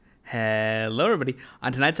Hello, everybody.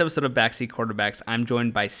 On tonight's episode of Backseat Quarterbacks, I'm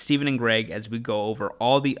joined by Steven and Greg as we go over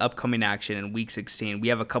all the upcoming action in Week 16. We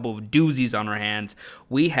have a couple of doozies on our hands.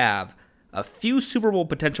 We have a few Super Bowl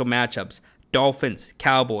potential matchups: Dolphins,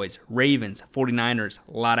 Cowboys, Ravens, 49ers,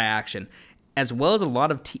 a lot of action, as well as a lot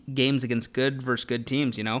of games against good versus good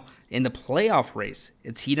teams, In the playoff race,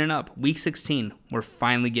 it's heating up. Week 16, we're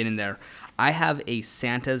finally getting there. I have a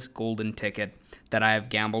Santa's golden ticket that I have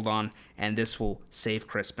gambled on, and this will save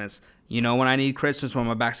Christmas. When I need Christmas, when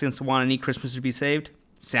my back's against the wall, I need Christmas to be saved.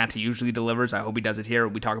 Santa usually delivers. I hope he does it here.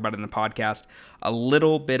 We talk about it in the podcast. A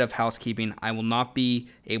little bit of housekeeping. I will not be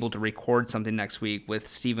able to record something next week with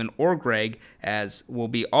Steven or Greg, as we'll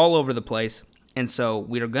be all over the place. And so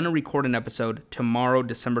we are going to record an episode tomorrow,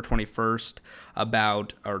 December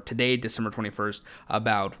 21st, today, December 21st,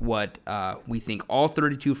 about what we think all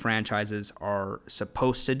 32 franchises are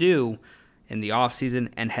supposed to do in the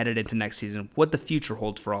offseason and headed into next season, what the future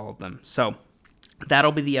holds for all of them. So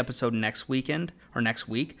that'll be the episode next week, and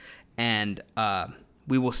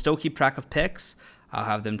we will still keep track of picks. I'll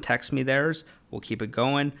have them text me theirs. We'll keep it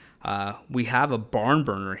going. We have a barn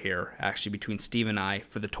burner here, actually, between Steve and I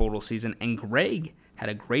for the total season, and Greg had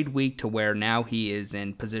a great week to where now he is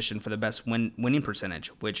in position for the best winning percentage,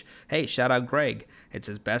 which, hey, shout out Greg. It's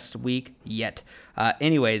his best week yet.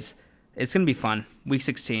 Anyways, it's going to be fun. Week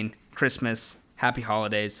 16. Christmas, happy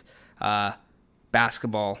holidays,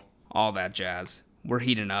 basketball, all that jazz. We're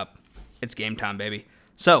heating up. It's game time, baby.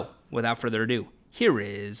 So, without further ado, here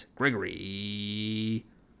is Gregory.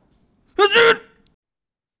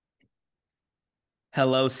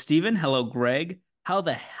 Hello, Steven. Hello, Greg. How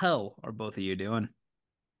the hell are both of you doing?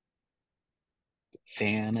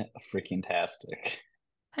 Fan-freaking-tastic.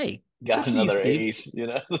 Hey, got another you, ace,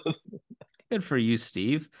 Good for you,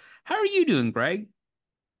 Steve. How are you doing, Greg?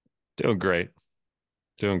 Doing great.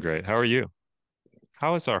 How are you?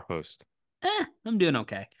 How is our host? I'm doing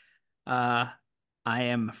okay. I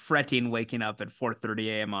am fretting waking up at 4:30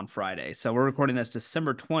 a.m. on Friday. So we're recording this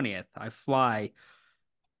December 20th. I fly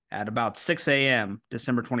at about 6 a.m.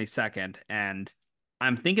 December 22nd, and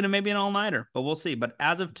I'm thinking of maybe an all-nighter, but we'll see. But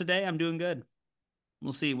as of today, I'm doing good.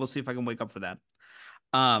 We'll see. We'll see if I can wake up for that.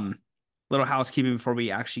 Little housekeeping before we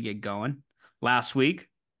actually get going. Last week,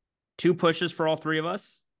 2 pushes for all 3 of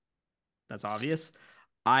us. That's obvious.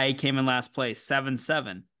 I came in last place,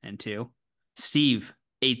 7-7-2. Steve,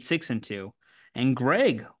 8-6-2. And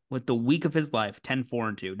Greg, with the week of his life,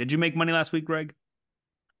 10-4-2. Did you make money last week, Greg?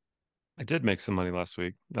 I did make some money last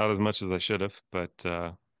week. Not as much as I should have, but,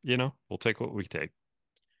 we'll take what we take.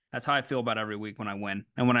 That's how I feel about every week when I win.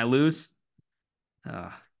 And when I lose,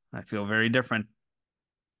 I feel very different.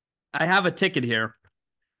 I have a ticket here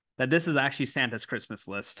that this is actually Santa's Christmas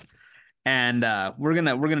list. And we're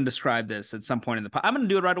gonna describe this at some point in the I'm gonna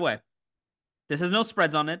do it right away. This has no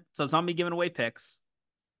spreads on it, so it's not me giving away picks.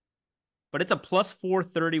 But it's a plus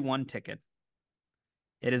 431 ticket.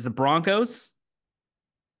 It is the Broncos.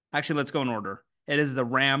 Actually, let's go in order. It is the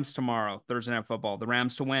Rams tomorrow, Thursday Night Football. The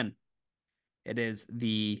Rams to win. It is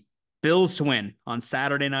the Bills to win on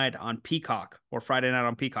Saturday night on Peacock, or Friday night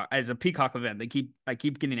on Peacock. It's a Peacock event. I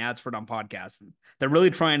keep getting ads for it on podcasts. They're really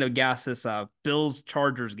trying to gas this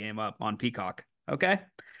Bills-Chargers game up on Peacock. Okay?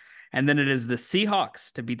 And then it is the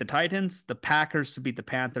Seahawks to beat the Titans, the Packers to beat the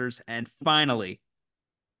Panthers, and finally,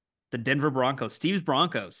 the Denver Broncos, Steve's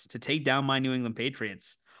Broncos, to take down my New England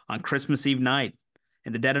Patriots on Christmas Eve night,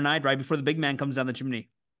 in the dead of night, right before the big man comes down the chimney.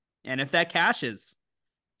 And if that cashes,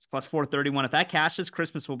 it's plus 431. If that cashes,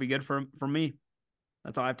 Christmas will be good for me.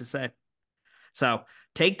 That's all I have to say. So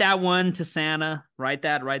take that one to Santa. Write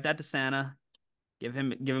that to Santa. Give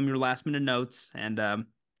him your last minute notes, and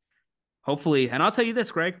hopefully. And I'll tell you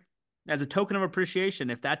this, Greg, as a token of appreciation,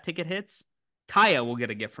 if that ticket hits, Kaya will get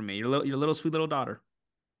a gift from me. Your little sweet little daughter.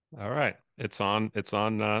 All right, it's on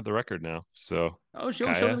the record now. So she'll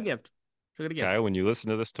get a gift. Kaya, when you listen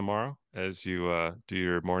to this tomorrow, as you do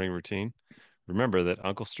your morning routine, remember that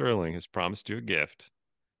Uncle Sterling has promised you a gift.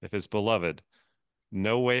 If his beloved,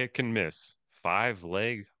 no way it can miss,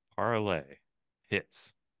 5-leg parlay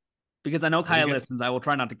hits. Because I know Kaya listens, I will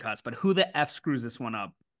try not to cuss, but who the F screws this one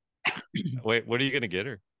up? Wait, what are you going to get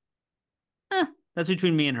her? That's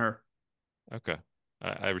between me and her. Okay.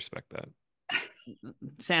 I respect that.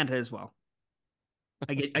 Santa as well.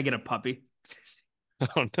 I get a puppy.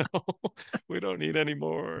 Oh no, we don't need any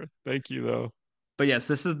more. Thank you though. But yes,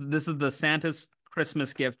 this is the Santa's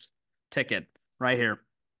Christmas gift ticket right here.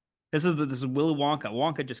 This is Willy Wonka.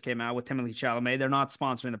 Wonka just came out with Timothée Chalamet. They're not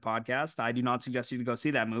sponsoring the podcast. I do not suggest you to go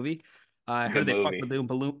see that movie. I heard they fucked with the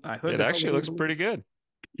balloon. I heard it actually looks pretty good.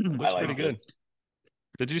 Looks pretty good.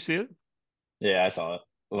 Did you see it? Yeah, I saw it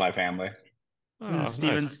with my family. This is Oh,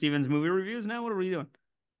 nice. Steven's movie reviews now. What are we doing?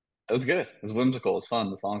 It was good. It was whimsical. It was fun.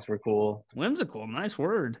 The songs were cool. Whimsical, nice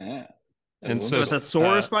word. Yeah, it was And so, With a whimsical.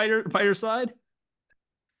 thesaurus by your side.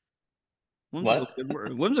 Whimsical, What? good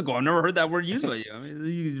word. Whimsical. I've never heard that word used by you. I mean,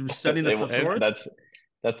 you studying a and thesaurus?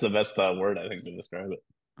 That's the best word I think to describe it.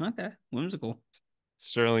 Okay, whimsical.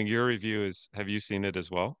 Sterling, your review is, have you seen it as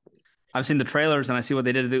well? I've seen the trailers and I see what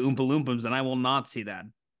they did to the Oompa Loompas, and I will not see that.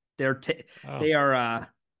 They're Oh, they are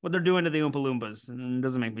what they're doing to the Oompa Loompas, and it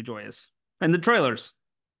doesn't make me joyous. And the trailers.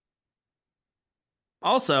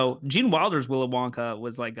 Also, Gene Wilder's Willy Wonka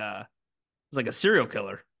was like a serial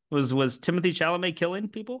killer. Was Timothy Chalamet killing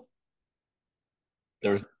people?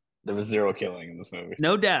 There was there was zero killing in this movie.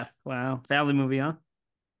 No death. Wow, family movie, huh?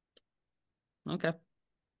 Okay,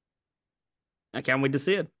 I can't wait to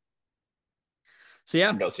see it. So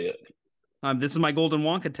yeah, Go see it. this is my golden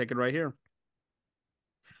Wonka ticket right here.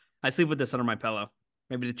 I sleep with this under my pillow.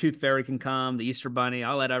 Maybe the Tooth Fairy can come, the Easter Bunny.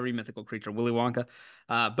 I'll let every mythical creature, Willy Wonka.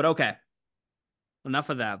 But okay, enough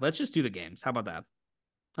of that. Let's just do the games. How about that?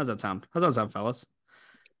 How's that sound? How's that sound, fellas?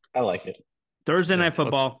 I like it. Thursday yeah. night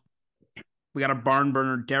football. We got a barn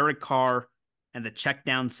burner, Derek Carr and the check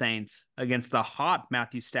down Saints against the hot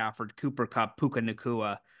Matthew Stafford, Cooper Cup, Puka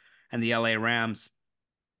Nakua, and the LA Rams.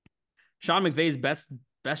 Sean McVay's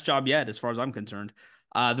best job yet, as far as I'm concerned.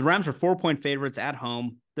 The Rams are 4-point favorites at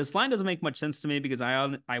home. This line doesn't make much sense to me because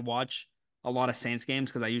I watch a lot of Saints games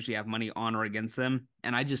because I usually have money on or against them,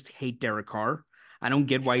 and I just hate Derek Carr. I don't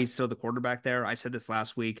get why he's still the quarterback there. I said this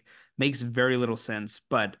last week. Makes very little sense,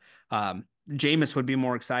 but Jameis would be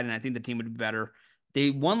more exciting. I think the team would be better.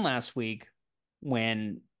 They won last week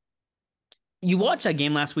when you watched that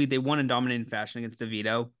game last week. They won in dominating fashion against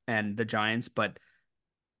DeVito and the Giants, but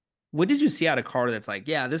what did you see out of Carter that's like,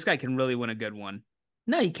 yeah, this guy can really win a good one?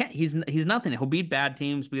 No, he can't. He's nothing. He'll beat bad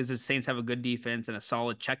teams because the Saints have a good defense and a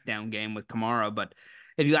solid check down game with Kamara. But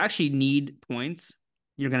if you actually need points,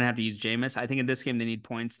 you're gonna have to use Jameis. I think in this game they need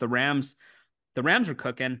points. The Rams are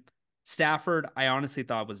cooking. Stafford, I honestly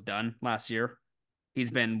thought was done last year. He's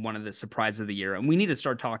been one of the surprises of the year, and we need to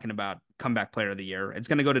start talking about comeback player of the year. It's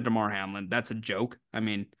going to go to Damar Hamlin. That's a joke. I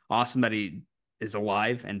mean, awesome that he is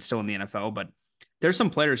alive and still in the NFL, but there's some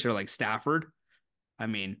players here like Stafford. I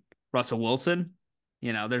mean, Russell Wilson.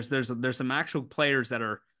 There's some actual players that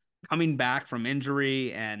are coming back from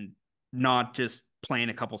injury and not just playing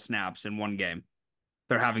a couple snaps in one game.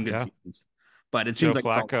 They're having good Yeah. seasons, but it seems Joe like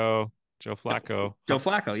it's all Flacco. Joe Flacco. Joe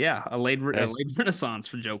Flacco. Yeah, a Hey, late renaissance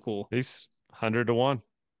for Joe Cool. he's 100-1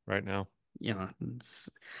 right now.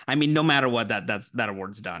 I mean, no matter what, that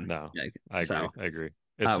award's done. No, Like, I agree. so, I agree.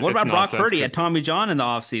 what It's about Brock nonsense Purdy at because, Tommy John in the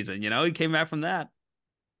offseason? He came back from that.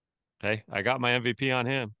 hey, I got my MVP on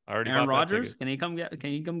him. I already Aaron bought that Rodgers, ticket. can he come get?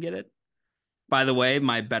 Can he come get it? By the way,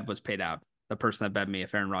 my bet was paid out. The person that bet me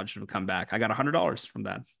if Aaron Rodgers would come back, I got $100 from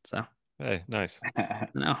that. So Hey, nice.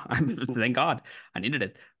 no, thank God I needed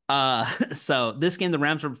it. So this game, the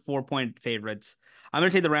Rams are 4-point favorites. I'm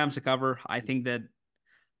gonna take the Rams to cover. I think that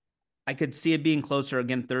I could see it being closer.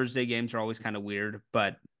 Again, Thursday games are always kind of weird,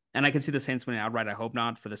 and I could see the Saints winning outright. I hope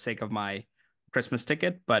not for the sake of my Christmas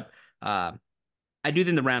ticket, but I do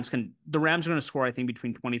think the Rams are going to score, I think,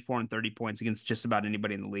 between 24 and 30 points against just about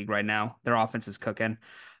anybody in the league right now. Their offense is cooking.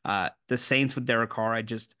 The Saints with Derek Carr, it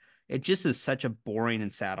just is such a boring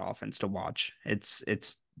and sad offense to watch.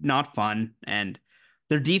 It's not fun, and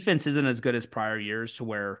their defense isn't as good as prior years to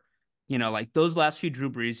where, like those last few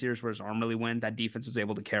Drew Brees years where his arm really went, that defense was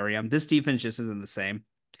able to carry him. This defense just isn't the same.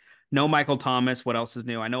 No Michael Thomas. What else is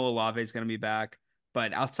new? I know Olave is going to be back.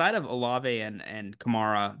 But outside of Olave and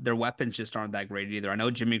Kamara, their weapons just aren't that great either. I know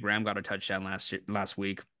Jimmy Graham got a touchdown last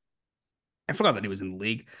week. I forgot that he was in the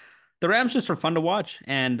league. The Rams just are fun to watch,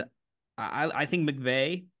 and I think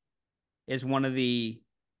McVay is one of the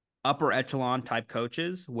upper echelon type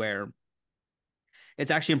coaches where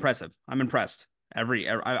it's actually impressive. I'm impressed.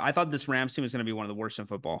 I thought this Rams team was going to be one of the worst in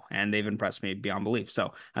football, and they've impressed me beyond belief.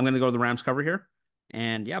 So I'm going to go to the Rams cover here,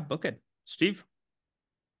 and yeah, book it, Steve.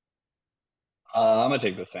 I'm gonna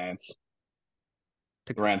take the Saints.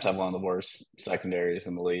 The Rams have one of the worst secondaries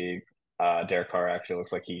in the league. Derek Carr actually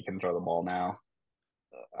looks like he can throw the ball now.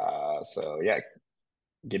 So yeah,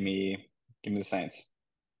 give me the Saints.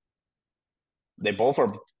 Both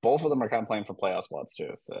of them are kind of playing for playoff spots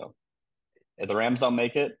too. So if the Rams don't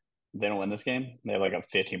make it, they don't win this game. They have like a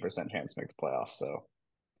 15% chance to make the playoffs. So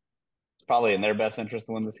it's probably in their best interest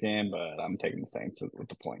to win this game, but I'm taking the Saints with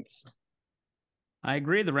the points. I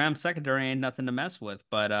agree. The Rams secondary ain't nothing to mess with,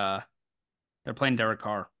 but they're playing Derek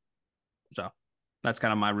Carr, so that's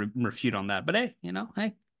kind of my refute on that. But hey,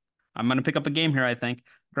 I'm gonna pick up a game here. I think.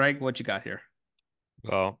 Greg, what you got here?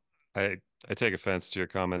 Well, I take offense to your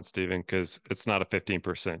comment, Steven, because it's not a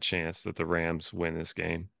 15% chance that the Rams win this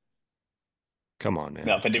game. Come on, No,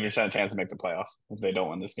 man. 50% chance to make the playoffs if they don't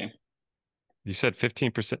win this game. You said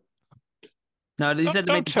 15%. No, he said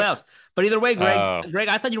to make Don't the try. playoffs. But either way, Oh, Greg,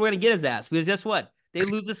 I thought you were going to get his ass because guess what? They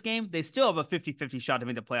lose this game, they still have a 50-50 shot to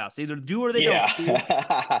make the playoffs. They either do or they don't,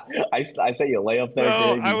 Yeah. Steve. I say you lay up there,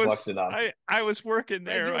 no, Greg. You fucked it up. I was working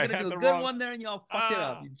Greg, you there. were I going to had do a the good wrong. one there and y'all fucked it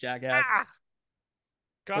up, Ah, you jackass. ah,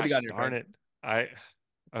 What do you got gosh here, darn Greg? it. I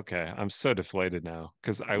okay, I'm so deflated now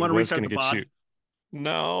because I Want to was restart gonna the get pod? you.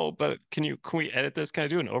 No, but can we edit this? Can I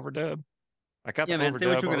do an overdub? I got Yeah, the man. Say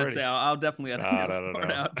what overdub you were going to say. already. I'll definitely edit No, that no, part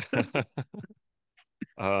no, out.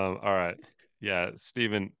 no. All right. Yeah,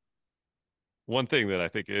 Steven, one thing that I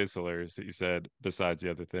think is hilarious that you said, besides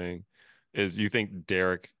the other thing, is you think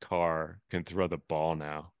Derek Carr can throw the ball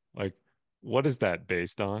now. Like, what is that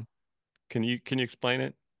based on? Can you explain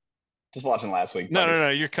it? Just watching last week, No, buddy. no, no,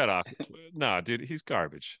 you're cut off. No, dude, he's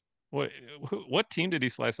garbage. What what team did he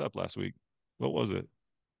slice up last week? What was it?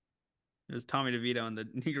 It was Tommy DeVito and the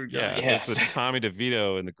New York Yeah, Giants. it was the Yes. Tommy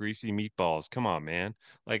DeVito and the greasy meatballs. Come on, man.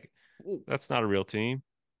 Like, Ooh. that's not a real team.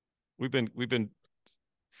 We've been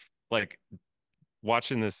like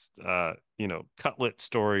watching this cutlet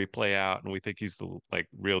story play out and we think he's the like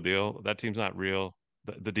real deal. That team's not real.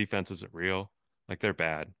 The defense isn't real. Like they're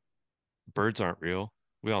bad. Birds aren't real.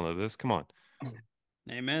 We all know this. Come on.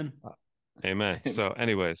 Amen. Amen. So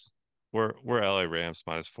anyways, we're LA Rams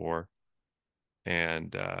 -4.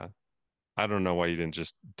 And I don't know why you didn't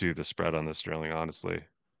just do the spread on this, Sterling, honestly.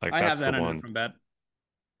 Like I have that's the that in a one. different bet.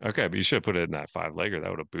 Okay, but you should have put it in that 5-legger. That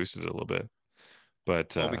would have boosted it a little bit.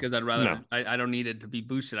 But Well, because I'd no. rather, I don't need it to be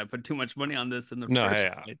boosted. I put too much money on this in the No, first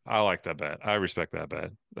hey, place. I like that bet. I respect that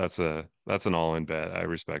bet. That's an all-in bet. I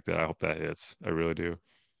respect it. I hope that hits. I really do.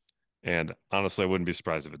 And honestly, I wouldn't be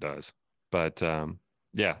surprised if it does. But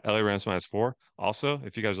yeah, LA Rams -4. Also,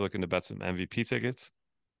 if you guys are looking to bet some MVP tickets,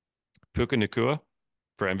 Puka Nakua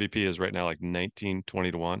for MVP is right now like 19,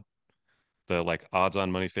 20 to 1. The like odds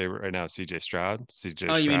on money favorite right now is CJ Stroud. CJ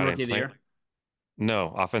Oh, you mean Stroud rookie ain't of the playing. year? No,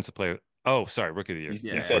 offensive player. Oh, sorry, rookie of the You, year. you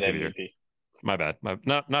Yeah, Yeah. said rookie of the year. MVP. My bad.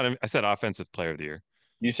 Not I said offensive player of the year.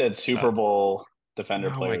 You said Uh, Super Bowl Defender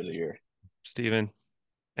no, Player of the Year. Steven.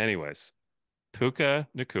 Anyways, Puka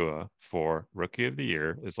Nakua for rookie of the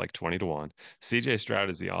year is like 20 to 1. CJ Stroud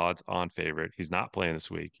is the odds on favorite. He's not playing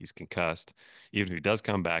this week. He's concussed. Even if he does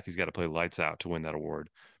come back, he's got to play lights out to win that award.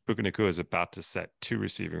 Puka Nakua is about to set 2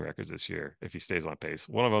 receiving records this year if he stays on pace.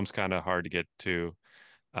 One of them's kind of hard to get to.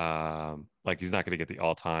 Like he's not going to get the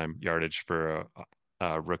all-time yardage for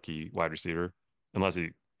a rookie wide receiver unless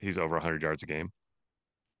he's over 100 yards a game.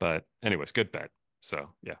 But anyways, good bet.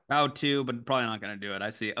 So yeah, Out two, but probably not going to do it.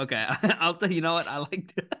 I see. Okay. I'll tell you know what? I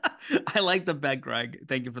like I like the bet, Greg.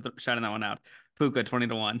 Thank you for shouting that one out. Puka 20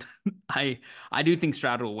 to 1. I do think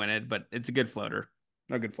Stroud will win it, but it's a good floater.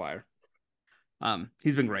 A good flyer.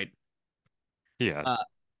 He's been great. he has.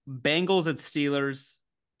 Bengals at Steelers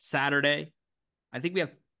Saturday. I think we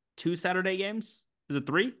have 2 Saturday games. Is it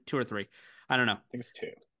three? 2 or 3? I don't know. I think it's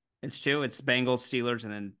 2. It's 2. It's Bengals, Steelers,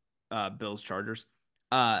 and then Bills, Chargers.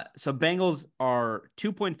 So Bengals are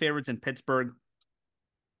 2-point favorites in Pittsburgh.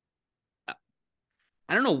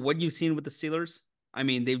 I don't know what you've seen with the Steelers. I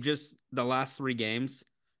mean, they've just the last 3 games,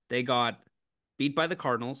 they got beat by the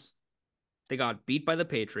Cardinals, they got beat by the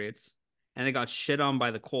Patriots, and they got shit on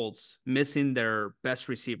by the Colts, missing their best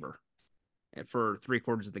receiver for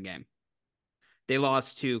 3/4 of the game. They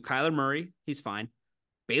lost to Kyler Murray, he's fine,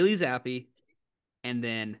 Bailey Zappi, and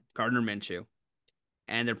then Gardner Minshew,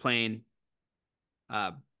 and they're playing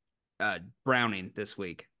uh, Browning this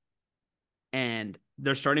week, and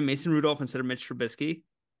they're starting Mason Rudolph instead of Mitch Trubisky.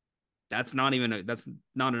 That's not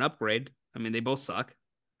an upgrade. I mean, they both suck.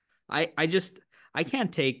 I just I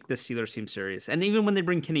can't take the Steelers team serious. And even when they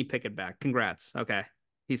bring Kenny Pickett back, congrats. Okay.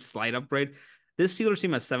 He's slight upgrade. This Steelers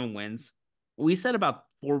team has 7 wins. We said about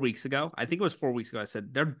 4 weeks ago, I think it was 4 weeks ago, I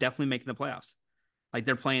said they're definitely making the playoffs. Like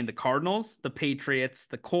they're playing the Cardinals, the Patriots,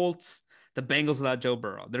 the Colts, the Bengals without Joe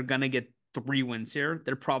Burrow. They're gonna get 3 wins here.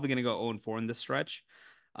 They're probably gonna go 0-4 in this stretch.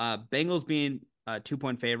 Bengals being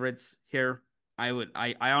 2-point favorites here.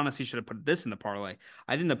 I honestly should have put this in the parlay.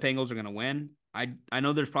 I think the Bengals are gonna win. I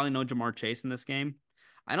know there's probably no Jamar Chase in this game.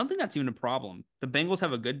 I don't think that's even a problem. The Bengals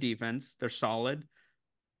have a good defense. They're solid.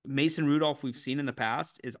 Mason Rudolph, we've seen in the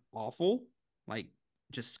past, is awful. Like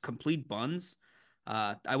just complete buns.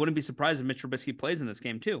 I wouldn't be surprised if Mitch Trubisky plays in this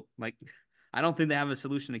game too. Like, I don't think they have a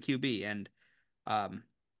solution to QB. And um,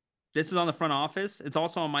 this is on the front office. It's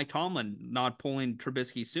also on Mike Tomlin not pulling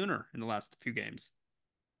Trubisky sooner in the last few games.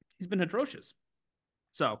 He's been atrocious.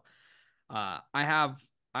 So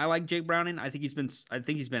I like Jake Browning. I think he's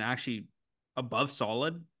been actually above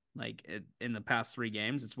solid. Like in the past 3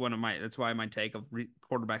 games, it's one of my. That's why my take of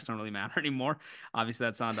quarterbacks don't really matter anymore. Obviously,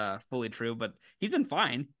 that's not fully true, but he's been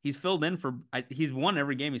fine. He's filled in for. He's won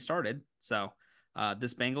every game he started. So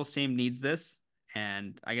this Bengals team needs this,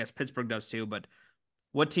 and I guess Pittsburgh does too. But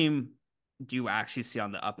what team do you actually see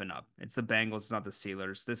on the up and up? It's the Bengals, it's not the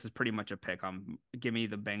Steelers. This is pretty much a pick. Give me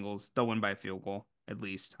the Bengals. They'll win by a field goal at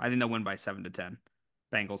least. I think they'll win by 7-10.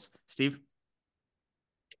 Bengals. Steve.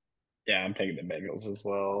 Yeah, I'm taking the Bengals as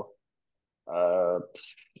well. Uh,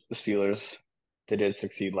 the Steelers, they did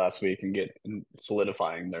succeed last week and get in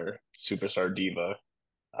solidifying their superstar diva,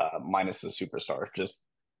 minus the superstar, just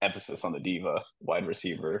emphasis on the diva wide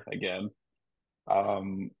receiver again.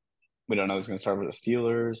 Um, we don't know who's going to start with the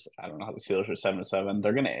Steelers. I don't know how the Steelers are 7-7.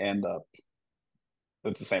 They're going to end up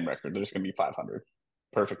with the same record. They're just going to be 500.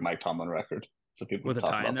 Perfect Mike Tomlin record. So people With can a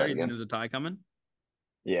talk tie in about there, that you think again. there's a tie coming?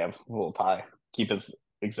 Yeah, a little tie. Keep his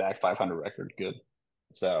exact 500 record good.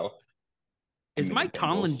 So give Is me the Mike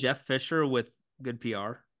Tomlin Bengals. Jeff Fisher with good PR?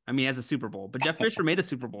 I mean, he has a Super Bowl, but Jeff Fisher made a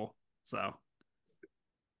Super Bowl. So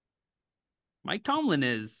Mike Tomlin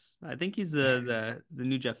is, I think he's the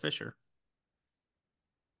new Jeff Fisher.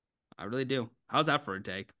 I really do. How's that for a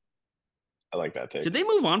take? I like that Should take. they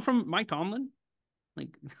move on from Mike Tomlin?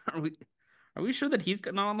 Like, are we sure that he's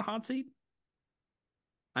not on the hot seat?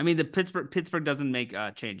 I mean, the Pittsburgh doesn't make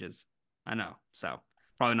changes. I know, so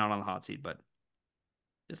probably not on the hot seat. But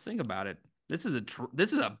just think about it. This is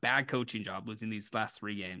a bad coaching job losing these last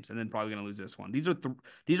 3 games, and then probably going to lose this one. These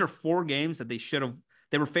are 4 games that they should have.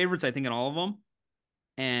 They were favorites, I think, in all of them,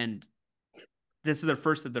 and this is their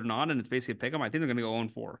first that they're not, and it's basically a pick 'em. I think they're going to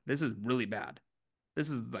go 0-4. This is really bad. This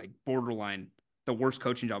is like borderline the worst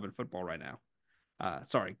coaching job in football right now.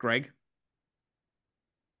 Sorry, Greg.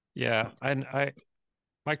 Yeah, I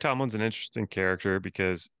Mike Tomlin's an interesting character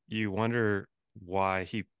because you wonder why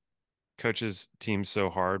he coaches teams so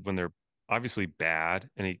hard when they're obviously bad,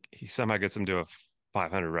 and he somehow gets them to a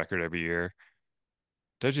 500 record every year.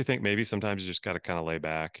 Don't you think maybe sometimes you just got to kind of lay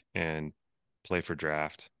back and play for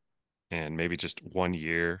draft, and maybe just one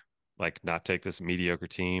year, like not take this mediocre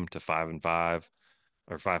team to 5-5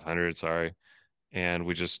 or 500, sorry, and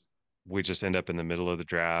we just end up in the middle of the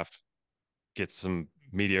draft, get some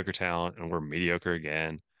mediocre talent, and we're mediocre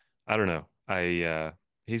again. I don't know. I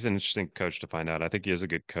he's an interesting coach to find out. I think he is a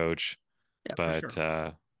good coach, Yeah, for but sure.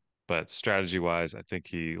 uh but strategy wise, I think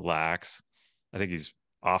he lacks. I think he's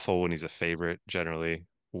awful when he's a favorite generally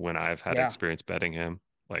when I've had Yeah. experience betting him.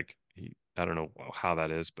 Like I don't know how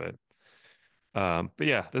that is, but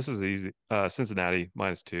yeah, this is easy. Cincinnati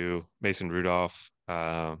 -2, Mason Rudolph.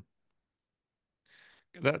 That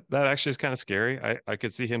actually is kind of scary. I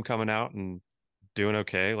could see him coming out and doing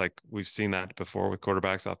okay. Like we've seen that before with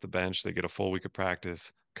quarterbacks off the bench. They get a full week of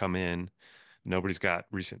practice, come in, nobody's got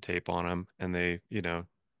recent tape on them, and they,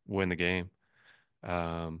 win the game.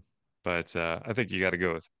 Um, but I think you got to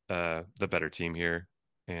go with the better team here,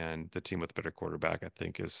 and the team with the better quarterback, I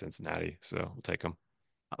think, is Cincinnati. So we'll take them.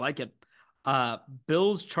 I like it.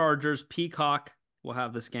 Bills, Chargers, Peacock will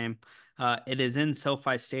have this game. It is in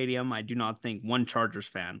SoFi Stadium. I do not think one Chargers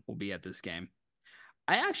fan will be at this game.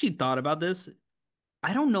 I actually thought about this.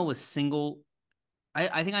 I don't know a single.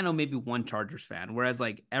 I think I know maybe one Chargers fan, whereas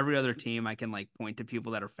like every other team, I can like point to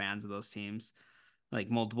people that are fans of those teams, like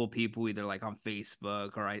multiple people either like on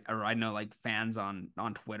Facebook or I know like fans on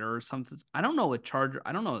Twitter or something. I don't know a Charger.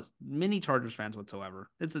 I don't know many Chargers fans whatsoever.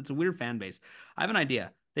 It's a weird fan base. I have an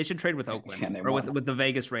idea. They should trade with Oakland Can't name or with one. with the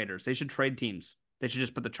Vegas Raiders. They should trade teams. They should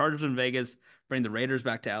just put the Chargers in Vegas, bring the Raiders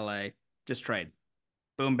back to LA, just trade.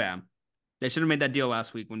 Boom bam. They should have made that deal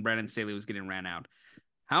last week when Brandon Staley was getting ran out.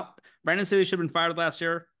 How Brandon Staley should have been fired last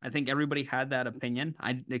year. I think everybody had that opinion.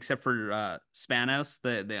 Except for Spanos,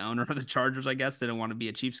 the owner of the Chargers, I guess, didn't want to be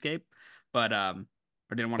a cheapskate, but or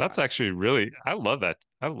didn't want That's to. actually really, I love that.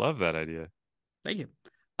 I love that idea. Thank you.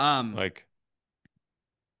 Um, Like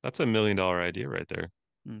that's $1 million idea right there.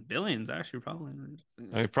 Billions actually probably.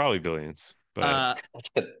 I mean, probably billions, but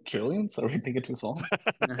Uh, Trillions? Are we thinking too small?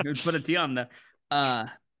 put a T on there. Uh,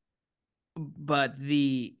 but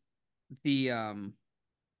the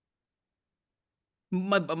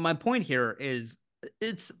my point here is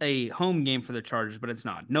it's a home game for the Chargers, but it's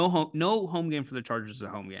not. No home game for the Chargers is a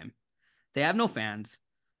home game. They have no fans.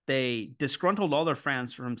 They disgruntled all their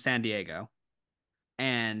fans from San Diego,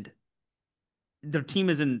 and their team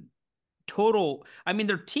is in total. I mean,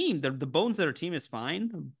 their team, the bones of their team is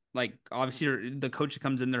fine. Like obviously, the coach that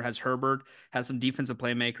comes in there has Herbert, has some defensive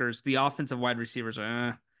playmakers. The offensive wide receivers,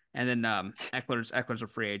 and then Eckler's a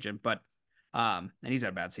free agent, but and he's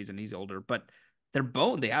had a bad season. He's older, but they're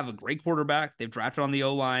bone. They have a great quarterback. They've drafted on the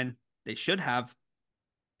O line. They should have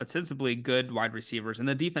ostensibly good wide receivers, and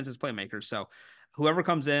the defense is playmakers. So whoever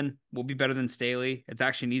comes in will be better than Staley. It's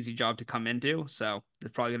actually an easy job to come into, so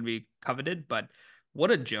it's probably going to be coveted. But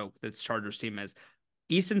what a joke this Chargers team is.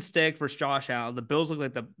 Easton Stick versus Josh Allen. The Bills look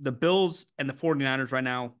like the Bills and the 49ers right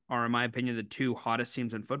now are, in my opinion, the two hottest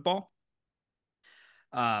teams in football.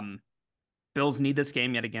 Bills need this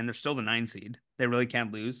game yet again. They're still the 9 seed. They really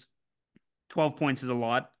can't lose. 12 points is a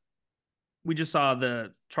lot. We just saw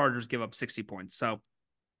the Chargers give up 60 points. So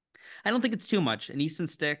I don't think it's too much. And Easton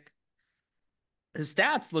Stick, his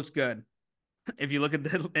stats looks good. If you look at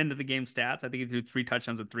the end of the game stats, I think he threw 3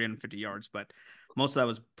 touchdowns at 350 yards, but most of that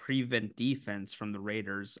was prevent defense from the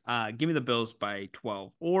Raiders. Give me the Bills by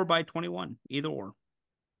 12 or by 21, either or.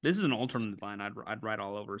 This is an alternate line I'd write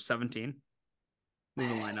all over. 17. Move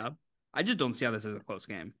the line up. I just don't see how this is a close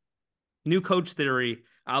game. New coach theory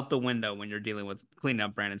out the window when you're dealing with cleaning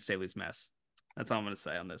up Brandon Staley's mess. That's all I'm going to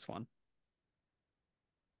say on this one.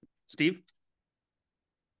 Steve?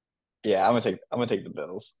 Yeah, I'm gonna take the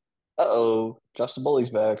Bills. Uh-oh, Josh the Bully's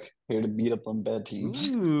back here to beat up on bad teams.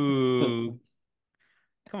 Ooh.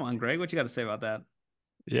 Come on, Greg. What you got to say about that?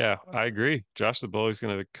 Yeah, I agree. Josh the Bully's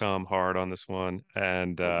going to come hard on this one,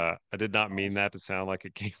 and I did not mean that to sound like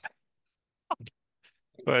it came,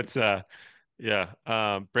 but yeah,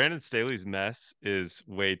 Brandon Staley's mess is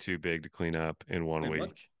way too big to clean up in one Wait, what?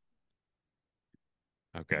 week.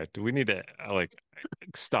 Okay, do we need to like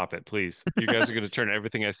stop it, please? You guys are going to turn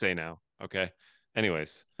everything I say now. Okay.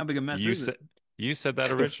 Anyways, How big a mess you is it? said you said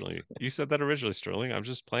that originally. You said that originally, Sterling. I'm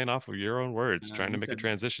just playing off of your own words, trying to You make a said,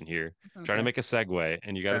 transition here, trying to okay, make a segue,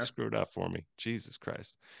 and you got to fair. screw it up for me. Jesus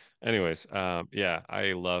Christ. Anyways, yeah,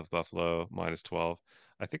 I love Buffalo minus 12.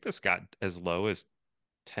 I think this got as low as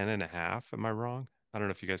 10 and a half. Am I wrong? I don't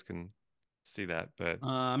know if you guys can see that, but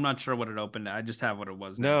I'm not sure what it opened at. I just have what it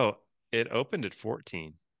was now. no, it opened at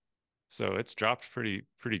 14. So it's dropped pretty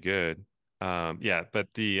good. Yeah, but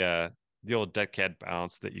the old dead cat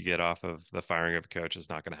bounce that you get off of the firing of a coach is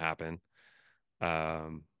not going to happen.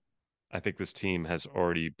 Um, I think this team has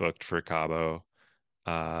already booked for Cabo,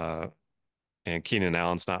 uh, and Keenan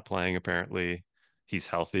Allen's not playing apparently. He's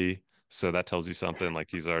healthy, so that tells you something. Like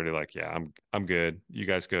he's already like, yeah, I'm good. You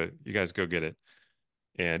guys go get it.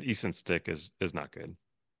 And Easton Stick is not good.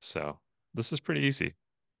 So this is pretty easy.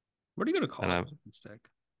 Where do you go to And college? Stick.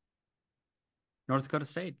 North Dakota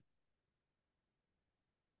State.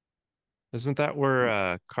 isn't that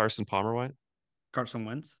where Carson Palmer went? Carson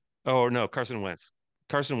Wentz. Oh no, Carson Wentz.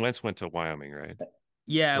 Carson Wentz went to Wyoming, right?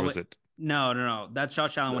 Yeah. Or was it No. That's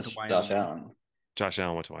Josh Allen went to That's Josh Wyoming. Allen. Josh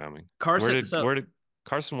Allen went to Wyoming? Carson. So Where did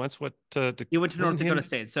Carson Wentz went to he went to North wasn't he Dakota in?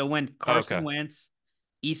 State. So went Oh, Carson okay. Wentz,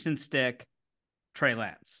 Easton Stick, Trey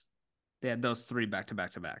Lance. They had those 3 back to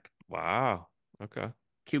back to back. Wow. Okay.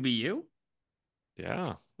 QBU.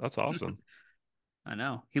 Yeah, that's awesome. I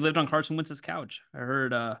know. He lived on Carson Wentz's couch. I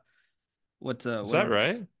heard what's Is that whatever.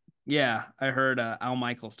 right? Yeah, I heard Al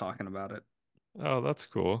Michaels talking about it. Oh, that's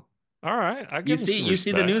cool. All right, I You give him see some you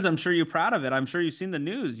see the respect. news. I'm sure you're proud of it. I'm sure you've seen the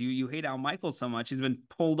news. You hate Al Michaels so much. He's been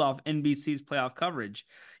pulled off NBC's playoff coverage.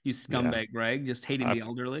 You Yeah, scumbag, Greg, just hating I the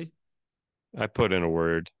elderly. I put in a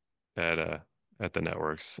word at uh at the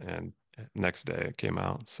networks, and next day it came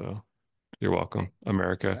out. So you're welcome,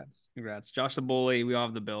 America. Congrats. Josh the Bully. We all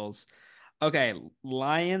have the Bills. Okay,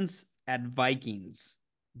 Lions at Vikings.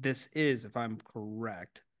 This is, if I'm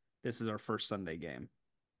correct, this is our first Sunday game.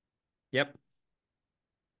 Yep.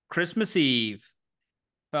 Christmas Eve.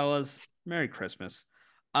 Fellas, Merry Christmas.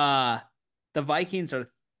 Uh the Vikings are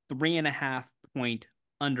 3.5 point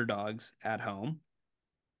underdogs at home.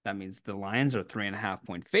 That means the Lions are 3.5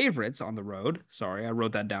 point favorites on the road. Sorry, I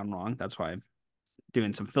wrote that down wrong. That's why I'm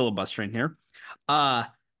doing some filibustering here. Uh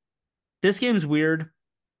this game's weird.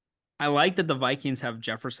 I like that the Vikings have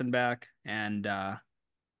Jefferson back, and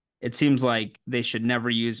it seems like they should never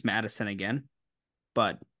use Madison again.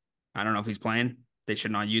 But I don't know if he's playing. They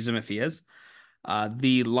should not use him if he is.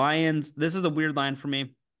 The Lions, this is a weird line for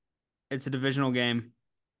me. It's a divisional game.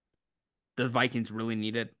 The Vikings really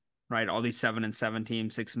need it, right? All these 7-7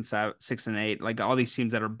 teams, 6-7, 6-8, like all these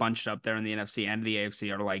teams that are bunched up there in the NFC and the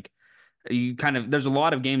AFC are like, you kind of, there's a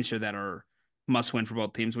lot of games here that are must win for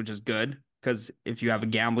both teams, which is good. Because if you have a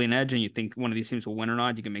gambling edge and you think one of these teams will win or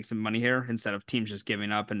not, you can make some money here instead of teams just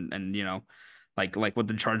giving up and like what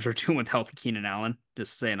the Chargers are doing with healthy Keenan Allen,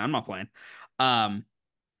 just saying I'm not playing.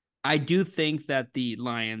 I do think that the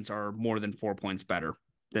Lions are more than 4 points better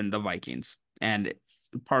than the Vikings, and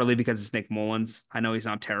partly because it's Nick Mullins. I know he's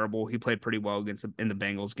not terrible. He played pretty well in the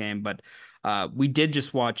Bengals game, but we did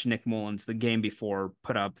just watch Nick Mullins the game before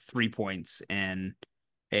put up 3 points in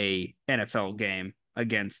a NFL game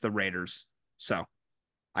against the Raiders. So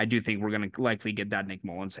I do think we're going to likely get that Nick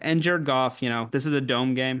Mullins. And Jared Goff, this is a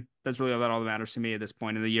dome game. That's really all that matters to me at this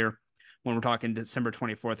point in the year when we're talking December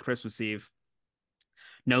 24th, Christmas Eve.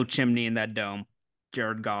 No chimney in that dome.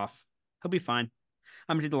 Jared Goff. He'll be fine.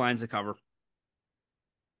 I'm going to take the Lions to cover.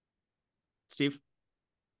 Steve?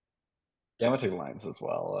 Yeah, I'm gonna take the Lions as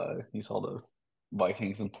well. You saw the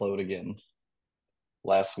Vikings implode again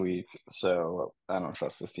last week, so I don't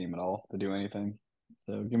trust this team at all to do anything.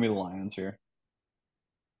 So give me the Lions here.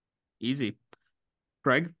 Easy.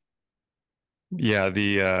 Greg? Yeah,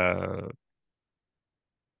 the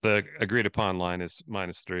agreed upon line is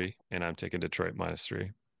 -3, and I'm taking Detroit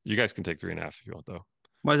 -3. You guys can take 3.5 if you want, though.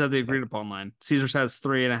 Why is that the agreed upon line? Caesars has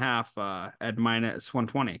 3.5 at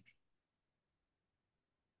 -120.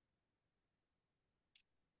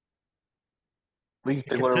 We can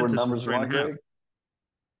The take whatever consensus is numbers you three and want, a half. Greg.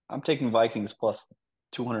 I'm taking Vikings plus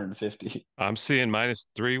 250. I'm seeing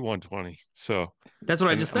 -3, 120. So, That's what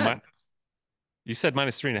I and just said. You said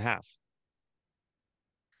 -3.5.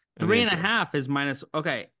 Three and a half is minus.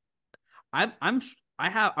 Okay, I'm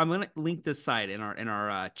gonna link this site in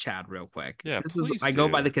our chat real quick. Yeah, This is please I go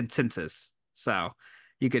by do. the consensus, so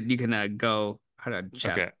you can go how to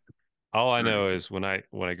chat. Okay. All I know is when I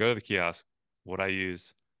go to the kiosk, what I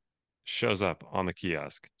use shows up on the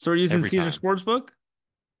kiosk So we're using every Caesar time. Sportsbook.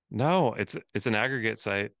 No, it's an aggregate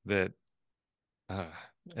site that uh,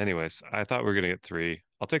 anyways, I thought we were gonna get 3.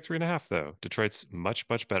 I'll take 3.5 though. Detroit's much,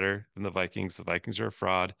 much better than the Vikings. The Vikings are a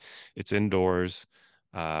fraud. It's indoors.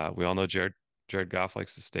 We all know Jared Goff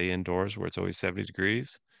likes to stay indoors where it's always 70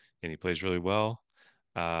 degrees, and he plays really well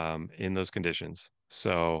in those conditions.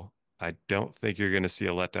 So I don't think you're going to see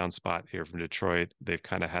a letdown spot here from Detroit. They've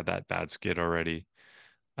kind of had that bad skid already.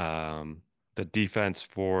 Um, the defense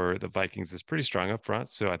for the Vikings is pretty strong up front,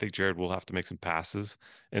 so I think Jared will have to make some passes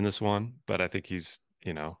in this one, but I think he's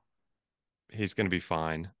going to be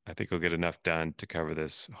fine. I think he'll get enough done to cover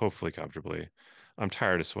this, hopefully comfortably. I'm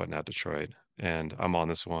tired of sweating out Detroit, and I'm on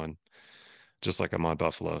this one just like I'm on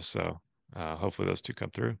Buffalo. So hopefully those two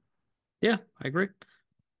come through. Yeah, I agree.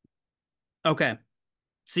 Okay,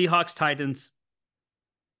 Seahawks Titans.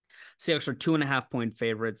 Seahawks are 2.5 point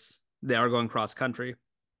favorites. They are going cross country.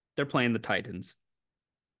 They're playing the Titans,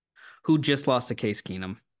 who just lost to Case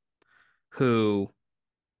Keenum, who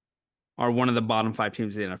are one of the bottom 5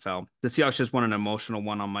 teams in the NFL. The Seahawks just won an emotional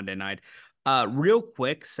one on Monday night. Real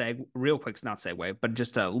quick, not segue, but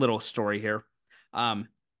just a little story here. A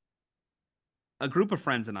group of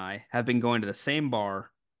friends and I have been going to the same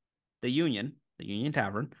bar, the Union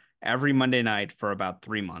Tavern, every Monday night for about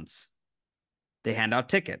 3 months. They hand out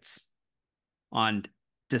tickets. On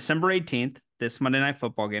December 18th, this Monday Night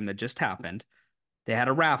Football game that just happened, they had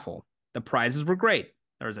a raffle. The prizes were great.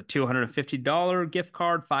 There was a $250 gift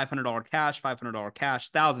card, $500 cash, $500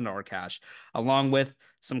 cash, $1,000 cash, along with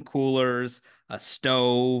some coolers, a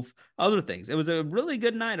stove, other things. It was a really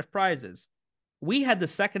good night of prizes. We had the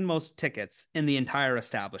second most tickets in the entire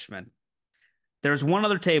establishment. There's one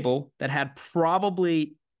other table that had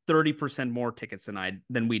probably 30% more tickets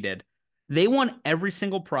than we did. They won every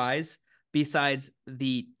single prize besides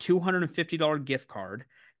the $250 gift card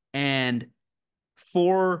and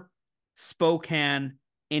 4 Spokane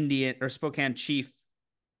Spokane Chief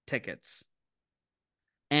tickets.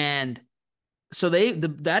 And so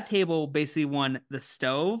that table basically won the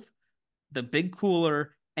stove, the big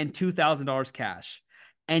cooler, and $2,000 cash.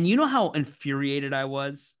 And you know how infuriated I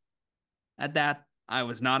was at that? I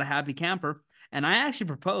was not a happy camper. And I actually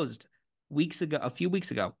proposed a few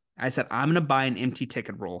weeks ago. I said, I'm going to buy an empty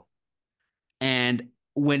ticket roll. And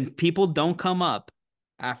when people don't come up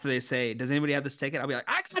after they say, does anybody have this ticket? I'll be like,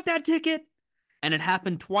 I got that ticket. And it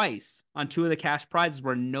happened twice on 2 of the cash prizes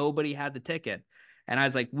where nobody had the ticket. And I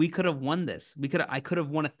was like, we could have won this. I could have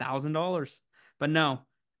won $1,000. But no,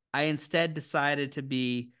 I instead decided to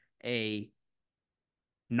be a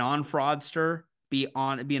non-fraudster, be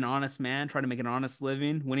an honest man, try to make an honest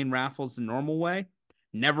living, winning raffles the normal way.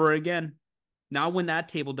 Never again. Not when that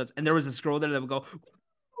table does. And there was this girl there that would go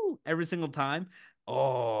every single time.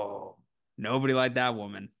 Oh, nobody liked that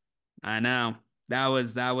woman. I know. That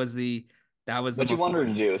was the What you want her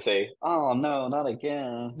to do? Say, oh no, not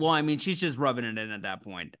again. Well, I mean, she's just rubbing it in at that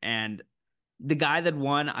point. And the guy that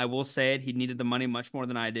won, I will say it, he needed the money much more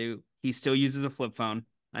than I do. He still uses a flip phone.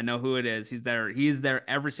 I know who it is. He's there. He is there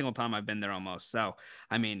every single time I've been there almost. So,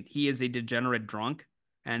 I mean, he is a degenerate drunk,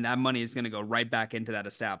 and that money is going to go right back into that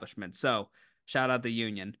establishment. So, shout out the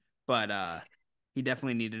union. But he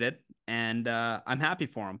definitely needed it, and I'm happy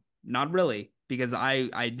for him. Not really, because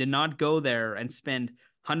I did not go there and spend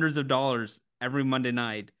hundreds of dollars every Monday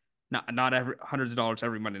night. Not every hundreds of dollars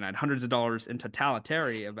every Monday night, hundreds of dollars in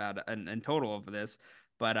totality in total of this.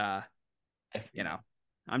 But I'm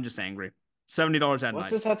just angry. $70 at What's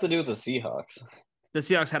night. this have to do with the Seahawks? The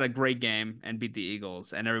Seahawks had a great game and beat the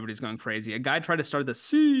Eagles, and everybody's going crazy. A guy tried to start the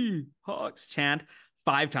Seahawks chant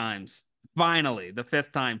 5 times. Finally, the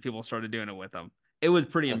 5th time, people started doing it with him. It was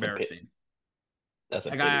pretty embarrassing. That's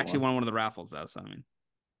a That guy pity actually one. won one of the raffles, though. So I mean,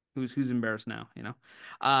 who's embarrassed now?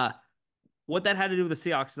 What that had to do with the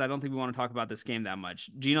Seahawks is I don't think we want to talk about this game that much.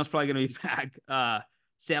 Geno's probably going to be back.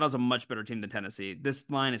 Seattle's a much better team than Tennessee. This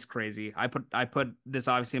line is crazy. I put this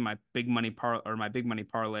obviously in my big money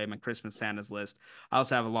parlay, my Christmas Santa's list. I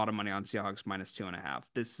also have a lot of money on Seahawks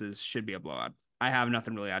 -2.5. Should be a blowout. I have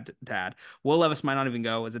nothing really to add. Will Levis might not even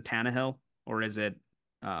go. Is it Tannehill or is it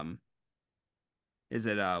it's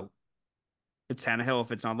Tannehill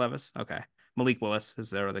if it's not Levis? Okay. Malik Willis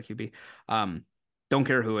is their other QB. Don't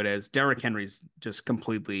care who it is. Derrick Henry's just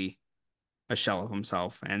completely a shell of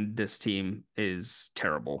himself, and this team is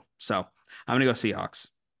terrible. So I'm gonna go Seahawks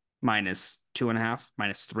 -2.5,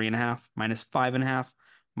 -3.5, -5.5,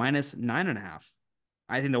 -9.5.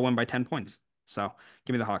 I think they'll win by 10 points. So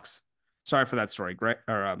give me the Hawks. Sorry for that story, Greg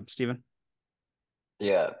or Steven.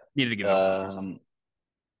 Yeah. Needed to get it off.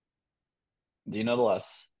 Do you know the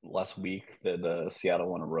last week that Seattle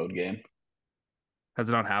won a road game? Has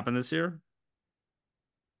it not happened this year?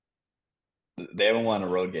 They haven't won a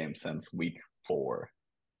road game since week 4.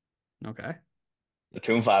 Okay. They're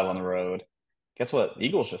 2-5 on the road. Guess what? The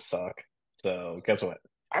Eagles just suck. So guess what?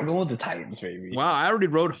 I'm going with the Titans, baby. Wow, I already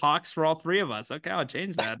wrote Hawks for all 3 of us. Okay, I'll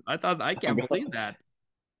change that. I can't believe that.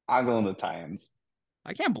 I'm going with the Titans.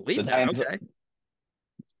 I can't believe The that. Titans. Okay.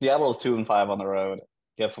 Seattle is 2-5 on the road.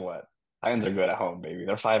 Guess what? Titans are good at home, baby.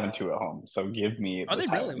 They're 5-2 at home. So give me Are the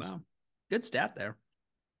they really? Titans. Wow. Good stat there.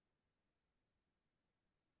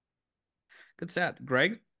 Good stat.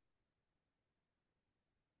 Greg?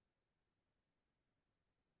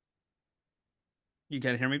 You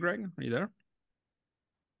can't hear me, Greg? Are you there?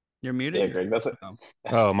 You're muted? Yeah, Greg. That's it.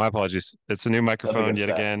 Oh, my apologies. It's a new microphone good yet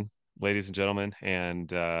stat. again, ladies and gentlemen,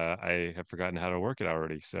 and I have forgotten how to work it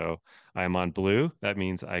already. So I'm on blue. That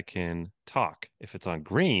means I can talk. If it's on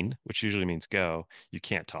green, which usually means go, you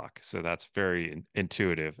can't talk. So that's very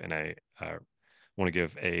intuitive, and I want to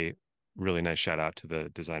give a really nice shout out to the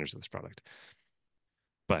designers of this product.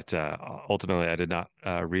 But ultimately, I did not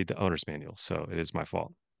read the owner's manual, so it is my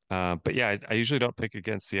fault. But yeah, I usually don't pick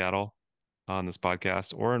against Seattle on this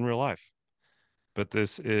podcast or in real life. But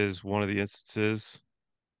this is one of the instances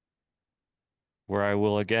where I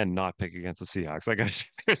will again not pick against the Seahawks. I got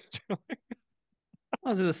you. I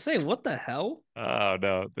was gonna say, what the hell? Oh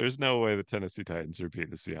no, there's no way the Tennessee Titans are beating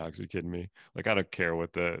the Seahawks. Are you kidding me? Like I don't care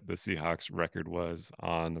what the Seahawks record was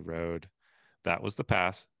on the road. That was the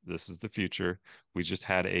past. This is the future. We just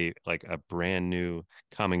had a brand new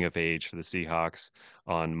coming of age for the Seahawks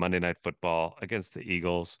on Monday Night Football against the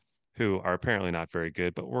Eagles, who are apparently not very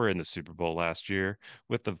good, but were in the Super Bowl last year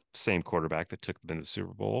with the same quarterback that took them to the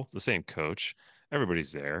Super Bowl, the same coach.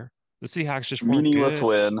 Everybody's there. The Seahawks just weren't Meaningless good.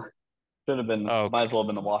 win. Should have been. Oh, Might as well have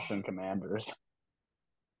been the Washington Commanders.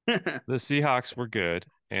 the Seahawks were good,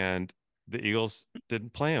 and the Eagles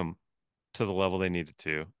didn't play them to the level they needed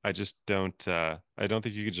to. I don't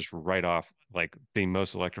think you could just write off like the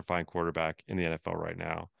most electrifying quarterback in the NFL right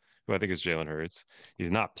now, who I think is Jalen Hurts. He's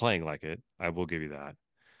not playing like it. I will give you that.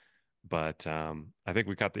 But I think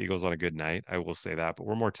we caught the Eagles on a good night. I will say that, but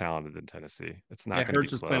we're more talented than Tennessee. It's not Yeah, going to be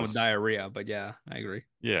Hurts was playing with close. diarrhea, but yeah, I agree.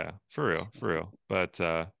 Yeah, for real, for real. But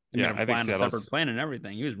They made yeah, him I fly think on a separate Seattle's plane and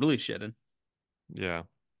everything. He was really shitting. yeah.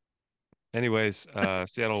 Anyways,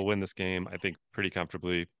 Seattle will win this game, I think, pretty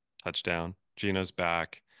comfortably. Touchdown. Geno's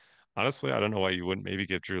back. Honestly, I don't know why you wouldn't maybe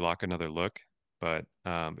give Drew Lock another look, but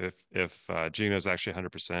if Geno's actually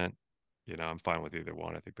 100%, I'm fine with either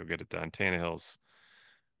one. I think they'll get it done. Tannehill's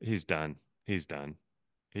he's done. He's done.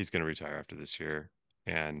 He's going to retire after this year.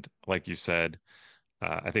 And like you said,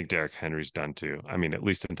 I think Derrick Henry's done too. I mean, at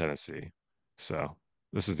least in Tennessee. So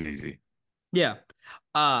this is easy. Yeah.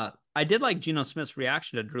 I did like Geno Smith's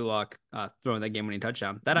reaction to Drew Lock throwing that game-winning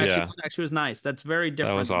touchdown. That Yeah, actually was nice. That's very that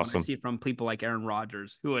different was than what I awesome. see from people like Aaron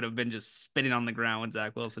Rodgers, who would have been just spitting on the ground when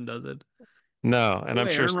Zach Wilson does it. No, and I'm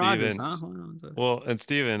Wait, sure Aaron Rodgers, Steven, huh? well, and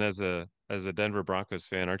Steven, as a Denver Broncos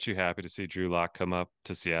fan, aren't you happy to see Drew Lock come up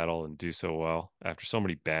to Seattle and do so well after so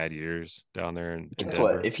many bad years down there in Guess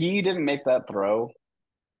what? Denver? If he didn't make that throw,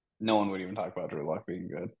 no one would even talk about Drew Lock being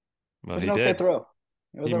good. It Well, was he an okay did. throw.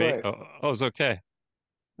 It was He all made right. oh, it was okay. It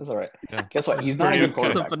was all right. Yeah. Guess what? It was He's not a pretty good That's okay.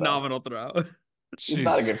 a quarterback, though. phenomenal throw. He's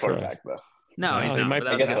not a Jesus good Christ. quarterback, though. No, he's Well, he not, but might that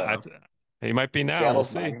be. was a Guess good what? throw. He might be now. We'll Seattle's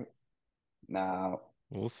see. not. No,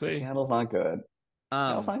 We'll see. Seattle's not good.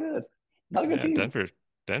 Seattle's Um, not good. Not a good Yeah, team.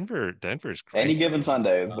 Denver's Any great. given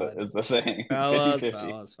Sunday is God. the thing. Fellas,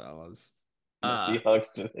 50-50. fellas. And the Uh,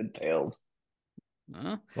 Seahawks just hit tails.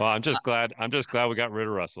 uh, Well, I'm just glad we got rid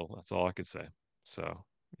of Russell. That's all I could say. So,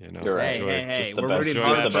 You're right. hey, Just the we're best, rooting enjoy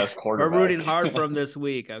just hard the that. for best we're rooting quarterback. hard for him this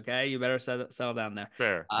week. Okay, you better settle down there.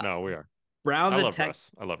 Fair. Uh, No, we are. Browns I at love Tech.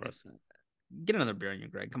 Russ. I love Russ. Get another beer in you,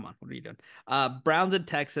 Greg. Come on, what are you doing? Browns at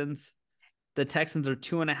Texans. The Texans are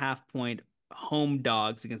 2.5 point home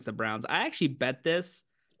dogs against the Browns. I actually bet this.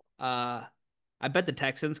 I bet the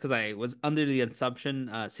Texans because I was under the assumption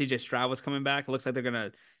CJ Stroud was coming back. It looks like they're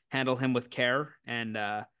gonna handle him with care, and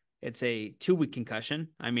it's a 2 week concussion.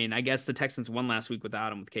 I mean, I guess the Texans won last week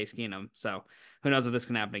without him with Case Keenum, so who knows if this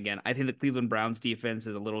can happen again. I think the Cleveland Browns defense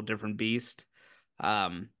is a little different beast.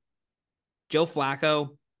 Um, Joe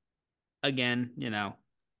Flacco, again,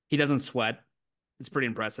 he doesn't sweat. It's pretty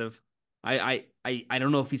impressive. I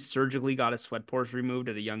don't know if he surgically got his sweat pores removed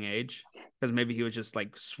at a young age because maybe he was just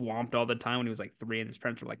like swamped all the time when he was like 3 and his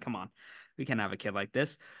parents were like, "Come on, we can't have a kid like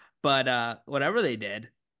this." But whatever they did,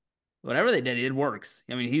 it works.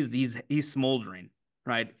 I mean, he's smoldering,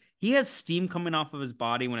 right? He has steam coming off of his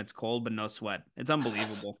body when it's cold, but no sweat. It's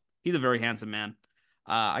unbelievable. He's a very handsome man.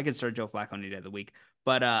 I could start Joe Flacco any day of the week,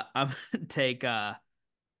 but I'm gonna take.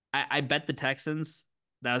 I bet the Texans.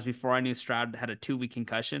 That was before I knew Stroud had a 2 week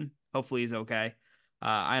concussion. Hopefully he's okay.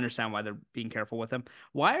 I understand why they're being careful with him.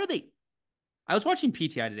 Why are they? I was watching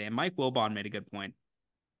PTI today, and Mike Wilbon made a good point.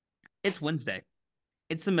 It's Wednesday.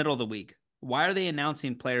 It's the middle of the week. Why are they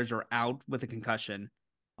announcing players are out with a concussion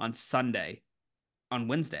on Sunday, on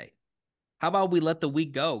Wednesday? How about we let the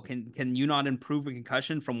week go? Can you not improve a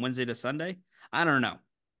concussion from Wednesday to Sunday? I don't know.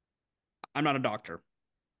 I'm not a doctor.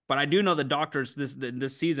 But I do know the doctors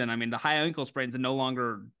this season. I mean, the high ankle sprain is no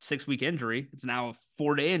longer 6 week injury; it's now a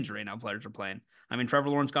 4 day injury. Now players are playing. I mean, Trevor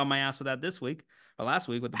Lawrence got my ass with that this week or last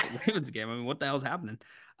week with the Ravens game. I mean, what the hell's happening?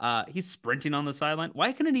 He's sprinting on the sideline.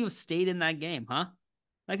 Why couldn't he have stayed in that game, huh?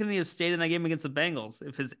 Why couldn't he have stayed in that game against the Bengals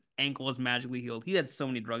if his ankle was magically healed? He had so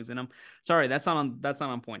many drugs in him. Sorry, that's not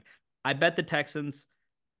on point. I bet the Texans.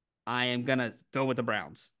 I am gonna go with the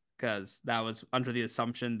Browns because that was under the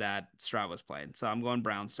assumption that Stroud was playing. So I'm going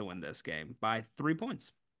Browns to win this game by 3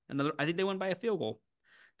 points. I think they win by a field goal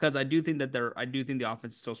because I do think the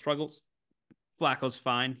offense still struggles. Flacco's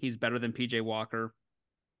fine. He's better than PJ Walker,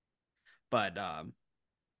 but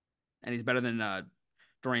and he's better than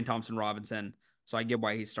Dorian Thompson Robinson. So I get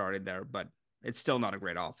why he started there, but it's still not a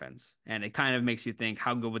great offense. And it kind of makes you think,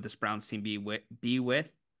 how good would this Browns team be with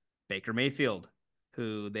Baker Mayfield,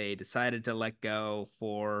 who they decided to let go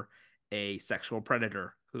for a sexual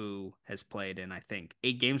predator who has played in, I think,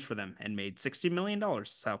 8 games for them and made $60 million.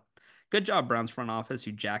 So good job, Browns front office,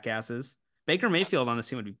 you jackasses. Baker Mayfield on this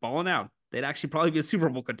team would be balling out. They'd actually probably be a Super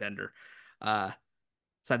Bowl contender. So I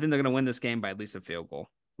think they're going to win this game by at least a field goal,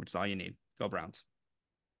 which is all you need. Go Browns.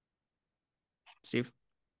 Steve?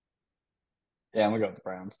 Yeah, I'm gonna go with the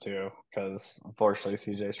Browns too, because unfortunately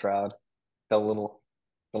CJ Stroud got a little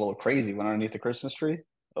crazy. Went underneath the Christmas tree,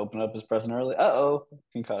 opened up his present early. Uh-oh,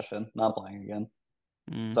 concussion, not playing again.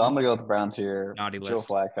 So I'm gonna go with the Browns here. Naughty Joe list.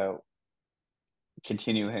 Flacco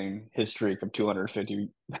continuing his streak of 250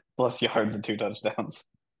 plus yards and 2 touchdowns.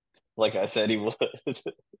 Like I said, he would.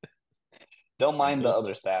 Don't mind the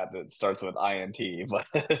other stat that starts with INT, but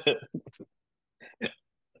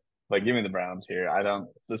but give me the Browns here. I don't.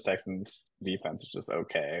 This Texans defense is just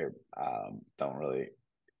okay. Don't really.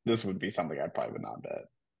 This would be something I probably would not bet,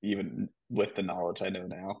 even with the knowledge I know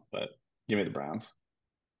now. But give me the Browns.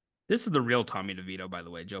 This is the real Tommy DeVito, by the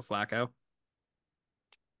way, Joe Flacco.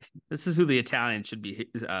 This is who the Italian should be.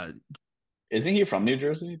 Isn't he from New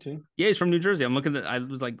Jersey too? Yeah, he's from New Jersey. I'm looking at. I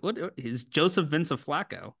was like, what is Joseph Vincent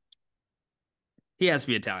Flacco? He has to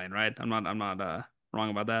be Italian, right? I'm not wrong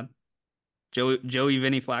about that. Joey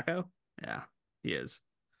Vinny Flacco? Yeah, he is.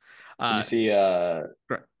 Did you Uh see? oh,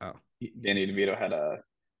 Danny DeVito had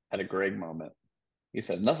a Greg moment. He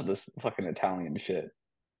said, "Enough of this fucking Italian shit.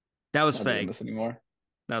 that was I'm not doing fake. this anymore.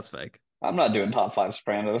 That was fake. I'm not doing top five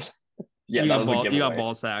Sopranos." Yeah, You that got was a you got giveaway.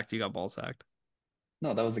 ball sacked. You got ball sacked.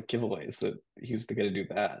 No, that was a giveaway. So he was gonna do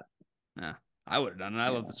that. Yeah, I would have done it. I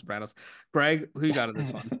love Yeah. the Sopranos. Greg, who you got in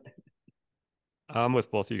this one? I'm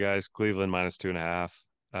with both you guys. Cleveland minus 2.5.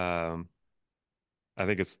 I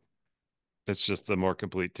think it's just a more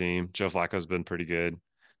complete team. Joe Flacco's been pretty good.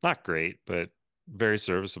 Not great, but very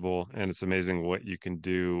serviceable. And it's amazing what you can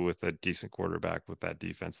do with a decent quarterback with that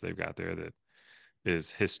defense they've got there that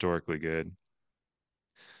is historically good.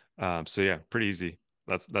 So yeah, pretty easy.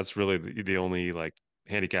 That's really the only like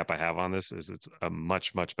handicap I have on this is it's a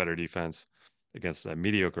much better defense against a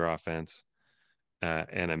mediocre offense.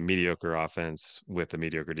 and a mediocre offense with a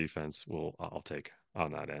mediocre defense I'll take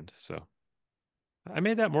on that end. So I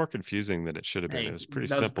made that more confusing than it should have been. It Hey, was pretty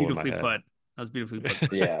that was simple in my beautifully head. put. That was beautifully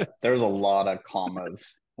put. Yeah, there's a lot of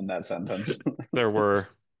commas in that sentence. there were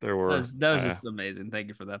there were That was just amazing. Thank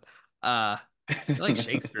you for that. You're like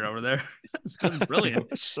Shakespeare over there. That's brilliant.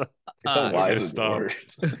 It's so Okay, wise with your stop.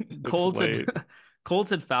 words. It's Colts and late.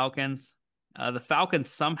 Colts and Falcons. The Falcons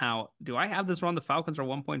somehow. Do I have this wrong? The Falcons are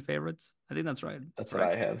 1 point favorites. I think that's right. That's what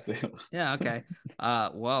I Correct? have too. Yeah. Okay.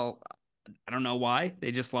 Well, I don't know why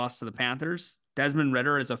they just lost to the Panthers. Desmond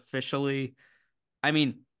Ritter is officially. I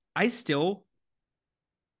mean, I still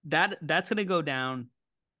that's gonna go down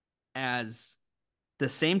as the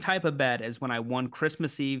same type of bet as when I won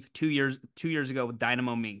Christmas Eve 2 years ago with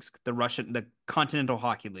Dynamo Minsk, the Continental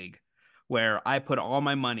Hockey League, where I put all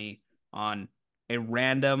my money on a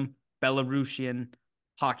random Belarusian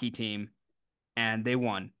hockey team and they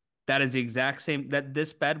won. That is the exact same that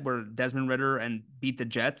this bet where Desmond Ritter and beat the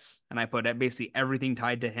Jets, and I put basically everything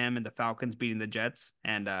tied to him and the Falcons beating the Jets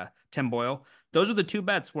and Tim Boyle. Those are the two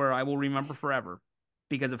bets where I will remember forever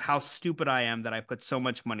because of how stupid I am that I put so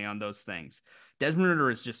much money on those things. Desmond Ritter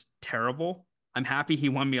is just terrible. I'm happy he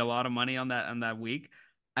won me a lot of money on that week.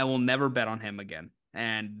 I will never bet on him again,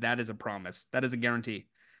 and that is a promise. That is a guarantee.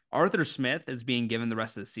 Arthur Smith is being given the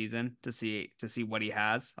rest of the season to see what he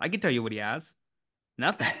has. I can tell you what he has.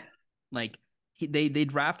 Nothing. Like they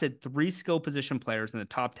drafted 3 skill position players in the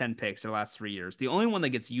top 10 picks their last 3 years. The only one that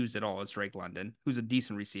gets used at all is Drake London, who's a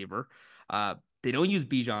decent receiver. They don't use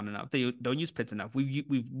Bijan enough. They don't use Pitts enough.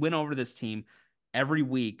 We've went over this team every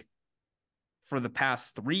week for the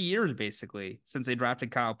past 3 years, basically, since they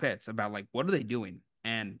drafted Kyle Pitts about like what are they doing?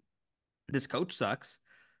 And this coach sucks.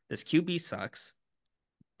 This QB sucks.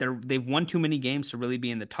 They've won too many games to really be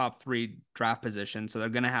in the top 3 draft positions, so they're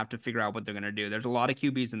going to have to figure out what they're going to do. There's a lot of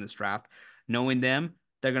QBs in this draft. Knowing them,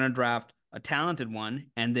 they're going to draft a talented one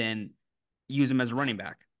and then use him as a running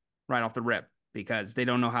back right off the rip because they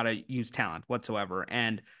don't know how to use talent whatsoever.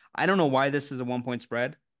 And I don't know why this is a 1 point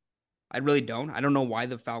spread. I really don't. I don't know why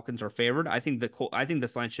the Falcons are favored. I think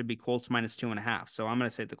this line should be Colts -2.5. So I'm going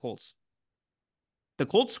to say the Colts. The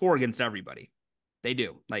Colts score against everybody. They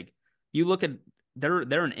do. Like you look at they're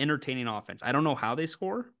an entertaining offense. I don't know how they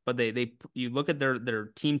score, but they you look at their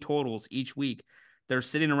team totals each week, they're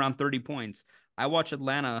sitting around 30 points. I watch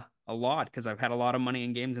Atlanta a lot because I've had a lot of money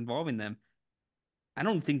in games involving them. I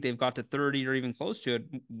don't think they've got to 30 or even close to it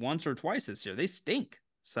once or twice this year. They stink.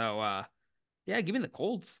 So yeah, give me the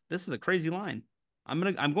Colts. This is a crazy line. I'm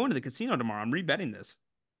going to the casino tomorrow. I'm rebetting this.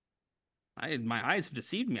 My eyes have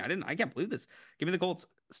deceived me. I can't believe this. Give me the Colts,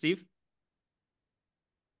 Steve.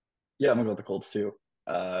 Yeah, I'm gonna go with the Colts too.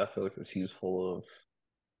 I feel like this team's full of,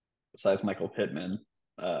 besides Michael Pittman,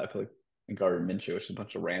 I feel like Gardner Minshew is just a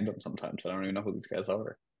bunch of random sometimes. I don't even know who these guys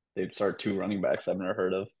are. They start 2 running backs I've never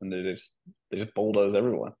heard of, and they just bulldoze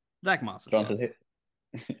everyone. Zach Moss is Jonathan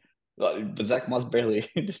good. But Zach Moss barely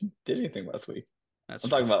did anything last week. That's I'm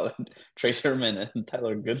true. talking about Trace Herman and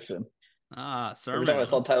Tyler Goodson. Every time Sermon, I huh?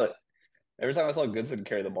 saw Tyler, every time I saw Goodson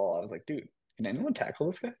carry the ball, I was like, dude, can anyone tackle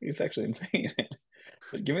this guy? He's actually insane.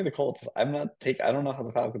 But give me the Colts. I don't know how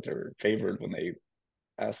the Falcons are favored when they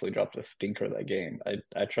absolutely dropped a stinker that game.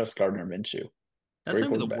 I trust Gardner Minshew. That's Great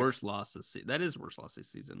maybe the quarterback. worst loss this season. That is worst loss this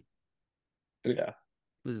season. Yeah.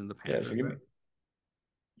 Losing the Yeah. So Panthers, right?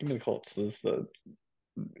 give me the Colts. This is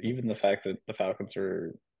even the fact that the Falcons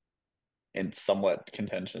are in somewhat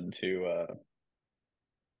contention to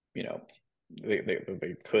you know, they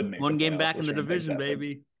could make the One game playoffs. back We'll in the strange things division, happen.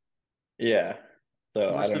 baby. Yeah. So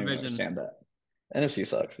I Worst don't even division. understand that. NFC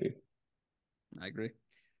sucks, dude. I agree.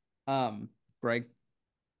 Greg.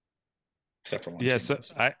 Except for one Yeah, team, so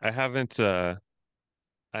obviously.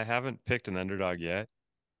 I haven't picked an underdog yet.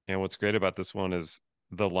 And what's great about this one is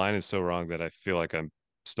the line is so wrong that I feel like I'm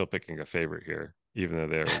still picking a favorite here, even though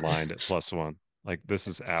they're lined at +1. Like this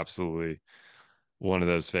is absolutely one of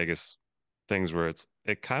those Vegas things where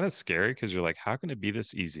it kind of scary because you're like, how can it be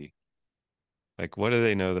this easy? Like, what do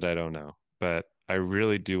they know that I don't know? But I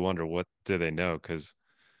really do wonder what do they know? Because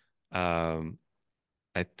um,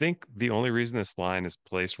 I think the only reason this line is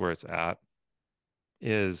placed where it's at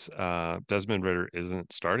is Desmond Ritter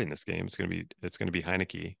isn't starting this game. It's gonna be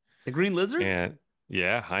Heineke. The Green Lizard? And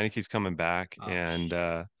yeah, Heineke's coming back. Oh,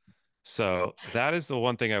 And so that is the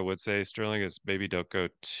one thing I would say, Sterling, is maybe don't go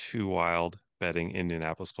too wild betting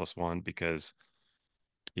Indianapolis +1 because,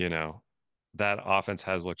 you know, that offense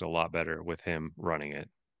has looked a lot better with him running it.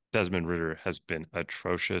 Desmond Ritter has been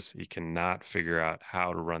atrocious. He cannot figure out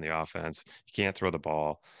how to run the offense. He can't throw the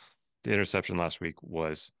ball. The interception last week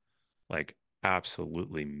was like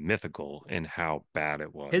absolutely mythical in how bad it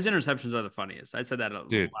His was. interceptions are the funniest. I said that a little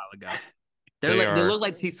Dude, while ago. they They are, look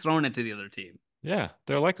like he's throwing it to the other team. yeah,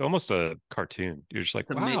 they're like almost a cartoon. You're just like,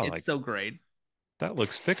 wow, It's like so great. that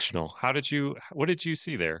looks fictional. What did you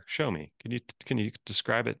see there? Show me. Can you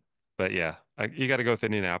describe it? But yeah, you got to go with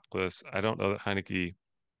Indianapolis. I don't know that Heineke,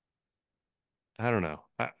 I don't know.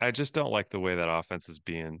 I just don't like the way that offense is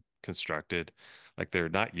being constructed. Like they're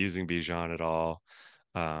not using Bijan at all.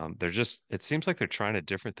 It seems like they're trying a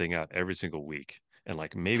different thing out every single week. And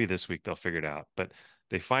like maybe this week they'll figure it out. But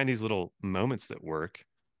they find these little moments that work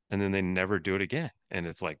and then they never do it again. And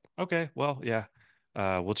it's like, okay, well, yeah,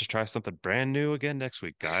 we'll just try something brand new again next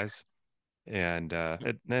week, guys.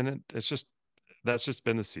 It's just that's just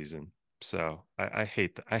been the season. So I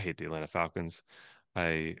hate the Atlanta Falcons.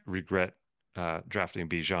 I regret drafting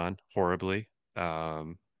Bijan horribly.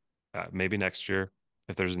 Um, Maybe next year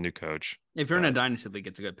if there's a new coach. If you're in a But dynasty league,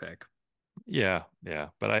 it's a good pick. yeah, yeah.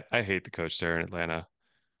 But I hate the coach there in Atlanta.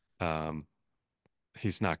 Um,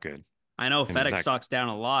 he's not good, I know and he's FedEx not. stock's down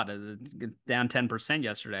a lot, down 10%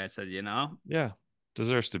 yesterday. I said, Yeah,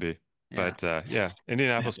 deserves to be. yeah, But yeah,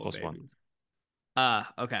 Indianapolis Tampa, +1. baby.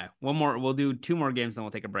 Okay. One more. We'll do two more games, then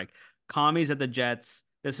we'll take a break. Commies at the Jets.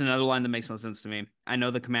 This is another line that makes no sense to me. I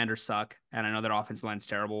know the Commanders suck, and I know their offensive line's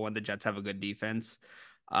terrible when the Jets have a good defense.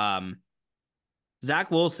 Um,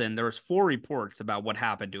 Zach Wilson, there was 4 reports about what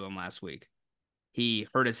happened to him last week. He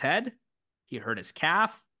hurt his head, he hurt his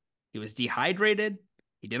calf, he was dehydrated,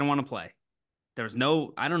 he didn't want to play. There was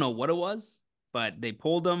no, I don't know what it was, but they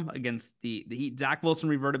pulled him against Zach Wilson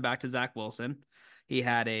reverted back to Zach Wilson. He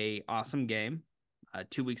had a awesome game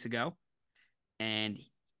 2 weeks ago, and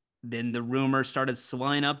then the rumors started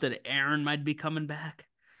swelling up that Aaron might be coming back,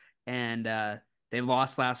 and they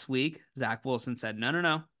lost last week. Zach Wilson said, "No, no,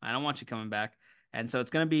 no, I don't want you coming back," and so it's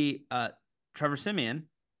going to be Trevor Siemian,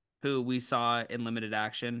 who we saw in limited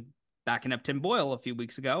action backing up Tim Boyle a few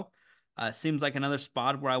weeks ago. Seems like another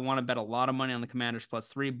spot where I want to bet a lot of money on the Commanders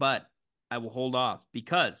 +3, but I will hold off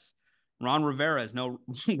because Ron Rivera is no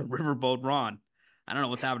riverboat Ron. I don't know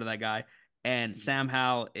what's happened to that guy. And Sam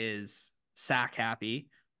Howell is sack happy.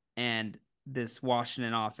 And this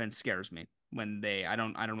Washington offense scares me when I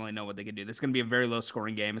don't really know what they could do. This is going to be a very low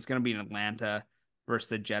scoring game. It's going to be in Atlanta versus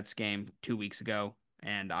the Jets game 2 weeks ago.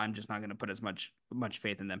 And I'm just not going to put as much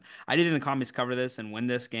faith in them. I do think the Commies cover this and win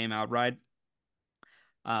this game outright.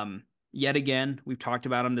 Yet again, we've talked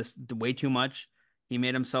about him this way too much. He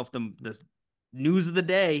made himself the news of the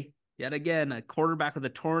day. Yet again, a quarterback with a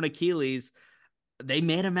torn Achilles. They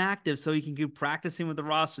made him active so he can keep practicing with the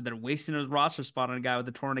roster. They're wasting his roster spot on a guy with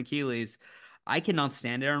a torn Achilles. I cannot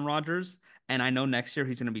stand Aaron Rodgers, and I know next year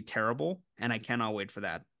he's going to be terrible, and I cannot wait for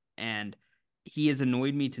that. And he has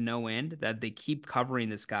annoyed me to no end that they keep covering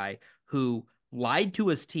this guy who lied to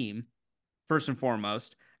his team, first and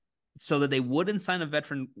foremost, so that they wouldn't sign a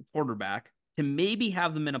veteran quarterback to maybe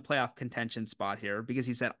have them in a playoff contention spot here because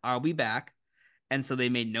he said, I'll be back. And so they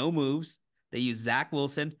made no moves. They used Zach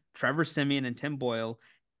Wilson, Trevor Siemian, and Tim Boyle.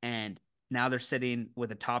 And now they're sitting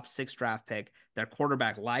with a top 6 draft pick. Their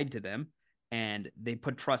quarterback lied to them and they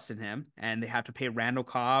put trust in him. And they have to pay Randall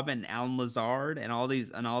Cobb and Alan Lazard and all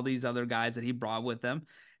these other guys that he brought with them.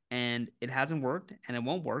 And it hasn't worked and it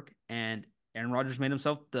won't work. And Aaron Rodgers made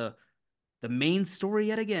himself the main story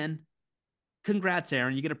yet again. Congrats,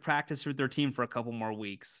 Aaron. You get to practice with their team for a couple more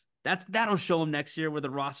weeks. That'll show them next year where the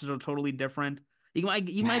rosters are totally different. You might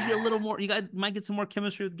be a little more. Might get some more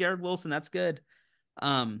chemistry with Garrett Wilson. That's good.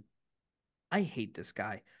 I hate this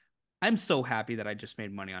guy. I'm so happy that I just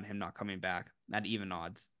made money on him not coming back at even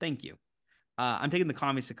odds. Thank you. I'm taking the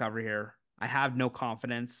Commies to cover here. I have no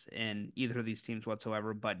confidence in either of these teams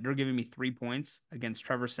whatsoever, but they're giving me 3 points against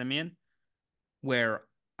Trevor Siemian, where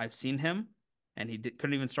I've seen him and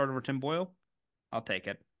couldn't even start over Tim Boyle. I'll take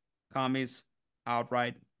it. Commies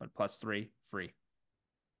outright, but +3 free.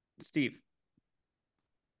 Steve.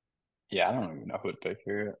 Yeah, I don't even know who to pick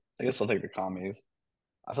here. I guess I'll take the Commies.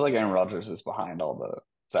 I feel like Aaron Rodgers is behind all the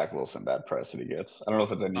Zach Wilson bad press that he gets. I don't know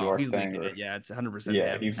if it's a New Oh, York he's thing leaking or it. Yeah, it's 100%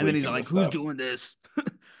 yeah, him. he's And then he's leaking like, this who's stuff. doing this?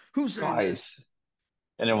 Who's saying this? Guys,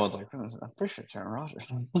 and everyone's like, I'm pretty sure it's Aaron Rodgers.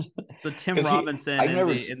 So Tim Because Robinson I've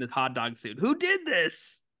never, in the hot dog suit. Who did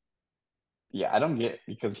this? yeah, I don't get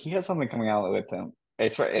because he has something coming out with him.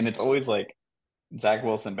 It's right, and it's always like Zach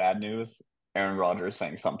Wilson bad news, Aaron Rodgers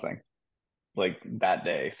saying something like that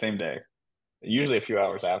day, same day, usually a few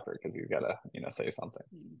hours after because he's got to say something.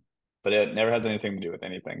 But it never has anything to do with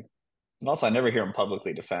anything. And also, I never hear him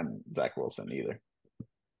publicly defend Zach Wilson either.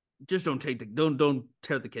 Just don't tear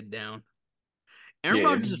the kid down. Aaron Yeah,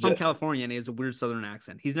 Rodgers is from California and he has a weird Southern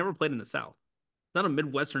accent. He's never played in the South. It's not a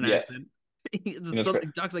Midwestern yeah. accent. He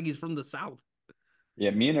talks like he's from the South.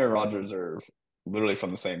 Yeah, me and Aaron Rodgers are literally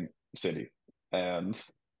from the same city, and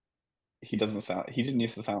he didn't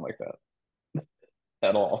used to sound like that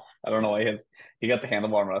at all. I don't know why he got the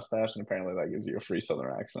handlebar mustache, and apparently that gives you a free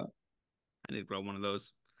Southern accent. I need to grow one of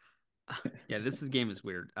those. Yeah, game is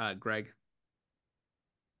weird. Greg,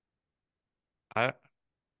 I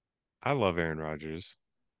I love Aaron Rodgers,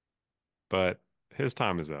 but his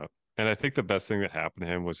time is up. And I think the best thing that happened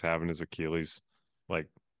to him was having his Achilles, like,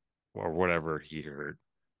 or whatever he hurt,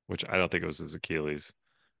 which I don't think it was his Achilles.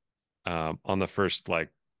 On the first, like,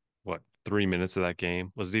 what, 3 minutes of that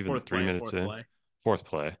game? Was it even fourth 3 minutes fourth in? play. Fourth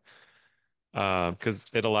play. Because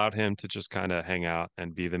it allowed him to just kind of hang out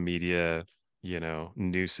and be the media,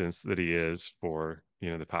 nuisance that he is for,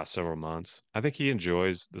 the past several months. I think he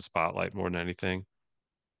enjoys the spotlight more than anything.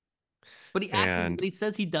 But he acts like And he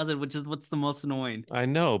says he doesn't, which is what's the most annoying. I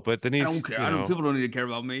know, but then I don't he's, care. I don't. People don't need to care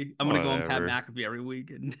about me. I'm gonna go on Pat whatever. McAfee every week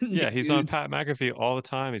and Yeah, get he's on views. Pat McAfee all the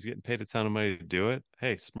time. He's getting paid a ton of money to do it.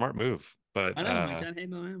 Hey, smart move. But I know. I can't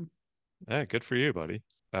hate on him. yeah, good for you, buddy.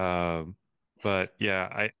 Um, but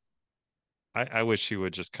yeah, I wish he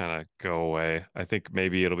would just kind of go away. I think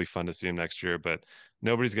maybe it'll be fun to see him next year, but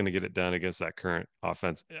nobody's going to get it done against that current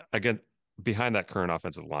offense. Again, behind that current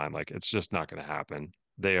offensive line, like it's just not going to happen.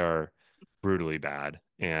 They are brutally bad.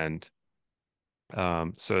 And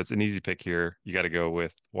so it's an easy pick here. You got to go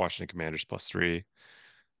with Washington Commanders +3.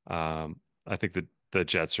 I think the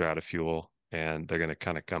Jets are out of fuel and they're going to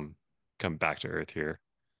kind of come back to earth here.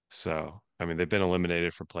 So, I mean, they've been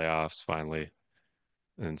eliminated from playoffs finally.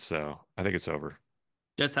 And so I think it's over.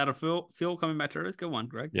 Just had a fuel coming back to earth. Good one,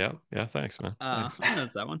 Greg. Yeah. Yeah. Thanks, man. Thanks. I know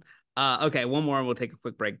it's that one. Okay, one more and we'll take a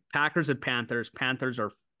quick break. Packers at Panthers. Panthers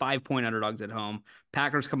are 5-point underdogs at home.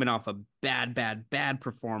 Packers coming off a bad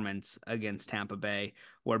performance against Tampa Bay,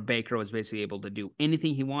 where Baker was basically able to do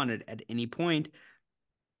anything he wanted at any point.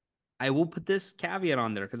 I will put this caveat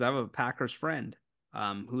on there because I have a Packers friend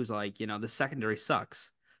who's like, the secondary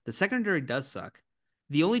sucks. The secondary does suck.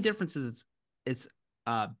 The only difference is it's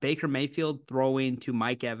Baker Mayfield throwing to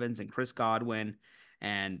Mike Evans and Chris Godwin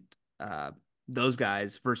and uh, those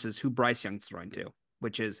guys versus who Bryce Young's throwing to,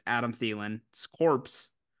 which is Adam Thielen's corpse,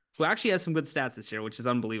 who actually has some good stats this year, which is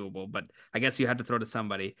unbelievable. But I guess you had to throw to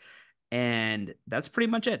somebody, and that's pretty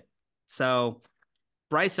much it. So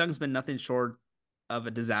Bryce Young's been nothing short of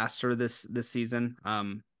a disaster this season.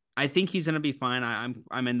 I think he's gonna be fine.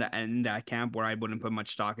 I'm in that camp where I wouldn't put much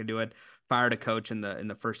stock into it. Fired a coach in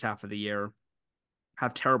the first half of the year.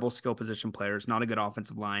 Have terrible skill position players, not a good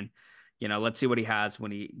offensive line. Let's see what he has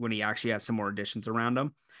when he actually has some more additions around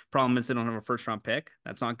him. Problem is they don't have a first round pick.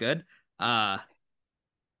 That's not good.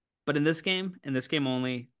 But in this game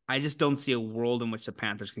only, I just don't see a world in which the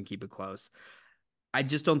Panthers can keep it close. I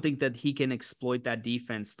just don't think that he can exploit that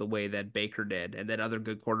defense the way that Baker did and that other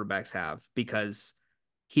good quarterbacks have because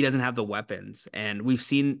he doesn't have the weapons. And we've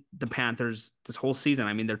seen the Panthers this whole season.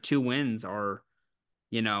 I mean, their 2 wins are,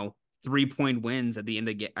 you know, 3-point wins at the end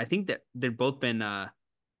of the game. I think that they've both been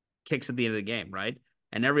kicks at the end of the game, right?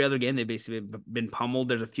 And every other game they've basically been pummeled.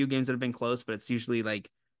 There's a few games that have been close, but it's usually like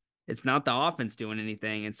it's not the offense doing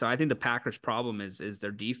anything. And so I think the Packers' problem is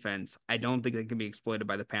their defense. I don't think they can be exploited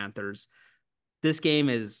by the Panthers. This game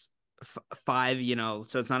is 5,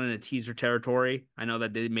 so it's not in a teaser territory. I know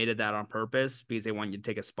that they made it that on purpose because they want you to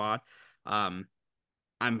take a spot. Um,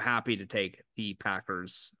 I'm happy to take the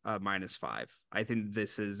Packers -5. I think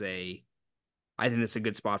this is a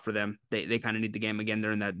good spot for them. They kind of need the game again.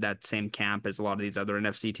 They're in that same camp as a lot of these other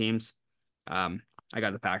NFC teams. I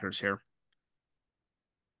got the Packers here.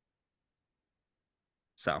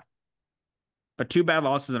 So, but 2 bad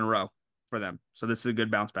losses in a row for them. So this is a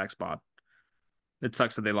good bounce back spot. It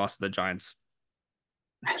sucks that they lost to the Giants.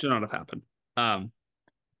 Should not have happened.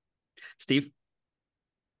 Steve?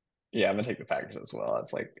 Yeah, I'm gonna take the Packers as well.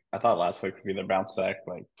 It's like I thought last week would be their bounce back,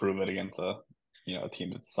 like prove it against a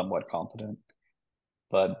team that's somewhat competent.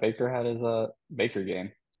 But Baker had his Baker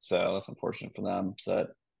game, so that's unfortunate for them. So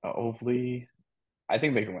hopefully, I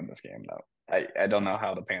think they can win this game though. I don't know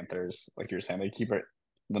how the Panthers, like you're saying, they keep it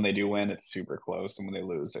when they do win, it's super close, and when they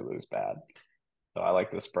lose bad. So I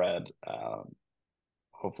like the spread.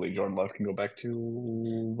 Hopefully Jordan Love can go back to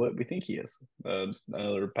what we think he is,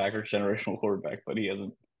 another Packers generational quarterback, but he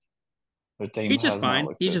hasn't. The team He's just has not fine.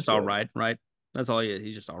 looked He's this just all good. right, right? That's all he is.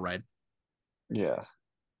 He's just all right. Yeah,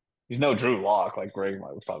 he's no Drew Lock like Greg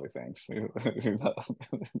might probably thinks.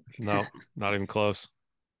 No, not even close.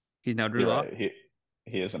 He's now Drew You're Lock. right.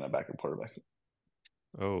 He isn't a backup quarterback.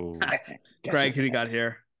 Oh, Greg, Gotcha. who do you got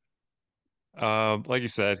here? like you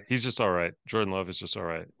said, he's just all right. Jordan Love is just all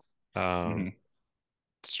right. Um, Hmm.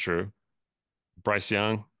 it's true. Bryce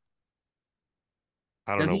Young,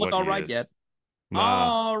 I don't know Doesn't look what all he right is. yet.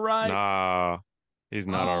 Nah, All right. nah, he's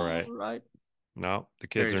not all All right. right. No, the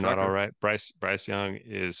kids Darius are not all Rucker. right. Bryce Young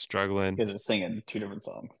is struggling. You guys are singing two different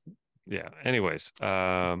songs. Yeah. Anyways,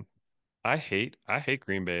 I hate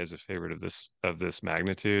Green Bay as a favorite of this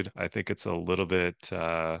magnitude. I think it's a little bit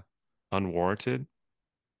unwarranted.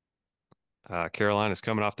 Carolina's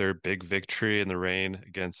coming off their big victory in the rain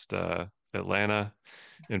against Atlanta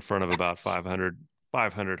in front of about 500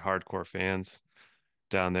 hardcore fans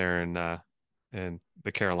down there in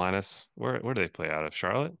the Carolinas. Where do they play out of?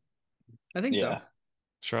 Charlotte? I think so. Yeah.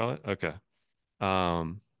 Charlotte? Okay.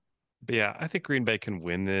 Um, but yeah, I think Green Bay can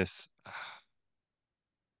win this.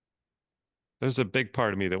 There's a big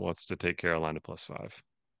part of me that wants to take Carolina +5,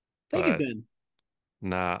 Take it but then.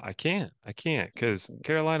 nah, I can't. I can't because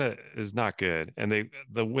Carolina is not good, and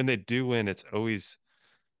when they do win, it's always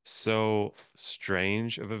so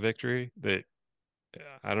strange of a victory that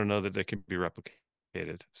I don't know that it can be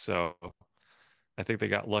replicated. So I think they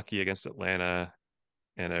got lucky against Atlanta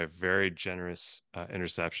and a very generous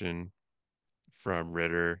interception from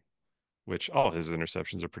Ritter, which all his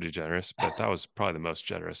interceptions are pretty generous, but that was probably the most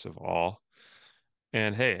generous of all.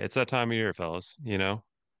 And hey, it's that time of year, fellas.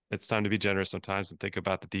 It's time to be generous sometimes and think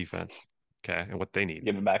about the defense, okay, and what they need.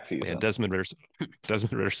 Give it back And season. Desmond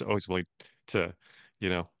Ritter's always willing to, you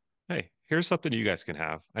know, hey, here's something you guys can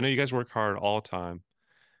have. I know you guys work hard all the time,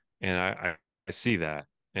 and I see that,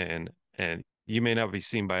 and you may not be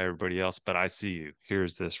seen by everybody else, but I see you.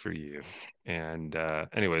 Here's this for you. And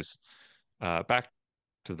anyways, back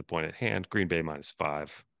to the point at hand. Green Bay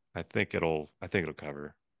 -5. I think it'll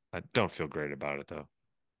cover. I don't feel great about it though.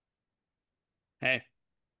 Hey,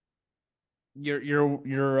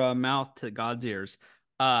 your mouth to God's ears.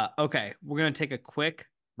 Okay, we're gonna take a quick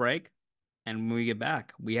break, and when we get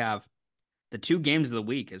back, we have the two games of the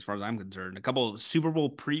week, as far as I'm concerned. A couple of Super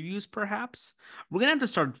Bowl previews, perhaps. We're gonna have to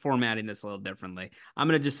start formatting this a little differently. I'm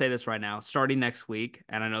gonna just say this right now. Starting next week,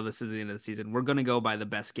 and I know this is the end of the season, we're gonna go by the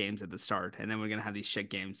best games at the start, and then we're gonna have these shit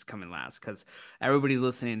games coming last because everybody's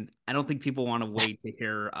listening. I don't think people want to wait to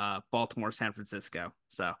hear Baltimore, San Francisco.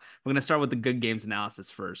 So we're gonna start with the good games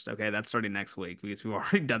analysis first. Okay, that's starting next week because we've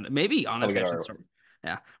already done that. Maybe So we honestly, get I should start.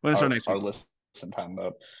 Yeah, we're gonna start next our week. listen time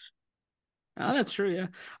up. Oh, that's true. Yeah.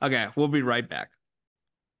 Okay, we'll be right back.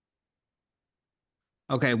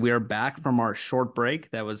 Okay, we are back from our short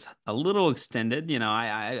break. That was a little extended.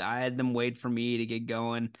 I had them wait for me to get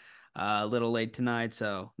going a little late tonight,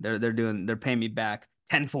 so they're paying me back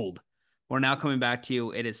tenfold. We're now coming back to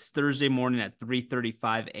you. It is Thursday morning at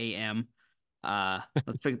 3:35 a.m.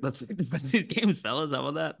 Let's pick the best of these games, fellas. How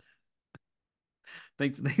about that?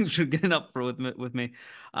 Thanks for getting up for with me.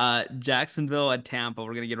 Jacksonville at Tampa.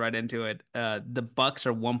 We're gonna get right into it. The Bucks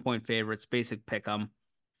are 1 point favorites. Basic pick 'em.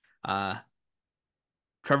 Uh,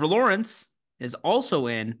 Trevor Lawrence is also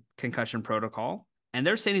in concussion protocol, and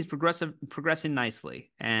they're saying he's progressing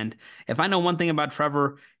nicely. And if I know one thing about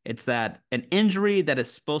Trevor, it's that an injury that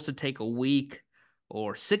is supposed to take a week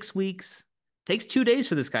or 6 weeks takes 2 days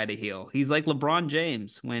for this guy to heal. He's like LeBron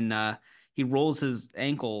James when he rolls his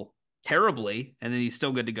ankle terribly, and then he's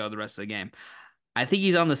still good to go the rest of the game. I think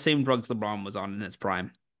he's on the same drugs LeBron was on in his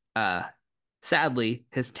prime. Uh, Sadly,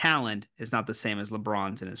 his talent is not the same as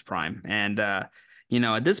LeBron's in his prime. And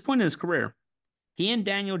at this point in his career, he and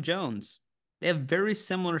Daniel Jones, they have very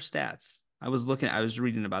similar stats. I was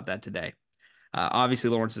reading about that today. Obviously,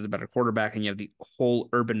 Lawrence is a better quarterback, and you have the whole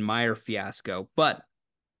Urban Meyer fiasco. And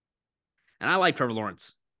I like Trevor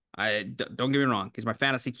Lawrence. Don't get me wrong, he's my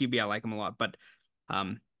fantasy QB. I like him a lot, but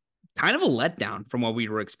um, kind of a letdown from what we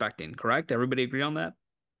were expecting. Correct? Everybody agree on that?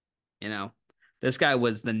 You know, this guy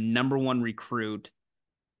was the number one recruit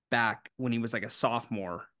back when he was like a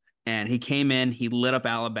sophomore, and he came in, he lit up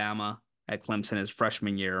Alabama at Clemson his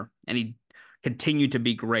freshman year, and he continued to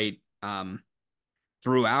be great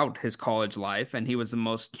throughout his college life. And he was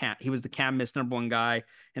the can't miss number one guy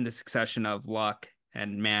in the succession of Luck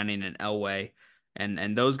and Manning and Elway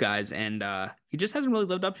and those guys. And he just hasn't really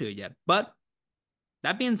lived up to it yet. But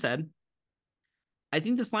that being said, I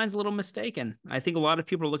think this line's a little mistaken. I think a lot of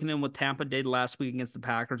people are looking at what Tampa did last week against the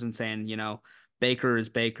Packers and saying, Baker is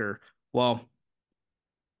Baker. Well,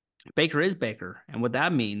 Baker is Baker. And what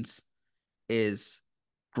that means is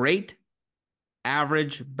great,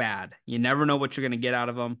 average, bad. You never know what you're going to get out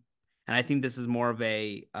of him. And I think this is more of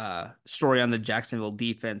a story on the Jacksonville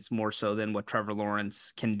defense more so than what Trevor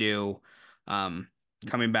Lawrence can do.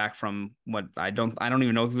 Coming back from what I don't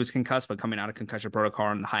even know if he was concussed, but coming out of concussion protocol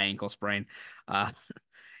and the high ankle sprain,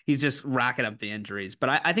 he's just racking up the injuries. But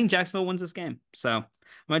I think Jacksonville wins this game, so I'm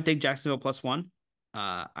gonna take Jacksonville +1.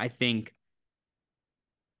 I think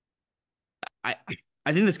I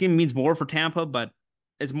think this game means more for Tampa, but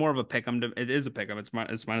it's more of a pick. It is a pick. It's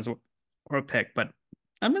minus or a pick, but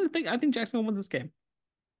I think Jacksonville wins this game.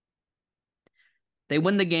 They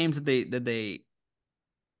win the games that they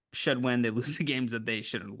should win. They lose the games that they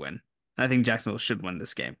shouldn't win. And I think Jacksonville should win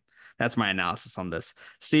this game. That's my analysis on this.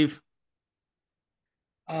 Steve,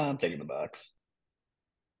 I'm taking the Bucks.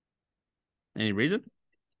 any reason?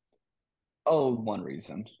 Oh, one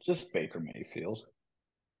reason. Just Baker Mayfield.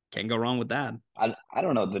 Can't go wrong with that. I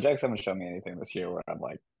don't know. The Jags haven't shown me anything this year where I'm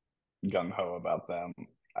like gung ho about them.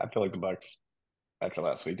 I feel like the Bucks after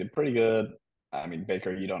last week did pretty good. I mean,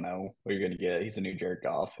 Baker, you don't know what you're gonna get. He's a new Jared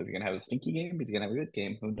Goff. Is he gonna have a stinky game? Is he gonna have a good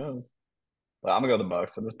game? Who knows? But I'm gonna go the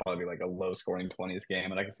Bucks. So this probably be like a low scoring 20s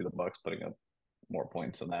game, and I can see the Bucks putting up more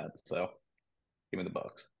points than that. So give me the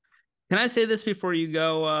Bucks. Can I say this before you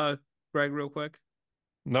go, Greg, real quick?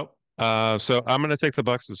 Nope. So I'm gonna take the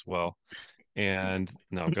Bucks as well. And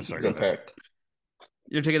no, sorry, go Good ahead. pick.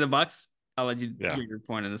 You're taking the Bucks? I'll let you Yeah. give your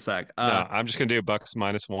point in a sec. No, I'm just gonna do Bucks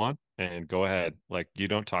 -1 and go ahead. Like you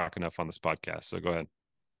don't talk enough on this podcast, so go ahead.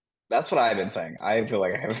 That's what I've been saying. I feel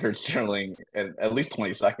like I haven't heard Sterling in at least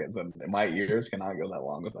 20 seconds, and my ears cannot go that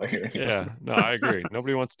long without hearing it. Yeah, no, I agree.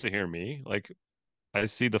 Nobody wants to hear me. Like I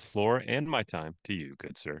see the floor and my time to you,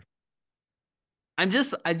 good sir. I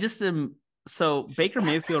just am so Baker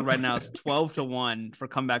Mayfield right now is 12-1 for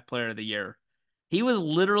comeback player of the year. He was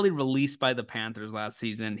literally released by the Panthers last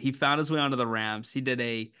season. He found his way onto the Rams. He did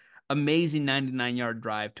a amazing 99-yard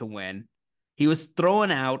drive to win. He was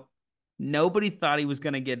thrown out. Nobody thought he was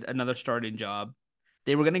going to get another starting job.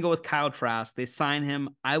 They were going to go with Kyle Trask. They signed him.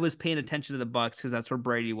 I was paying attention to the Bucks because that's where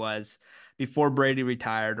Brady was before Brady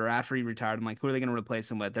retired or after he retired. I'm like, who are they going to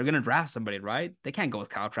replace him with? They're going to draft somebody, right? They can't go with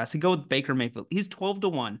Kyle Trask. They go with Baker Mayfield. He's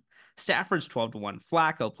 12-1. Stafford's 12-1.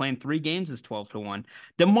 Flacco playing 3 games is 12-1.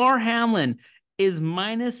 DeMar Hamlin is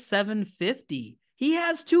minus 750. He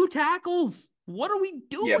has 2 tackles. What are we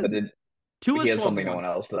doing? Yeah, but Two he is has something no 12-1. one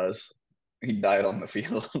else does. He died on the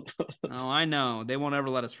field. Oh, I know. They won't ever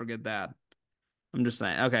let us forget that. I'm just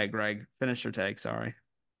saying. Okay, Greg, finish your take. Sorry.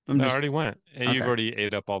 I already went. And Okay. you've already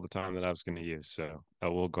ate up all the time that I was going to use. So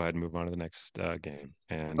we'll go ahead and move on to the next game.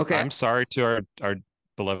 And Okay. I'm sorry to our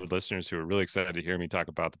beloved listeners who are really excited to hear me talk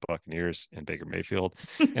about the Buccaneers and Baker Mayfield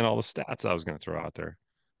and all the stats I was going to throw out there.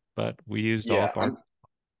 But we used all up our.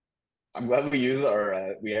 I'm glad we use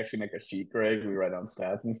our. We actually make a sheet, Greg. We write down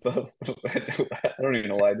stats and stuff. I don't even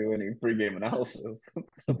know why I do any pregame analysis.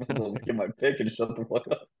 I'll just get my pick and shut the fuck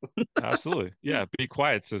up. Absolutely, yeah. Be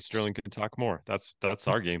quiet so Sterling can talk more. That's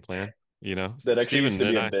our game plan. You know, That actually Steven used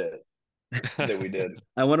to be and a bit that we did.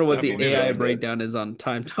 I wonder what the That'd be AI good. breakdown is on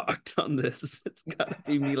time talked on this. It's got to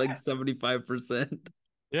be me like 75%.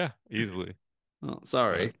 Yeah, easily. Oh,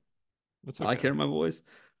 sorry. That's I okay. like hearing my voice.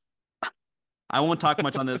 I won't talk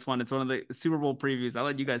much on this one. It's one of the Super Bowl previews. I'll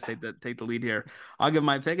let you guys take the lead here. I'll give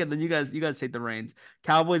my pick, and then you guys take the reins.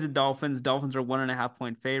 Cowboys and Dolphins. Dolphins are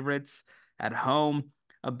 1.5-point favorites at home.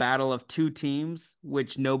 A battle of 2 teams,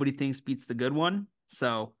 which nobody thinks beats the good one.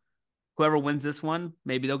 So whoever wins this one,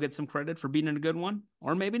 maybe they'll get some credit for beating a good one,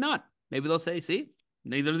 or maybe not. Maybe they'll say, "See,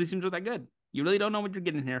 neither of these teams are that good." You really don't know what you're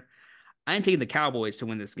getting here. I am taking the Cowboys to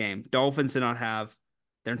win this game. Dolphins did not have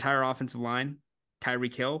their entire offensive line,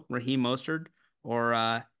 Tyreek Hill, Raheem Mostert, or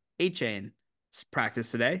A-Chain practice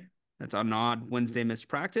today. That's an odd Wednesday missed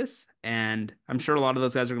practice. And I'm sure a lot of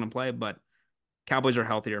those guys are going to play, but Cowboys are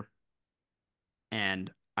healthier.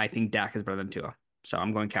 And I think Dak is better than Tua. So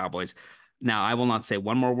I'm going Cowboys. Now, I will not say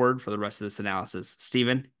one more word for the rest of this analysis.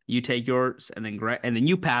 Steven, you take yours, and then Greg, and then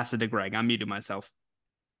you pass it to Greg. I'm muting myself.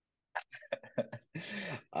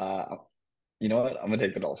 You know what? I'm gonna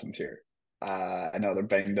take the Dolphins here. I know they're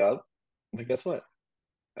banged up, but guess what?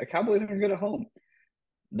 The Cowboys are good at home.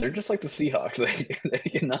 They're just like the Seahawks. They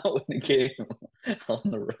cannot win a game on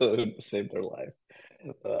the road to save their life.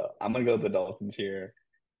 I'm gonna go with the Dolphins here.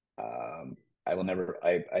 I will never.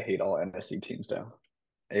 I hate all NFC teams now.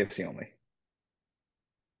 AFC only.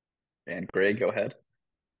 And Greg, go ahead.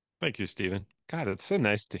 Thank you, Steven. God, it's so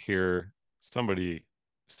nice to hear somebody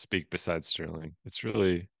speak besides Sterling. It's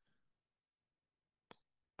really,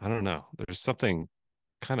 I don't know. There's something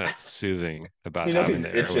kind of soothing about You know having he's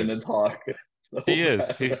the itching to airwaves. talk so He is.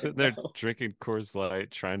 bad He's right sitting there now. drinking Coors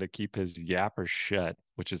Light, trying to keep his yapper shut,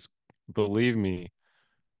 which is, believe me,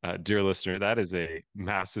 dear listener, that is a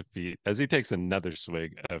massive feat. As he takes another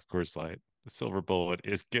swig of Coors Light, the silver bullet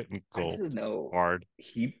is getting I just gulped know hard.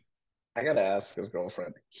 I gotta ask his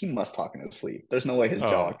girlfriend. He must talk in his sleep. There's no way his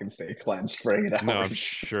jaw Oh, can stay clenched for 8 no, I'm hours.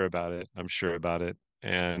 sure about it. I'm sure about it.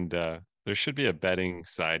 And there should be a betting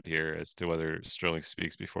side here as to whether Sterling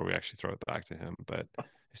speaks before we actually throw it back to him. But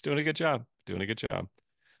he's doing a good job. Doing a good job.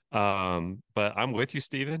 But I'm with you,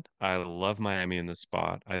 Steven. I love Miami in this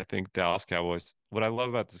spot. I think Dallas Cowboys. What I love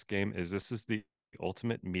about this game is this is the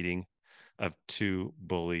ultimate meeting of two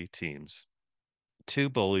bully teams. Two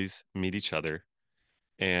bullies meet each other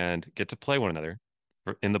and get to play one another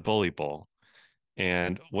in the Bully Bowl.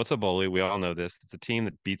 And what's a bully? We all know this. It's a team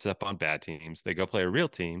that beats up on bad teams. They go play a real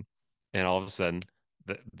team, and all of a sudden,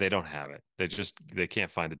 they don't have it. They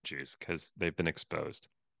can't find the juice because they've been exposed.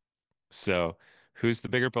 So, who's the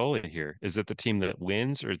bigger bully here? Is it the team that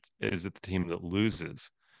wins, or is it the team that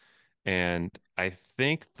loses? And I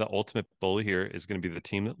think the ultimate bully here is going to be the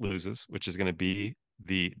team that loses, which is going to be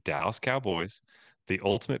the Dallas Cowboys, the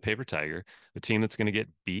ultimate paper tiger, the team that's going to get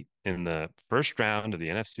beat in the first round of the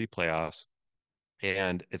NFC playoffs.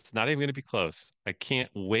 And it's not even going to be close. I can't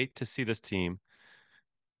wait to see this team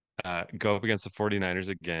go up against the 49ers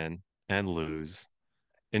again and lose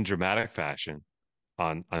in dramatic fashion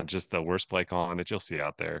on just the worst play calling that you'll see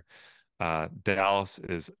out there. Dallas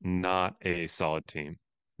is not a solid team.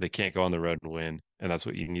 They can't go on the road and win, and that's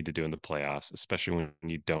what you need to do in the playoffs, especially when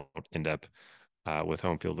you don't end up with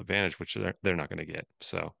home field advantage, which they're not going to get.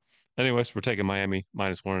 So, anyways, we're taking Miami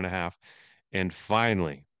 -1.5, and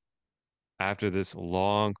finally, after this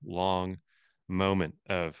long, long moment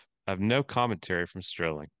of no commentary from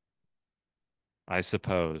Sterling, I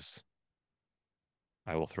suppose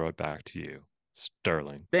I will throw it back to you,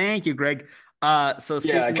 Sterling. Thank you, Greg. So Yeah,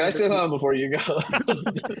 Steven can I say wanted something before you go?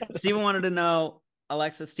 Steven wanted to know,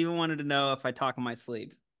 Alexa, Steven wanted to know if I talk in my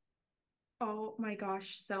sleep. Oh my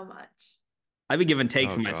gosh, so much. I've been giving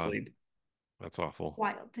takes Oh in my God, sleep. that's awful.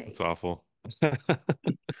 Wild take. That's awful.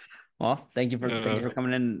 Well, thank you for Uh,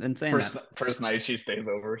 coming in and saying that. First night she stays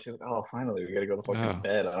over, she's like, "Oh, finally, we gotta go to fucking oh,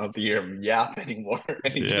 bed. I don't have to hear him yap anymore."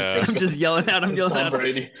 And he just yeah. goes, I'm just yelling out. I'm yelling Tom out.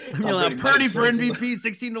 Brady. I'm Tom yelling Brady out. medic Purdy for services.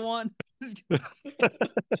 MVP,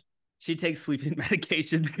 16-1. She takes sleeping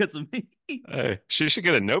medication because of me. Hey, she should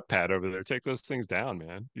get a notepad over there. Take those things down,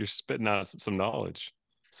 man. You're spitting out some knowledge.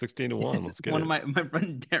 16-1. Let's get One it. of my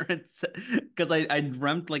friend Darren said, because I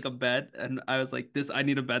dreamt like a bet and I was like, this, I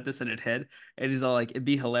need to bet this, and it hit. And he's all like, it'd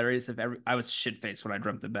be hilarious if I was shit faced when I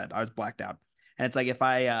dreamt the bet. I was blacked out. And it's like if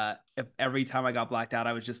every time I got blacked out,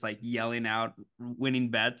 I was just like yelling out winning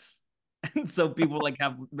bets. And so people like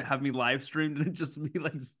have me live streamed and just be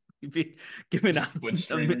like giving out Just Twitch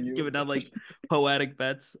streaming you. giving out like poetic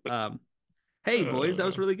bets. Hey boys, that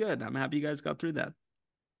was Uh, really good. I'm happy you guys got through that.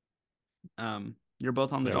 You're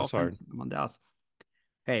both on the yeah, it's hard. Dolphins. I'm on Dallas.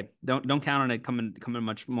 Hey, don't count on it coming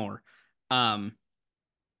much more. Um,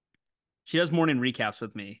 she does morning recaps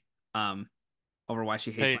with me. Over why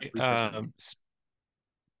she hates my Hey, sleep routine.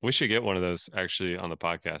 we should get one of those actually on the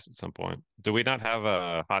podcast at some point. Do we not have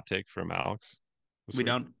a hot take from Alex this We week?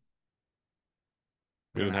 don't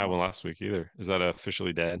We didn't have have one one. last week either. Is that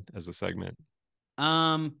officially dead as a segment?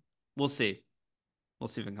 We'll see. We'll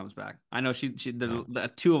see if it comes back. I know Yeah.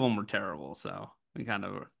 the two of them were terrible, so we kind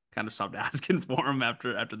of stopped asking for them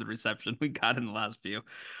after the reception we got in the last few.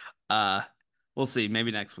 Uh, we'll see.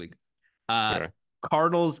 Maybe next week. Uh, Okay.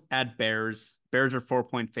 Cardinals at Bears. Bears are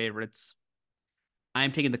 4-point favorites.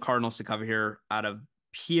 I'm taking the Cardinals to cover here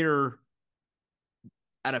pure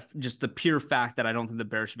out of just the pure fact that I don't think the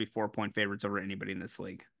Bears should be 4-point favorites over anybody in this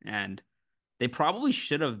league. And they probably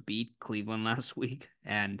should have beat Cleveland last week.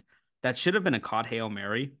 And that should have been a caught Hail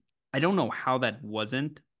Mary. I don't know how that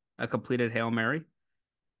wasn't a completed Hail Mary.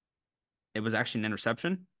 It was actually an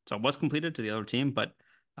interception. So it was completed to the other team, but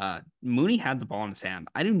Mooney had the ball in his hand.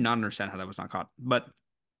 I do not understand how that was not caught. But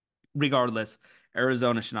regardless,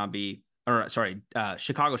 Arizona should not be, or sorry,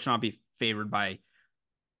 Chicago should not be favored by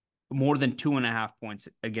more than 2.5 points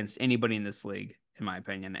against anybody in this league, in my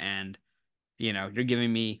opinion. And, you're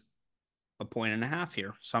giving me 1.5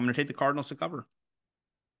 here. So I'm going to take the Cardinals to cover.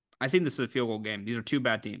 I think this is a field goal game. These are two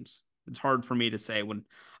bad teams. It's hard for me to say when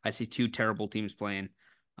I see two terrible teams playing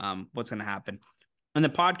what's going to happen. In the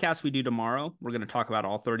podcast we do tomorrow, we're going to talk about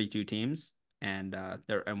all 32 teams and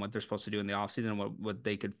what they're supposed to do in the offseason, what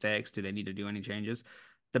they could fix. Do they need to do any changes?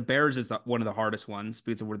 The Bears is one of the hardest ones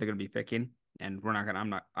because of where they're going to be picking. And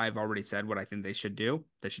I've already said what I think they should do.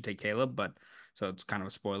 They should take Caleb, but so it's kind of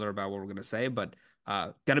a spoiler about what we're going to say, but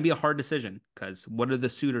going to be a hard decision because what are the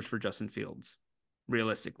suitors for Justin Fields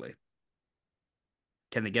realistically?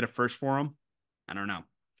 Can they get a first for him? I don't know.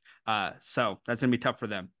 So that's going to be tough for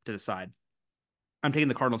them to decide. I'm taking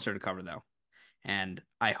the Cardinals here to cover though. And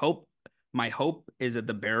my hope is that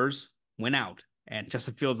the Bears win out and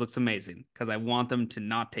Justin Fields looks amazing because I want them to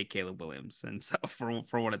not take Caleb Williams. And so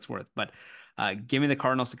for what it's worth, but give me the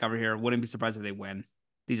Cardinals to cover here. Wouldn't be surprised if they win.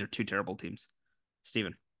 These are two terrible teams.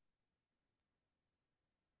 Steven.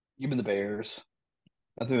 Give me the Bears.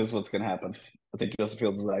 I think that's what's gonna happen. I think Justin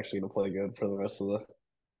Fields is actually going to play good for the rest of the.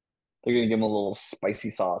 They're going to give him a little spicy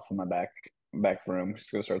sauce in the back room. He's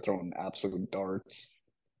going to start throwing absolute darts.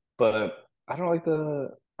 But I don't like the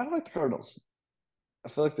Cardinals. I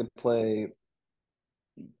feel like they play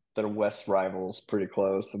their West rivals pretty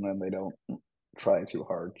close, and then they don't try too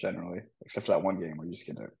hard generally, except for that one game where you just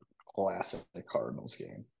get a classic Cardinals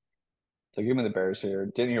game. So give me the Bears here.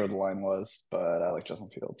 Didn't hear what the line was, but I like Justin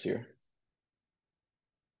Fields here.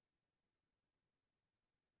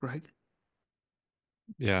 Greg?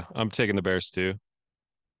 Yeah, I'm taking the Bears too.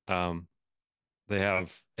 Um, they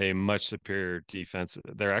have a much superior defense.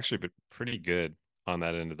 They're actually pretty good on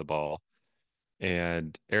that end of the ball.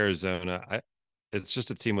 And Arizona, it's just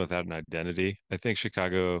a team without an identity. I think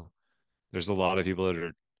Chicago, there's a lot of people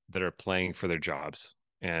that are playing for their jobs,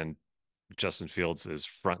 and Justin Fields is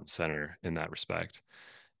front and center in that respect.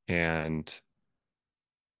 And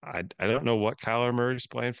I don't know what Kyler Murray's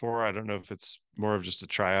playing for. I don't know if it's more of just a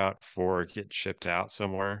tryout for getting shipped out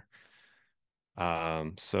somewhere.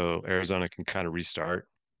 So Arizona can kind of restart,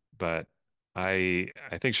 but I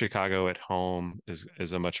think Chicago at home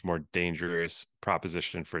is a much more dangerous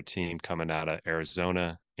proposition for a team coming out of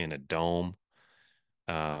Arizona in a dome.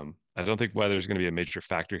 I don't think weather is going to be a major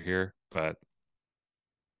factor here, but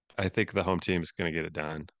I think the home team is going to get it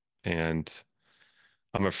done. And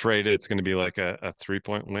I'm afraid it's going to be like a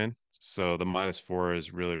 3-point win. So the -4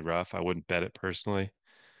 is really rough. I wouldn't bet it personally.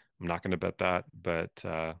 I'm not going to bet that, but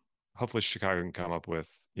hopefully Chicago can come up with,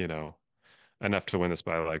 enough to win this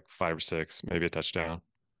by like 5 or 6, maybe a touchdown.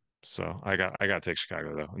 So I got to take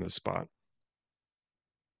Chicago though in this spot.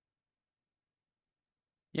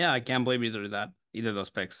 Yeah, I can't believe either of those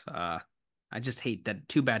picks. I just hate that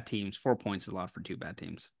two bad teams. 4 points is a lot for two bad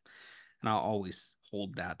teams, and I'll always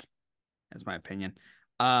hold that as my opinion.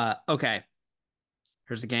 Okay.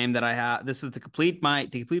 Here's the game that I have. This is to complete my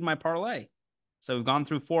parlay. So we've gone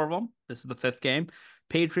through 4 of them. This is the 5th game.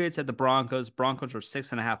 Patriots at the Broncos. Broncos are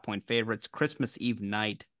 6.5-point favorites. Christmas Eve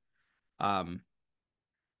night. Going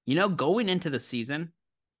into the season,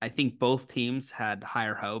 I think both teams had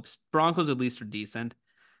higher hopes. Broncos at least are decent.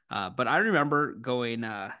 But I remember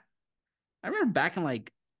back in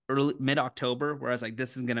like early mid-October where I was like,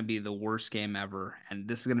 this is gonna be the worst game ever, and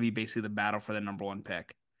this is gonna be basically the battle for the number 1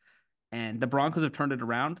 pick. And the Broncos have turned it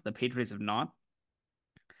around. The Patriots have not.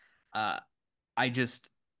 Uh, I just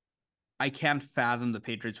I can't fathom the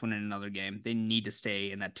Patriots winning another game. They need to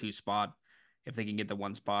stay in that 2 spot if they can get the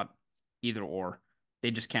 1 spot, either or.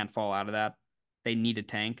 They just can't fall out of that. They need a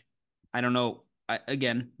tank. I don't know.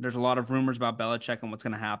 Again, there's a lot of rumors about Belichick and what's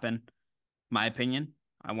going to happen. My opinion,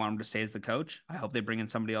 I want him to stay as the coach. I hope they bring in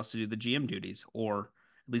somebody else to do the GM duties or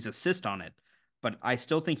at least assist on it. But I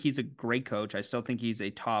still think he's a great coach. I still think he's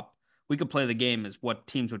a top. We could play the game as what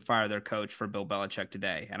teams would fire their coach for Bill Belichick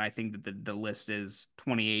today. And I think that the list is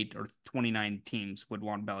 28 or 29 teams would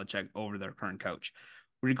want Belichick over their current coach.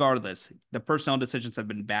 Regardless, the personnel decisions have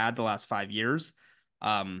been bad the last 5 years.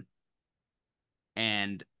 And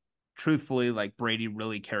truthfully, like Brady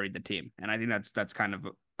really carried the team. And I think that's kind of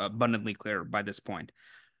abundantly clear by this point.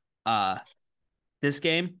 This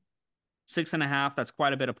game, 6.5, that's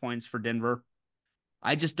quite a bit of points for Denver.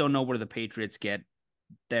 I just don't know where the Patriots get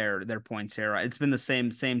their points here. It's been the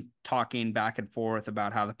same talking back and forth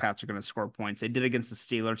about how the Pats are going to score points. They did against the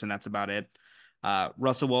Steelers, and that's about it.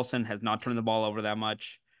 Russell Wilson has not turned the ball over that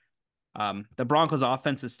much. The Broncos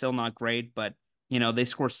offense is still not great, but they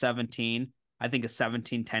score 17. I think a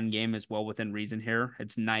 17-10 game is well within reason here.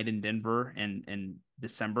 It's night in Denver and in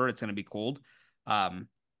December. It's going to be cold. I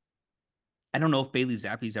don't know if Bailey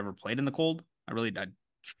Zappi's ever played in the cold. I really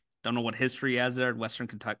don't know what history he has there at Western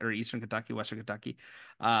Kentucky or Eastern Kentucky, Western Kentucky.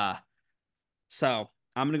 So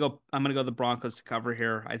I'm gonna go the Broncos to cover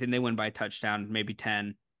here. I think they win by a touchdown, maybe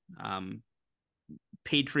 10.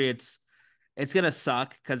 Patriots, it's gonna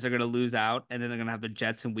suck because they're gonna lose out, and then they're gonna have the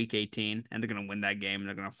Jets in week 18, and they're gonna win that game, and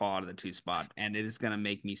they're gonna fall out of the 2 spot, and it is gonna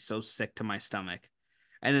make me so sick to my stomach.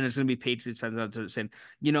 And then there's gonna be Patriots fans out there saying,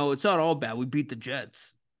 it's not all bad. We beat the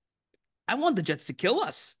Jets. I want the Jets to kill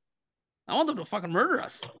us. I want them to fucking murder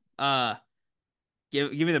us.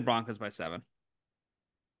 Give me the Broncos by 7.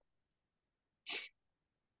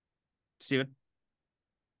 Steven?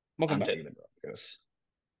 Welcome I'm back. taking the Broncos.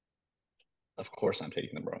 Of course, I'm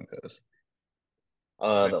taking the Broncos.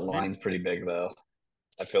 The line's pretty big though.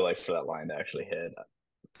 I feel like for that line to actually hit, I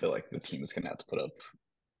feel like the team is gonna have to put up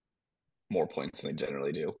more points than they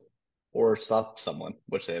generally do, or stop someone,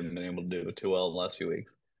 which they haven't been able to do too well in the last few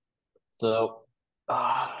weeks. So,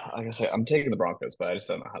 like I say, I'm taking the Broncos, but I just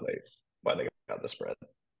don't know why they got the spread.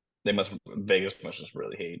 Vegas must just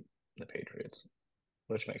really hate the Patriots,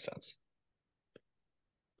 which makes sense.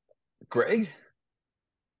 Greg?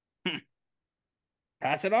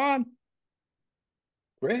 Pass it on.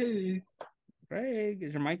 Greg. Greg,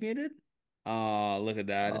 is your mic muted? Oh, look at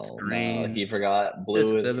that. It's Oh no, green. he forgot. This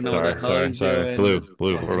Blue is doesn't know what the for. hell he's doing. Blue, This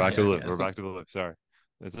blue. We're fucking back to blue. We're jackass. back to blue. Sorry.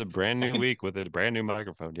 It's a brand new week with a brand new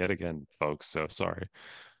microphone yet again, folks. So sorry.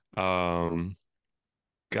 Um,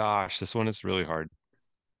 gosh, this one is really hard.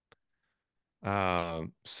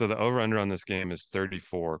 So the over under on this game is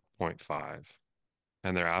 34.5,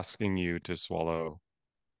 and they're asking you to swallow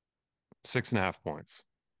 6.5 points,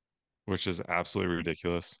 which is absolutely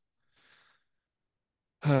ridiculous.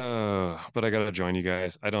 But I gotta join you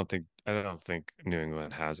guys. I don't think New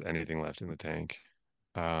England has anything left in the tank.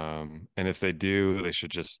 And if they do, they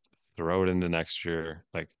should just throw it into next year.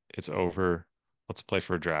 Like it's over. Let's play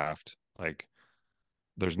for a draft. Like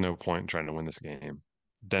there's no point in trying to win this game.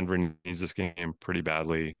 Denver needs this game pretty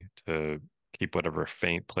badly to keep whatever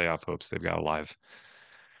faint playoff hopes they've got alive.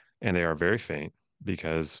 And they are very faint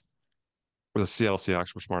because the Seattle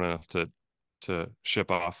Seahawks were smart enough to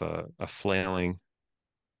ship off a flailing,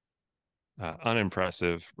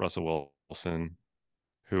 unimpressive Russell Wilson,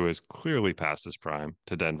 who is clearly past his prime,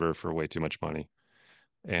 to Denver for way too much money.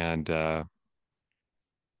 And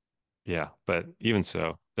yeah, but even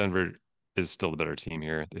so, Denver is still the better team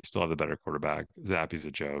here. They still have the better quarterback. Zappy's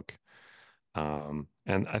a joke. And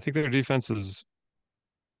I think their defense is,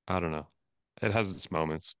 I don't know, it has its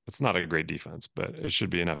moments. It's not a great defense, but it should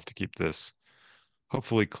be enough to keep this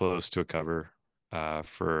hopefully close to a cover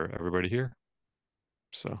for everybody here.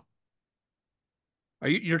 So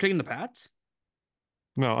You're taking the Pats?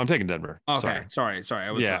 no, I'm taking Denver. Okay, Sorry. sorry.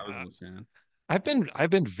 I Yeah, wasn't listening. I've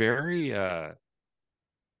been very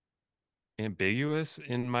ambiguous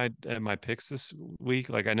in my picks this week.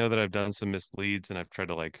 Like I know that I've done some misleads and I've tried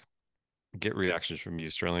to like get reactions from you,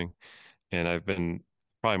 Sterling, and I've been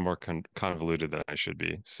probably more convoluted than I should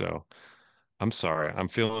be. So I'm sorry. I'm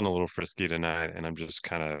feeling a little frisky tonight, and I'm just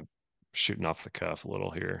kind of shooting off the cuff a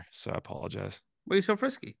little here. So I apologize. Why are you so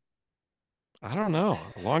frisky? I don't know.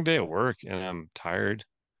 A long day at work, and I'm tired,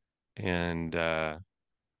 and I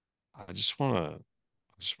just want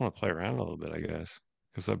to play around a little bit, I guess,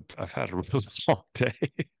 because I've had a really long day. Hey,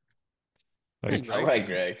 Like, All Greg. right,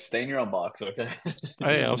 Greg. Stay in your own box, okay? hey,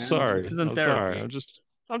 Hey, I'm man, this sorry. isn't I'm sorry. therapy.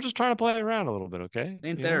 I'm just trying to play around a little bit, okay? It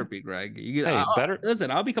ain't You know? therapy, Greg. You Hey, better.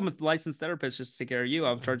 listen. I'll become a licensed therapist just to take care of you.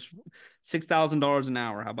 I'll charge $6,000 an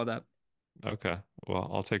hour. How about that? Okay. Well,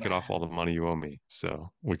 I'll take it off all the money you owe me,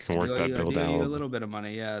 so we can I work do owe that you. I bill do owe down a you a little bit. little bit of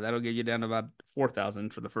money. Yeah, that'll get you down to about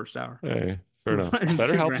 4,000 for the first hour. Hey, fair enough.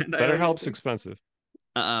 Better 2 grand I owe better you. helps expensive.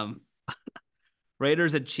 Um,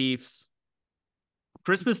 Raiders at Chiefs.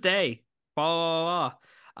 Christmas Day. Blah, blah, blah,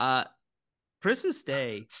 blah. Christmas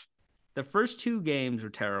Day. The first two games are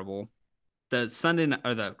terrible. The Sunday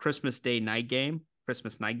or the Christmas Day night game,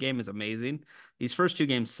 Christmas night game is amazing. These first two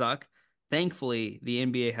games suck. Thankfully, the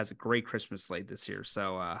NBA has a great Christmas slate this year,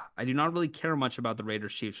 so I do not really care much about the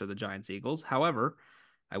Raiders, Chiefs, or the Giants, Eagles. However,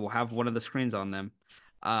 I will have one of the screens on them.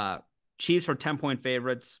 Uh, Chiefs are 10-point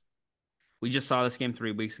favorites. We just saw this game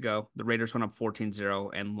 3 weeks ago. The Raiders went up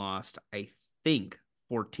 14-0 and lost, I think,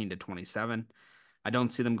 14-27. I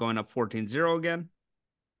don't see them going up 14-0 again.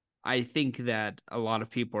 I think that a lot of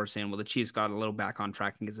people are saying, well, the Chiefs got a little back on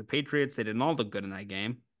track against the Patriots. They didn't all look good in that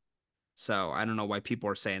game. So I don't know why people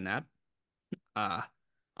are saying that. Uh,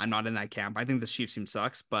 I'm not in that camp. I think the Chiefs team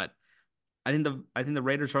sucks, but I think the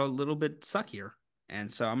Raiders are a little bit suckier. And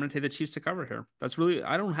so I'm going to take the Chiefs to cover here. That's really,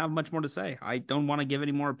 I don't have much more to say. I don't want to give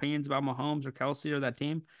any more opinions about Mahomes or Kelsey or that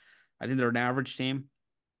team. I think they're an average team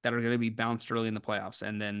that are going to be bounced early in the playoffs.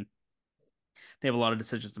 And then they have a lot of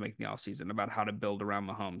decisions to make in the offseason about how to build around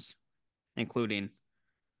Mahomes, including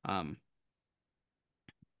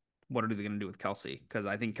what are they going to do with Kelsey? Because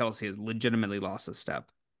I think Kelsey has legitimately lost a step.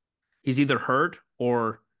 He's either hurt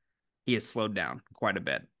or he has slowed down quite a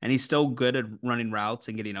bit, and he's still good at running routes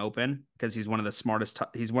and getting open because he's one of the smartest.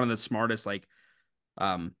 He's one of the smartest. Like,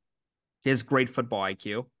 he has great football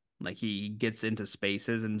IQ. Like he gets into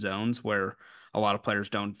spaces and zones where a lot of players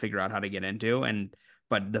don't figure out how to get into. And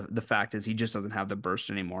but the fact is he just doesn't have the burst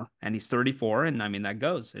anymore. And he's 34, and I mean that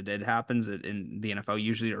goes. It happens in the NFL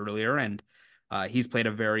usually earlier. And he's played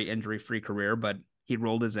a very injury-free career, but he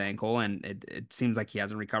rolled his ankle, and it seems like he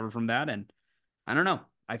hasn't recovered from that. And I don't know.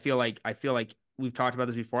 I feel like we've talked about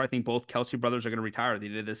this before. I think both Kelsey brothers are going to retire at the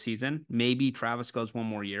end of this season. Maybe Travis goes one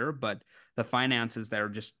more year, but the finances there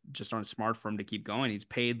just aren't smart for him to keep going. He's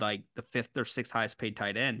paid like the fifth or sixth highest paid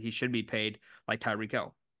tight end. He should be paid like Tyreek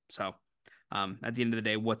Hill. So at the end of the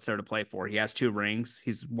day, what's there to play for? He has 2 rings.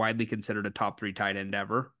 He's widely considered a top 3 tight end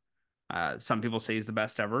ever. Some people say he's the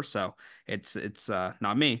best ever, so it's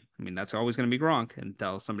not me. I mean, that's always going to be Gronk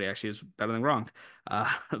until somebody actually is better than Gronk.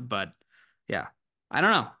 But yeah, I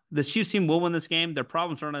don't know. The Chiefs team will win this game. Their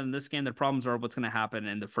problems are not in this game. Their problems are what's going to happen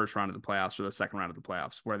in the first round of the playoffs or the second round of the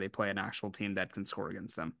playoffs, where they play an actual team that can score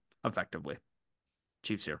against them effectively.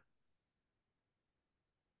 Chiefs here.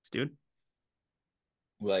 Dude.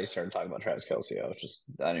 Well, I started talking about Travis Kelce. I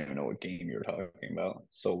didn't even know what game you were talking about.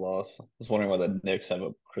 So lost. I was wondering why the Knicks have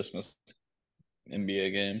a Christmas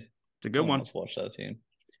NBA game. It's a good one. Let's watch that team.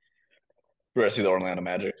 We're gonna see the Orlando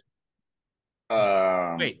Magic.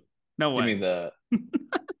 Wait, no give way. me the.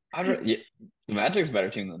 The Magic's a better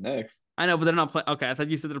team than the Knicks. I know, but they're not playing. Okay, I thought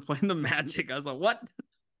you said they're playing the Magic. I was like, what?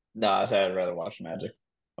 No, I said I'd rather watch Magic.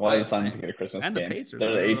 I want the Suns to get a Christmas and game. the Pacers.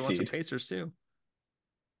 They're the 8 seed. The Pacers too.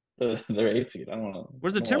 They're 8 seed. I don't know.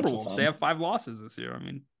 Where's the Timberwolves? They have 5 losses this year. I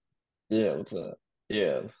mean, yeah. What's that?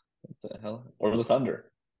 Yeah. What the hell? Or the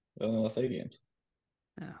Thunder. They only lost 8 games.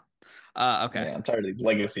 Yeah. Okay. Yeah, I'm tired of these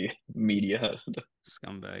legacy media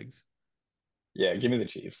scumbags. Yeah, give me the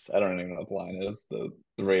Chiefs. I don't even know what the line is. The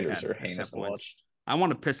Raiders are heinous to watch. I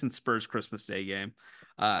want a Pistons Spurs Christmas Day game.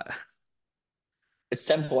 It's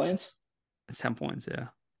 10 points. It's 10 points. Yeah.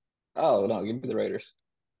 Oh no, give me the Raiders.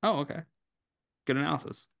 Oh, okay. Good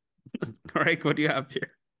analysis. Greg, what do you have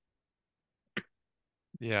here?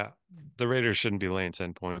 Yeah, the Raiders shouldn't be laying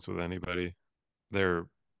 10 points with anybody. They're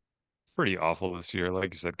pretty awful this year.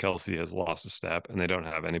 Like you said, Kelce has lost a step, and they don't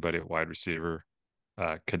have anybody at wide receiver.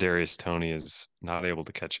 Kadarius Toney is not able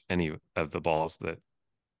to catch any of the balls that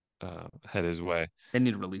head his way. They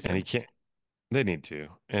need to release him. He can't. They need to,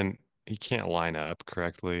 and he can't line up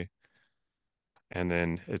correctly. And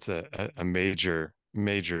then it's a major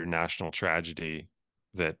national tragedy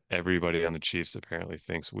that everybody on the Chiefs apparently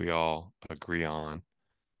thinks we all agree on.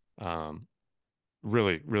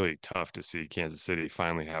 Really tough to see Kansas City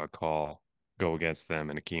finally have a call go against them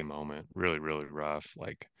in a key moment. Really rough.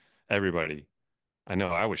 Like everybody, I know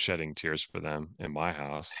I was shedding tears for them in my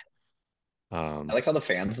house. I like how the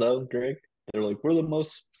fans though, Greg, they're like, we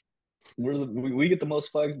get the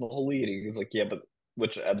most flags in the whole league. He's like, yeah, but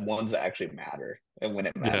which ones that actually matter and when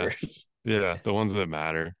it matters. Yeah, the ones that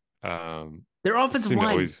matter. Their offensive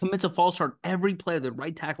line commits a false start every play. The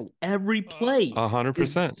right tackle every play.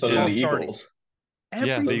 100%. So do the Eagles.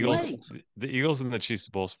 The Eagles and the Chiefs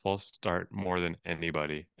both false start more than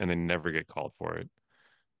anybody, and they never get called for it.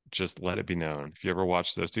 Just let it be known. If you ever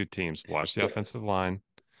watch those two teams, watch the offensive line,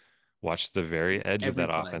 watch the very edge of that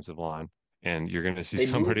offensive line, and you're going to see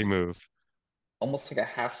somebody move. Almost like a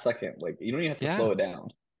half second. Like you don't even have to slow it down.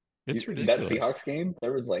 It's ridiculous. That Seahawks game,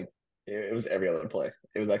 there was like it was every other play.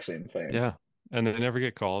 It was actually insane. Yeah, and they never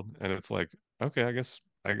get called, and it's like, okay, I guess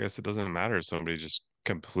it doesn't matter if somebody just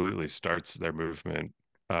completely starts their movement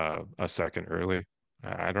a second early.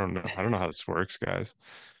 I don't know how this works, guys.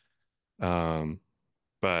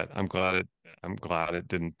 But I'm glad it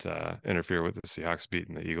didn't interfere with the Seahawks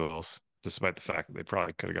beating the Eagles, despite the fact that they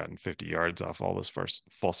probably could have gotten 50 yards off all those first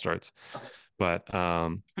false starts. But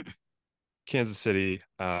Kansas City,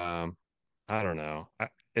 I don't know.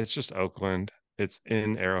 It's just Oakland. It's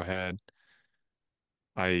in Arrowhead.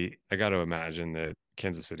 I got to imagine that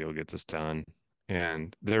Kansas City will get this done,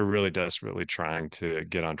 and they're really desperately trying to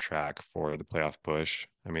get on track for the playoff push.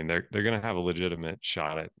 I mean, they're going to have a legitimate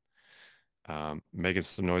shot at making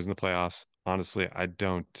some noise in the playoffs. Honestly, I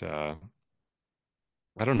don't know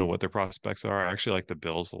what their prospects are. I actually like the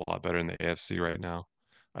Bills a lot better in the AFC right now.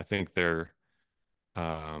 I think they're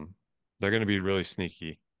going to be really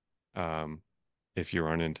sneaky if you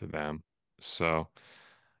run into them. So,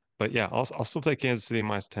 but yeah, I'll still take Kansas City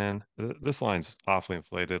minus 10. This line's awfully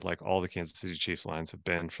inflated, like all the Kansas City Chiefs lines have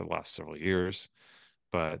been for the last several years.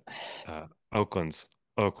 But Oakland's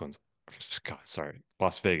God, sorry,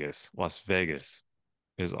 Las Vegas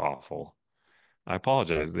is awful. I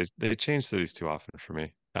apologize. They change cities too often for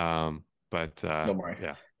me. But don't worry.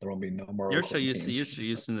 Yeah, there won't be no more. You're so used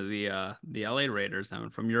to the LA Raiders, I mean,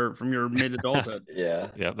 from your mid adulthood. Yeah,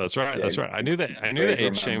 that's right. Yeah. That's right. I knew that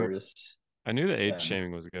age shaming. I knew the age then.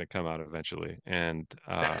 shaming was going to come out eventually, and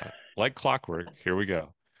like clockwork, here we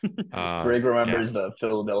go. Greg remembers the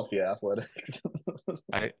Philadelphia Athletics.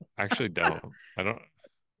 I actually don't. I don't.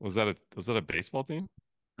 Was that a baseball team?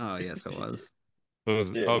 Oh yes, it was. It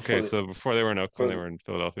was okay. So before they were in Oakland, they were in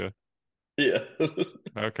Philadelphia. Yeah.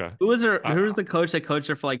 Okay. Who was the coach that coached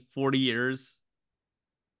there for like 40 years?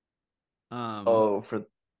 For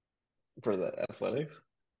the Athletics?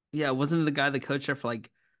 Yeah, wasn't it the guy that coached there for like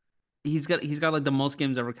he's got like the most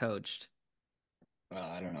games ever coached?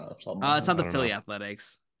 I don't know. It's not the Philly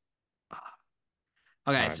Athletics.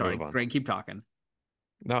 Okay, sorry, move on. Greg, keep talking.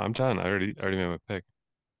 No, I'm done. I already made my pick.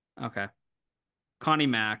 Okay. Connie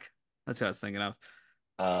Mack. That's what I was thinking of.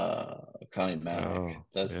 Connie Mack. Oh,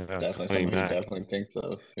 That's yeah, definitely Connie someone who Mack. definitely thinks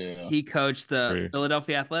of. Yeah. He coached the Very-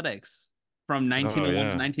 Philadelphia Athletics from Oh 1901 to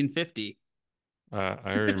yeah, 1950.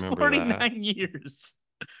 I remember that. 49 years.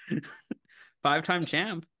 5-time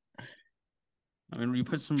champ. I mean, you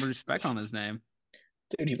put some respect on his name.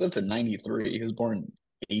 Dude, he lived to 93. He was born in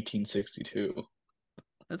 1862.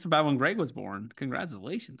 That's about when Greg was born.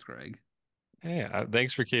 Congratulations, Greg. Hey,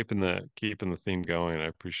 thanks for keeping the theme going. I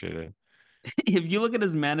appreciate it. If you look at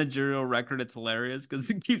his managerial record, it's hilarious because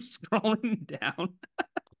it keeps scrolling down.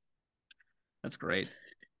 That's great.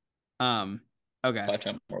 Okay.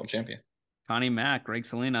 5-time world champion. Connie Mack, Greg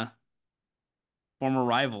Selena, former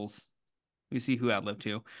rivals. We see who outlived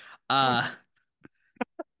who.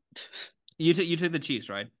 You took the Chiefs,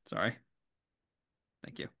 right? Sorry.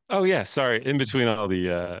 Thank you. Oh yeah, sorry. In between all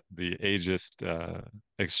the ageist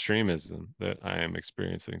extremism that I am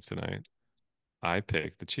experiencing tonight, I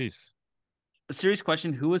picked the Chiefs. A serious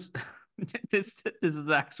question: who was this is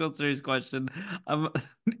the actual serious question?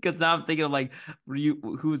 Because now I'm thinking of like,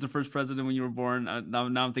 who was the first president when you were born? Now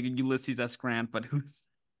I'm thinking Ulysses S. Grant, but who's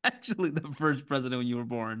actually the first president when you were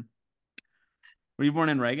born? Were you born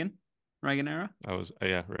in Reagan era? I was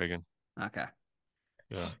yeah, Reagan. Okay.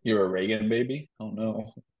 Yeah, You're a Reagan baby? Oh no.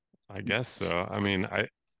 I guess so. I mean, I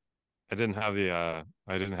didn't have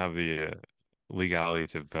the legality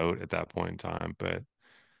to vote at that point in time, but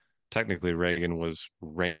technically Reagan was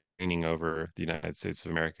reigning over the United States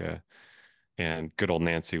of America, and good old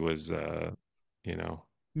Nancy was you know,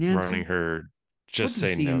 running Nancy, her what Just do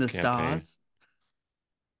you Say see in No the campaign. stars?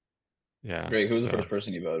 Yeah. Greg, who was the So first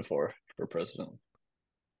person you voted for president?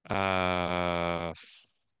 let's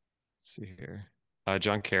see here.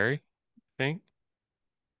 John Kerry, I think.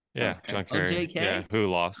 Yeah, Okay. John Kerry. Yeah, OJK? who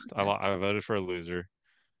lost? Okay. I voted for a loser.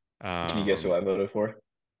 Can you guess who Um, I voted for?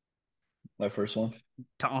 My first one?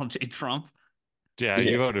 Donald J. Trump. yeah,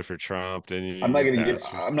 you Yeah. voted for Trump, didn't you, you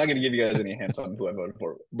bastard? I'm not gonna give you guys any hints on who I voted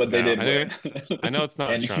for, but they No, did win. I know it's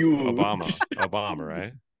not And Trump. huge. Obama,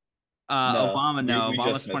 right? No, Obama, no. we Obama's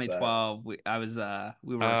just missed that. 2012.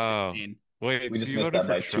 We were Oh, 16. wait, We so just you missed voted that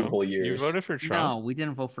for by two Trump? whole You years. voted for No, Trump? we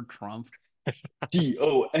didn't vote for Trump.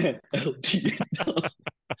 DONLD.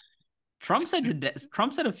 Trump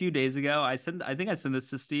said a few days ago, I think I sent this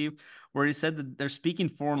to Steve, where he said that they're speaking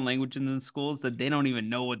foreign languages in the schools that they don't even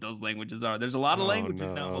know what those languages are. There's a lot of Oh languages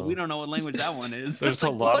now, but we no. don't know what language that one is. It's There's a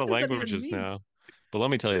like, lot what of does that even languages mean? now. But let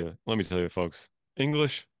me tell you, folks,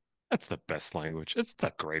 English, that's the best language. It's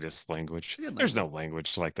the greatest language. It's a good There's no language.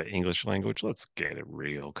 language like the English language. Let's get it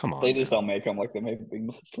real. Come They on just now. don't make them like they make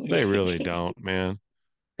things. They really don't, man.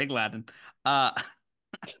 Big Latin. Uh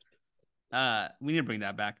we need to bring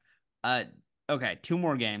that back. Uh okay, two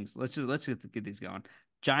more games. Let's just get these going.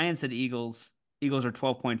 Giants at Eagles. Eagles are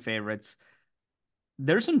 12-point favorites.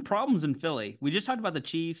 There's some problems in Philly. We just talked about the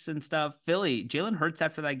Chiefs and stuff. Philly, Jalen Hurts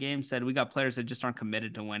after that game said we got players that just aren't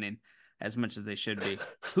committed to winning as much as they should be.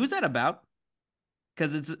 Who's that about?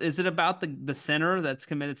 Because is it about the center that's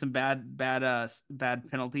committed some bad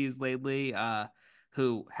penalties lately?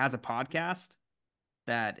 Who has a podcast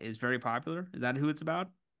that is very popular? Is that who it's about?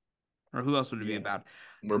 Or who else would it be Yeah, about?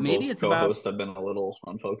 we're Maybe both it's about, co-hosts have been a little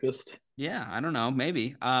unfocused. yeah, I don't know,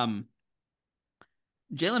 maybe.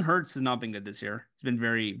 Jalen Hurts has not been good this year. He's been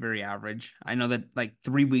very, very average. I know that like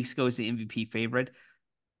 3 weeks ago he's the MVP favorite.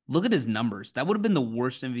 Look at his numbers. That would have been the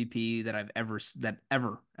worst MVP that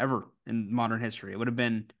ever in modern history. It would have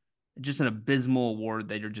been just an abysmal award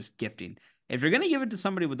that you're just gifting. If you're gonna give it to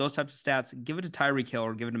somebody with those types of stats, give it to Tyreek Hill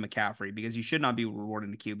or give it to McCaffrey because you should not be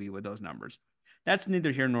rewarding the QB with those numbers. That's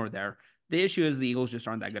neither here nor there. The issue is the Eagles just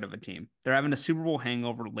aren't that good of a team. They're having a Super Bowl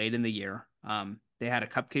hangover late in the year. They had a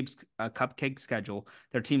cupcake schedule.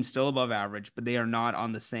 Their team's still above average, but they are not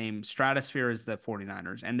on the same stratosphere as the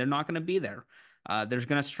 49ers, and they're not going to be there. They're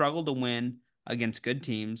going to struggle to win against good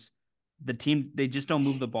teams. They just don't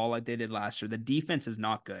move the ball like they did last year. The defense is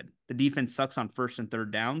not good. The defense sucks on first and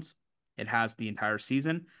third downs. It has the entire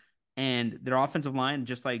season, and their offensive line,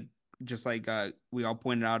 just like we all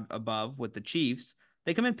pointed out above with the Chiefs,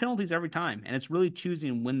 they commit penalties every time, and it's really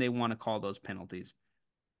choosing when they want to call those penalties.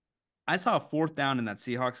 I saw a fourth down in that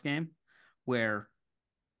Seahawks game where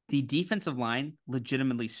the defensive line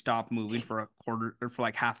legitimately stopped moving for a quarter or for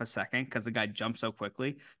like half a second because the guy jumped so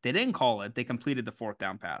quickly. They didn't call it. They completed the fourth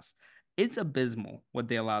down pass. It's abysmal what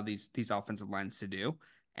they allow these offensive lines to do.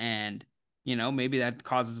 And, maybe that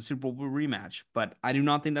causes a Super Bowl rematch, but I do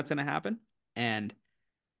not think that's going to happen. And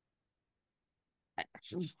I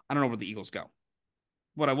don't know where the Eagles go.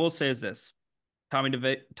 What I will say is this: Tommy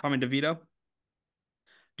DeVito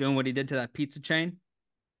doing what he did to that pizza chain.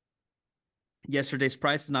 Yesterday's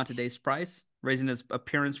price is not today's price, raising his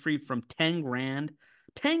appearance fee from 10 grand,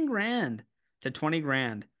 10 grand to 20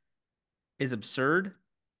 grand is absurd.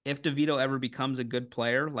 If DeVito ever becomes a good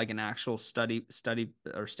player, like an actual steady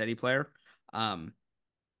player,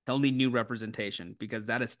 he'll need new representation because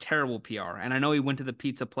that is terrible PR. And I know he went to the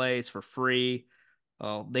pizza place for free.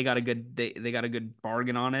 Well, they got a good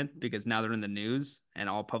bargain on it because now they're in the news and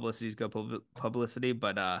all publicity is good publicity.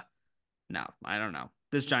 But no, I don't know.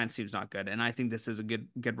 This Giants team's not good, and I think this is a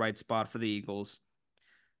good right spot for the Eagles.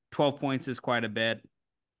 12 points is quite a bit.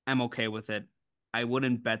 I'm okay with it. I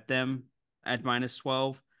wouldn't bet them at minus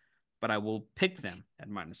 12, but I will pick them at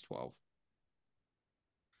minus 12.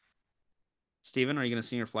 Steven, are you going to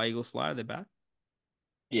see your Fly Eagles fly? Are they back?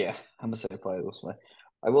 Yeah, I'm gonna say fly this way.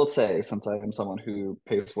 I will say, since I am someone who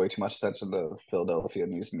pays way too much attention to Philadelphia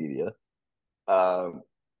news media, um,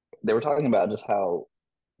 they were talking about just how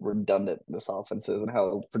redundant this offense is and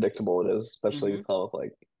how predictable it is, especially you saw with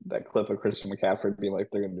like that clip of Christian McCaffrey being like,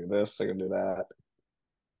 they're gonna do this, they're gonna do that.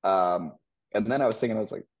 And then I was thinking, I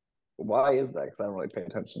was like, why is that? Because I don't really pay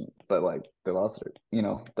attention. But like they lost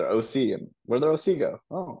their OC, and where'd their OC go?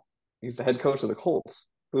 Oh, he's the head coach of the Colts,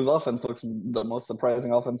 whose offense looks the most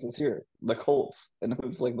surprising offense this year. The Colts, and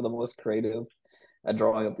who's like the most creative at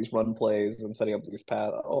drawing up these run plays and setting up these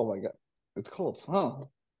paths. Oh my god, it's the Colts, huh?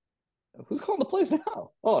 Who's calling the plays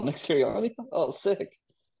now? Oh, next year already. Oh, sick.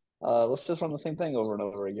 Let's just run the same thing over and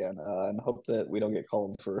over again, and hope that we don't get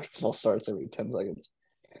called for false starts every 10 seconds.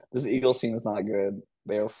 This Eagles team is not good.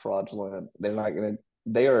 They are fraudulent. They're not gonna.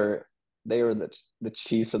 They are the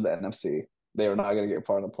Chiefs of the NFC. They are not gonna get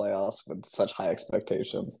part of the playoffs with such high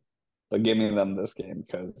expectations. But give me them this game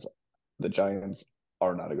because the Giants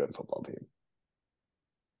are not a good football team.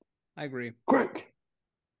 I agree. Greg.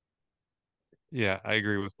 Yeah, I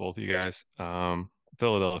agree with both of you guys.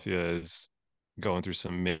 Philadelphia is going through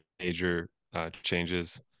some major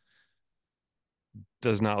changes.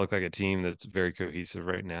 Does not look like a team that's very cohesive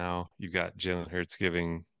right now. You've got Jalen Hurts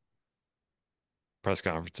giving press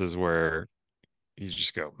conferences where you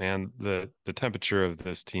just go, man, the temperature of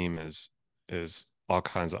this team is all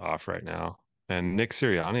kinds of off right now. And Nick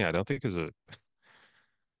Sirianni, I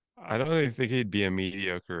don't really think he'd be a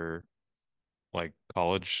mediocre like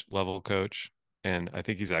college level coach. And I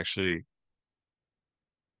think he's actually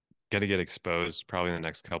going to get exposed probably in the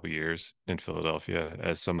next couple years in Philadelphia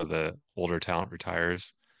as some of the older talent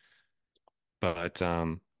retires. But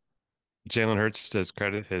Jalen Hurts, to his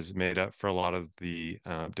credit, has made up for a lot of the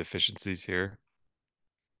deficiencies here.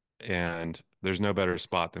 And there's no better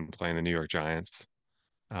spot than playing the New York Giants.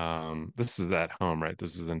 This is at home, right?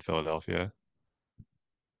 This is in Philadelphia.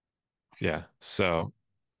 Yeah. So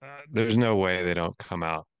there's no way they don't come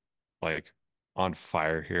out like on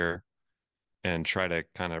fire here and try to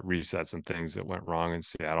kind of reset some things that went wrong in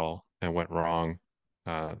Seattle and went wrong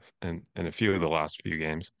in a few of the last few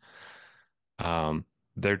games. Um,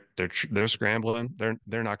 they're scrambling.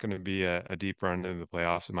 They're not going to be a deep run into the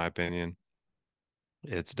playoffs, in my opinion.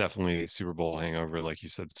 It's definitely Super Bowl hangover, like you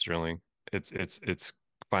said, Sterling. It's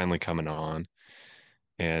finally coming on,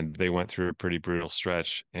 and they went through a pretty brutal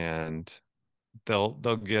stretch, and they'll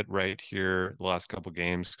get right here the last couple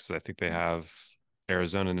games because I think they have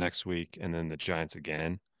Arizona next week and then the Giants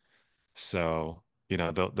again. So,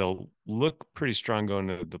 they'll look pretty strong going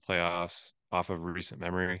to the playoffs off of recent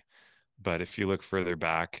memory. But if you look further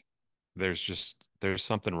back, there's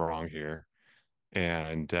something wrong here.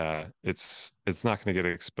 And it's not going to get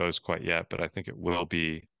exposed quite yet, but I think it will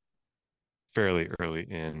be fairly early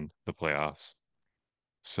in the playoffs.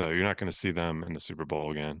 So you're not going to see them in the Super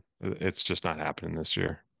Bowl again. It's just not happening this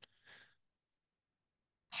year.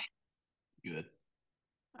 Good.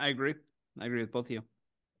 I agree. I agree with both of you.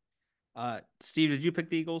 Steve, did you pick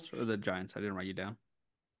the Eagles or the Giants? I didn't write you down.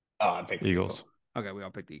 Oh, I picked the Eagles. Eagles. Okay, we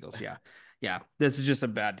all picked the Eagles. Yeah. Yeah. This is just a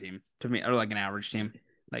bad team to me, or like an average team.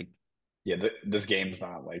 Like, Yeah, this game's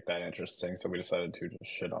not like that interesting, so we decided to just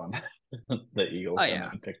shit on the Eagles oh and yeah.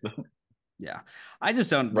 then pick them. Yeah. I just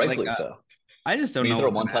don't like Rightfully so. I just don't When you know throw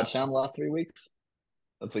what's one gonna happen. touchdown the last 3 weeks,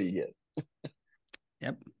 that's what you get.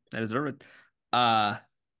 Yep, I deserve it. Uh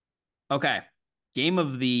okay. Game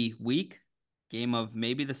of the week, game of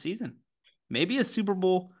maybe the season. Maybe a Super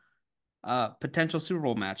Bowl potential Super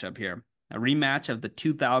Bowl matchup here. A rematch of the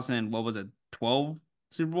 2000 and what was it, 12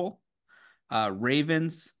 Super Bowl?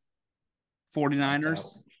 Ravens, Lights out.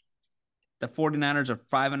 49ers. The 49ers are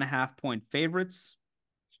 5.5 point favorites.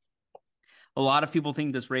 A lot of people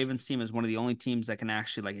think this Ravens team is one of the only teams that can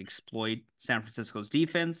actually like exploit San Francisco's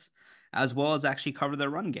defense, as well as actually cover their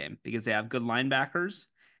run game because they have good linebackers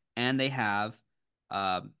and they have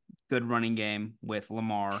uh, good running game with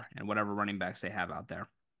Lamar and whatever running backs they have out there.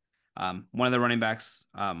 One of the running backs,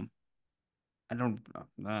 I don't,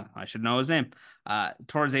 I should know his name.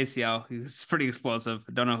 Towards ACL, he was pretty explosive.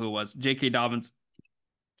 I don't know who it was. J.K. Dobbins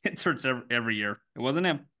gets hurt every year. It wasn't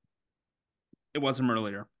him. It was him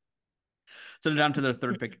earlier. So they're down to their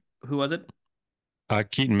third pick. Who was it?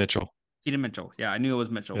 Keaton Mitchell. Keaton Mitchell. Yeah, I knew it was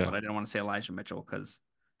Mitchell, Yeah. but I didn't want to say Elijah Mitchell because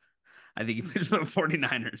I think he plays for the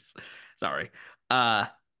 49ers. Sorry.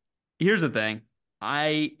 Here's the thing.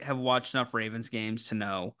 I have watched enough Ravens games to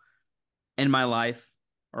know in my life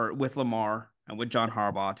or with Lamar and with John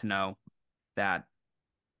Harbaugh to know that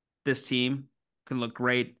this team can look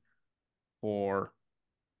great for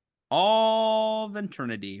all of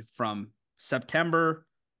eternity from September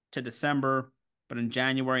to December. But in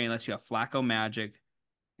January, unless you have Flacco magic,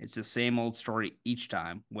 it's the same old story each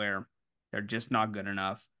time where they're just not good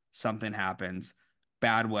enough. Something happens,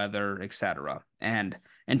 bad weather, etc. And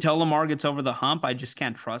until Lamar gets over the hump, I just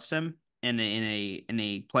can't trust him in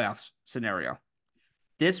a playoff scenario.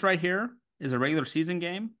 This right here is a regular season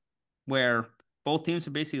game where both teams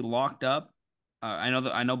are basically locked up. I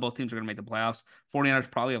know both teams are going to make the playoffs. 49ers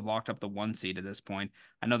probably have locked up the 1 seed at this point.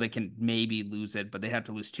 I know they can maybe lose it, but they have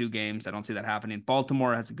to lose 2 games. I don't see that happening.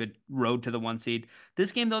 Baltimore has a good road to the 1 seed.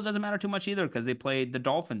 This game, though, doesn't matter too much either because they play the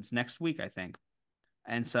Dolphins next week, I think.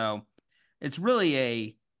 And so it's really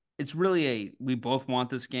a we both want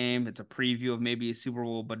this game. It's a preview of maybe a Super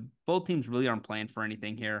Bowl, but both teams really aren't playing for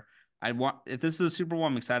anything here. I want if this is a Super Bowl,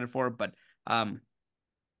 I'm excited for it, but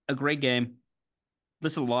a great game.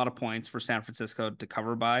 This is a lot of points for San Francisco to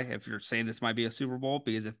cover by if you're saying this might be a Super Bowl,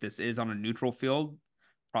 because if this is on a neutral field,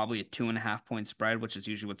 probably a 2.5 point spread, which is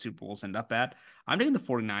usually what Super Bowls end up at. I'm taking the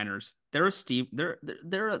 49ers.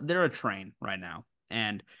 They're a train right now.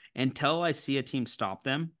 And until I see a team stop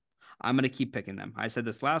them, I'm going to keep picking them. I said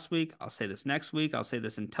this last week. I'll say this next week. I'll say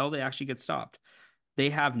this until they actually get stopped. They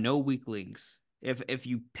have no weak links. If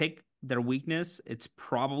you pick their weakness, it's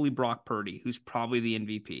probably Brock Purdy, who's probably the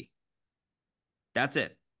MVP. That's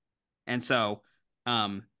it. And so,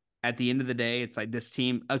 at the end of the day, it's like this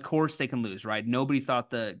team, of course they can lose, right? Nobody thought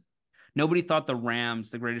the Rams,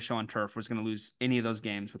 the greatest show on turf, was going to lose any of those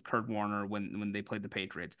games with Kurt Warner when they played the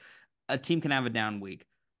Patriots. A team can have a down week.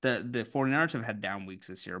 The 49ers have had down weeks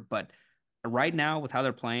this year, but right now with how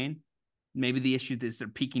they're playing, maybe the issue is they're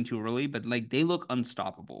peaking too early, but like they look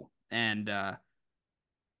unstoppable. And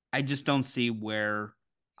I just don't see where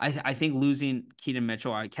I think losing Keaton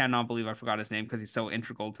Mitchell, I cannot believe I forgot his name because he's so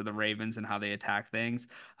integral to the Ravens and how they attack things.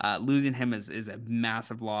 Losing him is a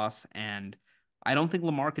massive loss, and I don't think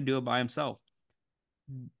Lamar could do it by himself.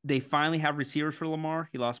 They finally have receivers for Lamar.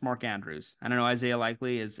 He lost Mark Andrews. I don't know, Isaiah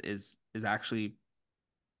Likely is actually,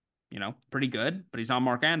 pretty good, but he's not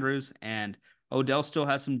Mark Andrews. And Odell still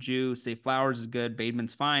has some juice. Say Flowers is good.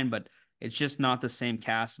 Bateman's fine, but it's just not the same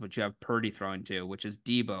cast but you have Purdy throwing to, which is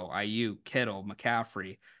Debo, Ayuk, Kittle,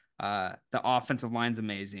 McCaffrey. The offensive line's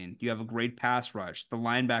amazing. You have a great pass rush. The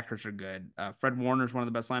linebackers are good. Fred Warner's one of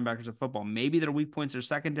the best linebackers of football. Maybe their weak points are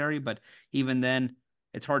secondary, but even then,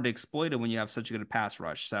 it's hard to exploit it when you have such a good pass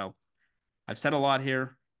rush. So I've said a lot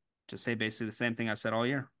here to say basically the same thing I've said all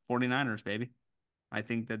year. 49ers, baby. I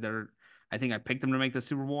think that I think I picked them to make the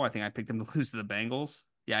Super Bowl. I think I picked them to lose to the Bengals.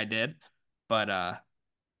 Yeah, I did. But I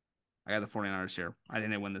got the 49ers here. I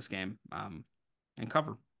think they win this game and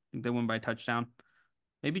cover. I think they win by a touchdown,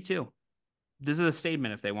 maybe 2. This is a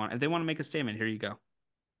statement if they want. If they want to make a statement, here you go.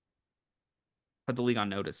 Put the league on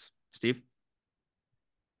notice. Steve?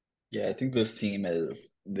 Yeah, I think this team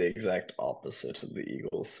is the exact opposite of the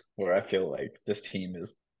Eagles, where I feel like this team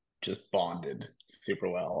is just bonded super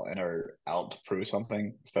well and are out to prove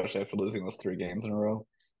something, especially after losing those 3 games in a row.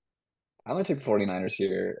 I'm going to take the 49ers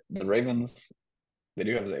here. The Ravens, they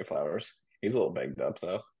do have Zay Flowers. He's a little banged up,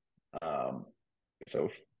 though. So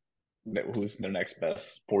who's their next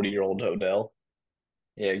best? 40-year-old Odell?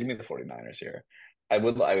 Yeah, give me the 49ers here.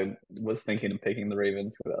 Was thinking of picking the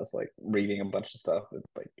Ravens because I was like reading a bunch of stuff that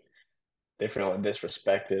like they feel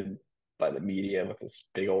disrespected by the media with this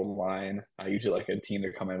big old line. I usually like a team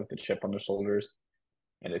to come in with a chip on their shoulders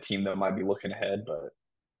and a team that might be looking ahead, but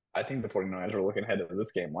I think the 49ers were looking ahead to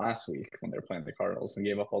this game last week when they were playing the Cardinals and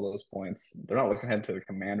gave up all those points. They're not looking ahead to the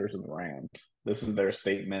Commanders and the Rams. This is their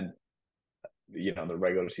statement, the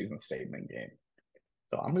regular season statement game.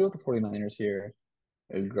 So I'm going to go with the 49ers here.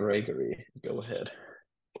 Gregory, go ahead.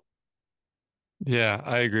 Yeah,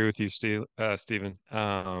 I agree with you, Steven.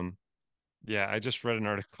 Yeah, I just read an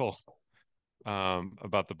article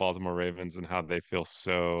about the Baltimore Ravens and how they feel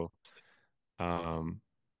so um,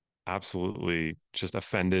 absolutely just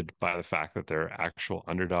offended by the fact that they're actual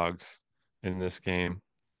underdogs in this game,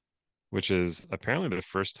 which is apparently the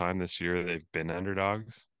first time this year they've been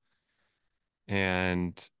underdogs.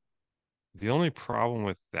 And The only problem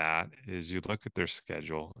with that is you look at their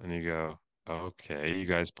schedule and you go, okay, you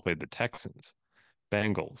guys played the Texans,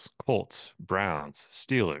 Bengals, Colts, Browns,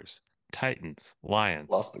 Steelers, Titans, Lions,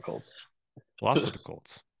 Lost the Colts. lost to the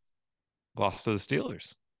Colts, lost to the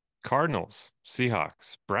Steelers, Cardinals,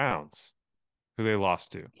 Seahawks, Browns, who they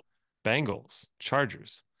lost to, Bengals,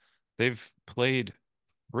 Chargers. They've played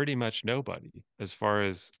pretty much nobody as far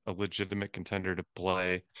as a legitimate contender to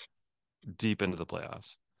play deep into the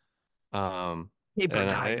playoffs. Paper And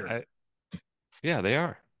tiger yeah, they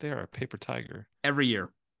are. They are a paper tiger. every year.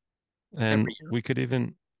 And Every year. we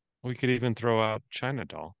could even throw out China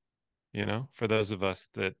doll, for those of us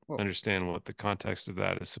that Well, understand what the context of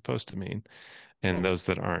that is supposed to mean, and those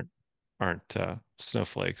that aren't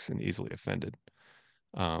snowflakes and easily offended.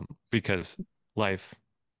 Because life,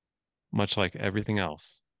 much like everything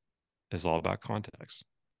else, is all about context.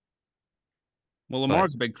 well, But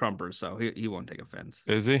Lamar's a big Trumper, so he won't take offense.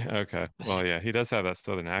 is he? Okay. Well, yeah, he does have that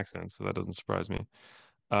southern accent, so that doesn't surprise me.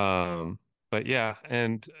 Um, but yeah,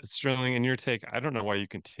 and Sterling, in your take, I don't know why you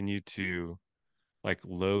continue to like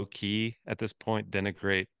low key at this point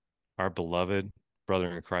denigrate our beloved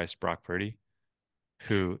brother in Christ, Brock Purdy,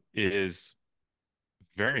 who is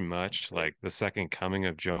very much like the second coming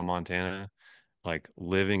of Joe Montana, like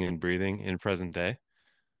living and breathing in present day.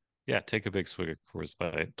 Yeah, take a big swig of Coors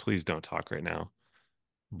Light. Please don't talk right now.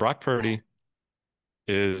 Brock Purdy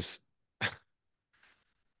is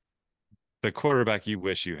the quarterback you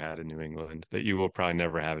wish you had in New England, that you will probably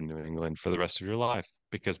never have in New England for the rest of your life,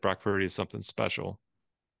 because Brock Purdy is something special.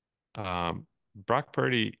 Brock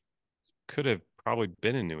Purdy could have probably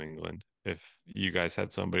been in New England if you guys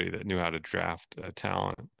had somebody that knew how to draft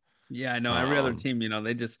talent. Yeah, I know. Every other Um, team,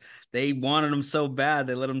 they wanted him so bad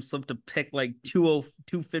they let him slip to pick like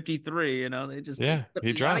 253. They just yeah, he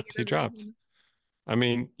we gotta dropped. get He his name dropped. in. I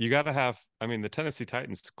mean, you got to have. I mean, the Tennessee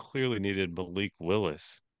Titans clearly needed Malik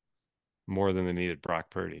Willis more than they needed Brock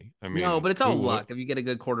Purdy. I No, mean, but it's all who? luck if you get a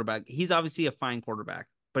good quarterback. He's obviously a fine quarterback,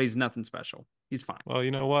 but he's nothing special. He's fine. Well,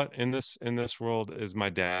 you know what? In this world, as my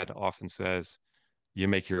dad often says, you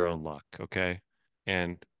make your own luck, okay?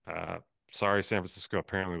 And sorry, San Francisco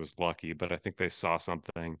apparently was lucky, but I think they saw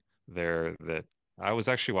something there that I was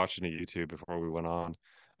actually watching a YouTube before we went on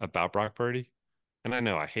about Brock Purdy. And I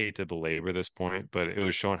know I hate to belabor this point, but it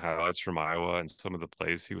was showing highlights from Iowa and some of the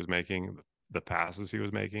plays he was making, the passes he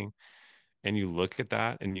was making. And you look at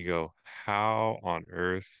that and you go, how on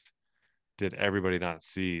earth did everybody not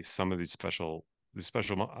see some of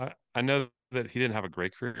I know that he didn't have a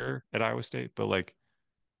great career at Iowa State, but like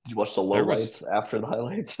Did you watch the there was lowlights after the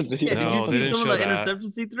highlights? Yeah, did you no, they see didn't some of show the that.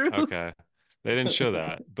 interceptions he threw? Okay. They didn't show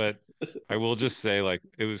that, but I will just say like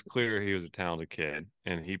it was clear he was a talented kid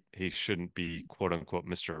and he shouldn't be quote unquote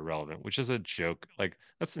Mr. Irrelevant, which is a joke. Like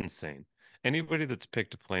that's insane. Anybody that's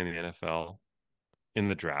picked to play in the NFL in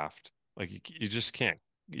the draft, like you just can't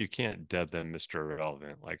dub them Mr.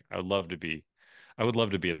 Irrelevant. Like I would love to be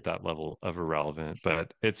at that level of irrelevant,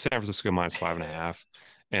 but it's San Francisco minus 5.5.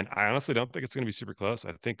 And I honestly don't think it's going to be super close.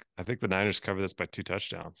 I think the Niners cover this by 2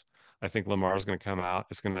 touchdowns. I think Lamar is going to come out.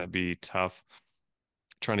 It's going to be tough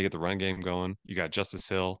trying to get the run game going. You got Justice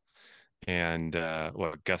Hill and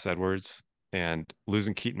Gus Edwards, and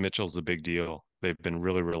losing Keaton Mitchell is a big deal. They've been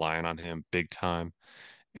really relying on him big time.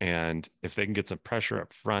 And if they can get some pressure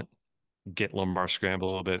up front, get Lamar scramble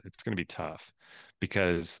a little bit, it's going to be tough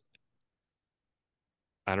because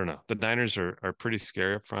I don't know. The Niners are pretty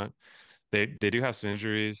scary up front. They do have some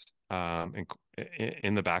injuries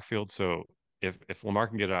in the backfield, so if Lamar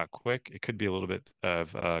can get it out quick, it could be a little bit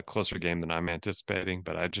of a closer game than I'm anticipating,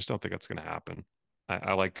 but I just don't think that's going to happen.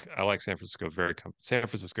 I like San Francisco very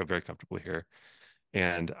comfortably here,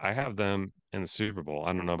 and I have them in the Super Bowl.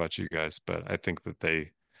 I don't know about you guys, but I think that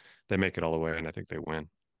they make it all the way, and I think they win.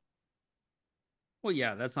 Well,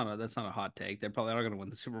 yeah, that's not a hot take. They're probably not going to win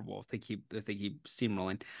the Super Bowl if they keep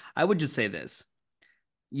steamrolling. I would just say this: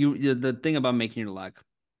 the thing about making your luck,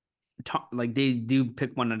 like they do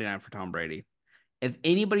pick 199 for Tom Brady. If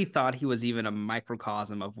anybody thought he was even a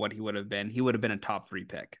microcosm of what he would have been a top three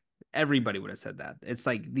pick. Everybody would have said that. It's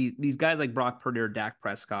like these guys like Brock Purdy or Dak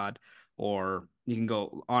Prescott, or you can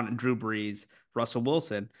go on Drew Brees, Russell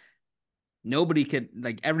Wilson. Nobody could,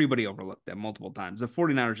 like, everybody overlooked them multiple times. The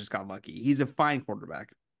 49ers just got lucky. He's a fine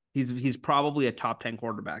quarterback. He's probably a top 10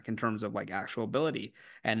 quarterback in terms of like actual ability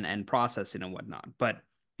and processing and whatnot. But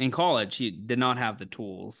in college, he did not have the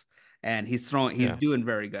tools, and he's Yeah. doing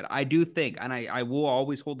very good. I do think, and I will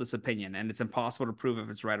always hold this opinion, and it's impossible to prove if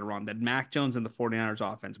it's right or wrong, that Mac Jones and the 49ers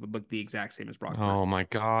offense would look the exact same as Brock Purdy. Oh my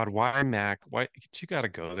God, why Mac? Why you got to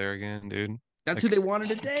go there again, dude? That's who they Like, wanted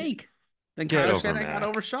to take. Then Get Kyle over Shanahan got Mac.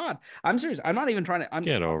 overshot. I'm serious. I'm not even trying to. I'm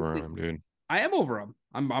Get over honestly, him, dude. I am over him.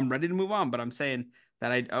 I'm ready to move on, but I'm saying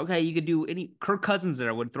that you could do any Kirk Cousins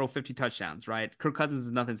there would throw 50 touchdowns, right? Kirk Cousins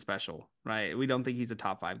is nothing special, right? We don't think he's a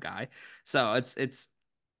top 5 guy. So it's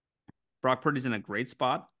Brock Purdy's in a great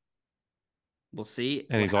spot. We'll see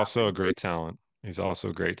And what he's also a happens. great talent. He's also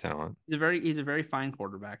a great talent. He's a very fine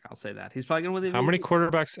quarterback. I'll say that. He's probably gonna win the How many MVP.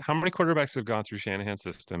 quarterbacks have gone through Shanahan's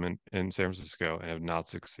system in San Francisco and have not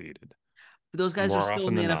succeeded? But those guys are More still in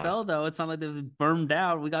often the than not. NFL though. It's not like they've burned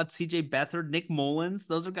out. We got CJ Beathard, Nick Mullins.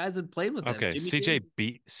 Those are guys that played with him. Okay, Jimmy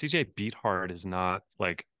G. CJ Beathard is not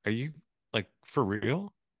like, are you like for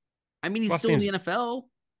real? I mean, His he's last still in the name's NFL,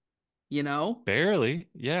 you know? barely.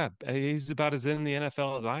 Yeah, he's about as in the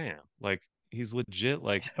NFL as I am. Like he's legit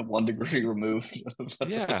like 1 degree removed,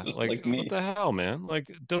 yeah, like like what me. the hell, man? Like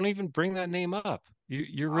don't even bring that name up.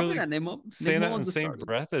 You're I'll bring really that name up. Nick saying that in the Mullins is same starting.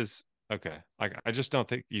 breath as okay. I just don't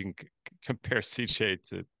think you can compare CJ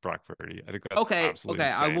to Brock Purdy. I think that's Okay, absolutely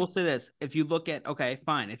okay. I insane. will say this. If you look at okay,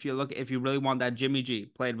 fine. If you really want that, Jimmy G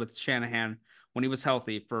played with Shanahan when he was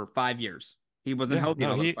healthy for 5 years. He wasn't Yeah, healthy in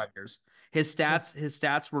no, all those he 5 years. His yeah.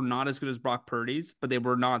 stats were not as good as Brock Purdy's, but they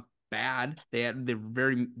were not bad. They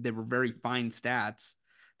were very fine stats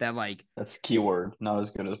that like That's keyword. Not as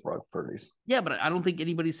good as Brock Purdy's. yeah, but I don't think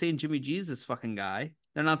anybody's saying Jimmy G is this fucking guy.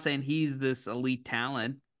 They're not saying he's this elite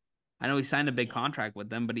talent. I know he signed a big contract with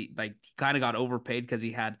them, but he kind of got overpaid because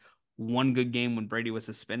he had one good game when Brady was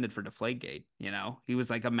suspended for Deflategate. You know, he was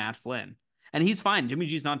like a Matt Flynn, and he's fine. Jimmy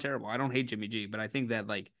G's not terrible. I don't hate Jimmy G, but I think that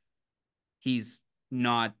like he's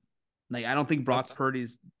not like I don't think Brock That's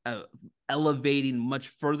Purdy's elevating much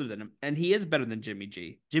further than him, and he is better than Jimmy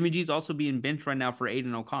G. Jimmy G's also being benched right now for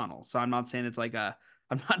Aiden O'Connell, so I'm not saying it's like a.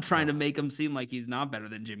 I'm not trying to oh, make him seem like he's not better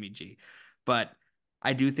than Jimmy G, but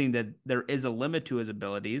I do think that there is a limit to his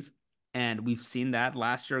abilities, and we've seen that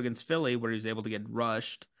last year against Philly where he was able to get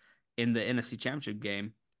rushed in the NFC Championship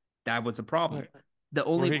game. That was a problem. where The where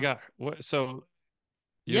only he got what? So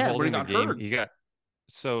you're yeah, where he holding the got game. hurt. He got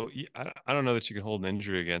so I don't know that you can hold an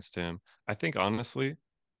injury against him. I think honestly,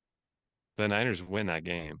 the Niners win that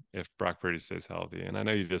game if Brock Purdy stays healthy. And I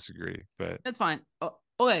know you disagree, but That's fine.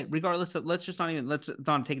 Okay, regardless of let's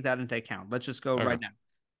not take that into account. Let's just go right okay. now.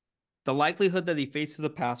 The likelihood that he faces a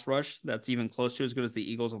pass rush that's even close to as good as the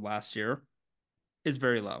Eagles of last year is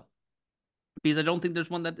very low. Because I don't think there's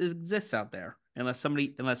one that exists out there unless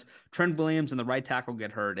Trent Williams and the right tackle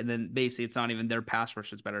get hurt, and then basically it's not even their pass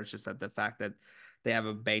rush is better. It's just that the fact that they have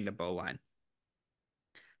a banged up O line.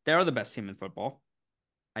 They are the best team in football.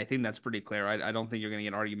 I think that's pretty clear. I don't think you're going to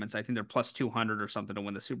get arguments. I think they're plus 200 or something to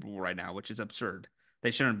win the Super Bowl right now, which is absurd. They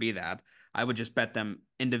shouldn't be that. I would just bet them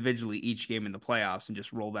individually each game in the playoffs and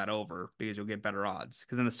just roll that over because you'll get better odds.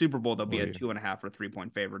 Because in the Super Bowl, they'll be Well, a you, 2.5 or 3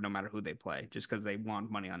 point favorite no matter who they play, just because they want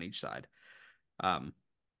money on each side. Um,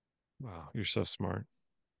 wow, you're so smart.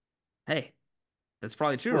 hey, that's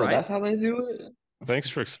probably true, Well, right? that's how they do it. Thanks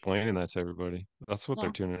for explaining that to everybody. That's what they're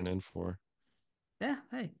Well, tuning in for. yeah.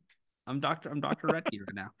 Hey, I'm Dr. Retke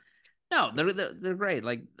right now. No, they're great.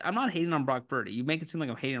 Like I'm not hating on Brock Purdy. You make it seem like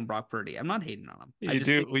I'm hating on Brock Purdy. I'm not hating on him. I You just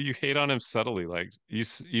do. think Well, you hate on him subtly. Like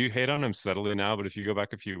you hate on him subtly now, but if you go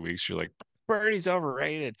back a few weeks, you're like, Birdie's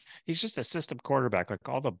overrated. He's just a system quarterback. Like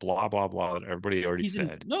all the blah blah blah that everybody already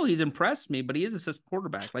said. he's impressed me, but he is a system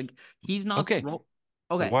quarterback. Like he's not Okay, throw.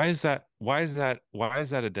 Okay, why is that? Why is that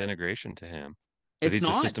a denigration to him that it's he's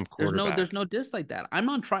a not. system There's quarterback? no diss like that. I'm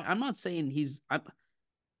not trying. I'm not saying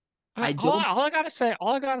I All, don't. all I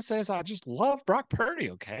gotta say is I just love Brock Purdy.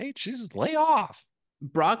 Okay, Jesus, lay off.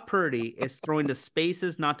 Brock Purdy is throwing to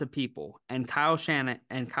spaces, not to people. And Kyle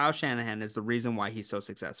Shanahan is the reason why he's so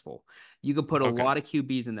successful. You could put a Okay, lot of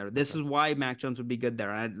QBs in there. This okay, is why Mac Jones would be good there.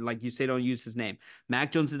 And like you say, don't use his name.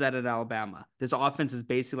 Mac Jones did that at Alabama. This offense is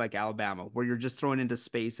basically like Alabama, where you're just throwing into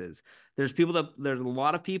spaces. There's a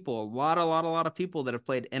lot of people, a lot of people that have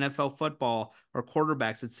played NFL football or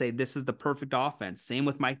quarterbacks that say this is the perfect offense. Same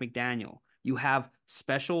with Mike McDaniel. You have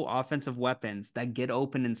special offensive weapons that get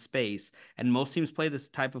open in space, and most teams play this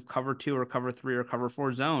type of cover 2 or cover 3 or cover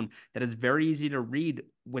 4 zone that is very easy to read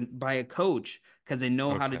when by a coach because they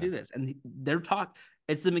know how to okay. do this. And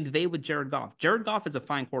it's the McVay with Jared Goff. Jared Goff is a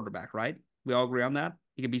fine quarterback, right? We all agree on that.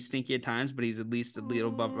 He can be stinky at times, but he's at least a little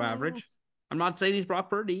above average. I'm not saying he's Brock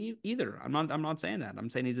Purdy either. I'm not saying that. I'm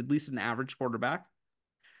saying he's at least an average quarterback.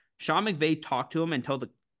 Sean McVay talked to him until the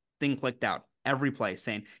thing clicked out every play,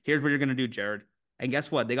 saying, "Here's what you're gonna do, Jared." And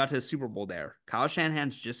guess what? They got to the Super Bowl there. Kyle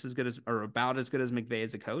Shanahan's just as good as, or about as good as McVay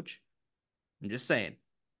as a coach. I'm just saying.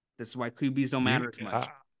 This is why QBs don't You matter as much.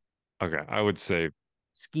 okay? I would say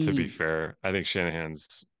to be Scheme. fair, I think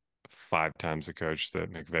Shanahan's 5 times the coach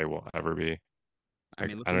that McVay will ever be. I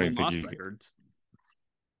mean, look I at don't Win even think loss you. records.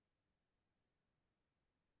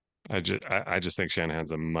 I just think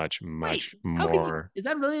Shanahan's a much Wait, much how can you? more. Is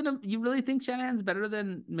that really? You really think Shanahan's better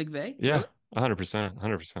than McVay? Yeah, Really? 100%,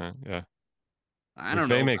 100%. Yeah, I don't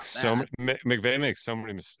know about that. McVay makes so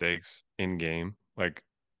many mistakes in game, like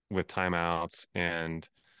with timeouts and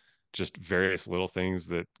just various little things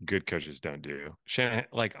that good coaches don't do. Shanahan,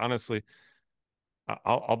 like honestly,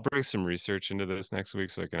 I'll bring some research into this next week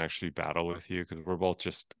so I can actually battle with you because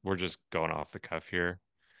we're just going off the cuff here.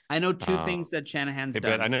 I know two Uh, things that Shanahan's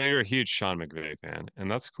but I done. know you're a huge Sean McVay fan,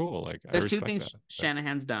 and that's cool. Like I There's two respect things that.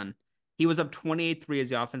 Shanahan's done. He was up 28-3 as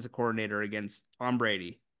the offensive coordinator against Tom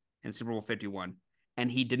Brady in Super Bowl 51,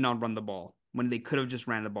 and he did not run the ball when they could have just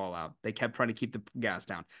ran the ball out. They kept trying to keep the gas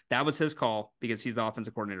down. That was his call because he's the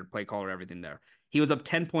offensive coordinator, play caller, everything there. He was up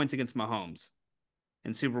 10 points against Mahomes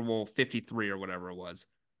in Super Bowl 53 or whatever it was,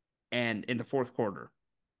 and in the fourth quarter,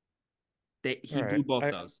 All he right, blew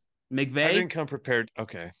both those. I McVay didn't come prepared.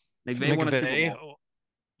 Okay, McVay won a Super McVay. Bowl.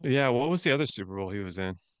 Oh, yeah, what was the other Super Bowl he was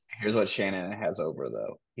in? Here's what Shannon has over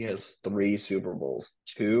though. He has 3 Super Bowls,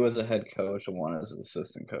 2 as a head coach and 1 as an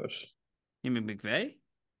assistant coach. You mean McVay?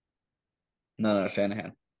 No,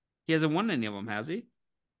 Shanahan. He hasn't won any of them, has he?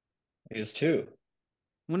 He has 2.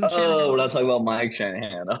 When did Oh, Shanahan we're win? not talking about Mike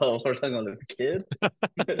Shanahan. Oh, we're talking about the kid.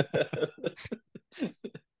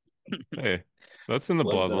 Hey, that's in the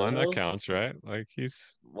What the bloodline. That hell? counts, right? Like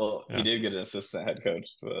he's Well, he yeah. did get an assistant head coach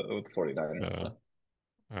with the 49ers. Uh, So.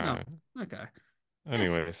 all No. right. Okay.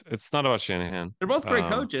 Anyways, it's not about Shanahan. They're both great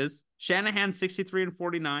coaches. Shanahan 63 and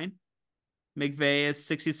 49. McVay is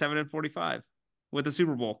 67 and 45 with the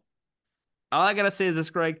Super Bowl. All I gotta say is this,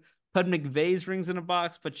 Greg. Put McVay's rings in a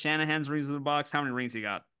box, put Shanahan's rings in the box. How many rings he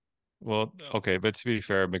got? Well, okay, but to be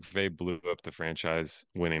fair, McVay blew up the franchise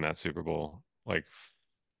winning that Super Bowl, like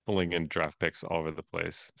pulling in draft picks all over the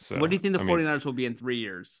place. What do So, you think the I mean, 49ers will be in 3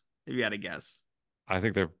 years? If you had to guess. I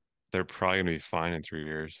think they're probably gonna be fine in 3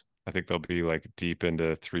 years. I think they'll be like deep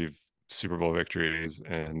into 3 Super Bowl victories,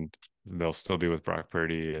 and they'll still be with Brock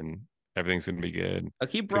Purdy, and everything's gonna be good. I'll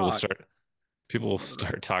keep People will Brock. start We'll people see will about the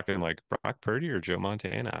start rest. talking like Brock Purdy or Joe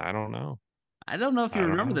Montana. I don't know. I don't know if you I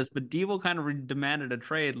don't remember know. this, but Debo kind of demanded a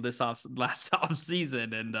trade this last off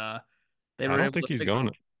season, and they I were don't able think to he's fix it.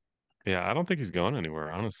 going. Yeah, I don't think he's going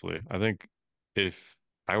anywhere, honestly. I think if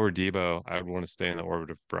I were Debo, I would want to stay in the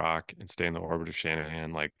orbit of Brock and stay in the orbit of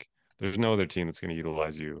Shanahan. Like, there's no other team that's going to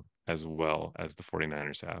utilize you as well as the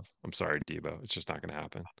 49ers have. I'm sorry, Debo. It's just not going to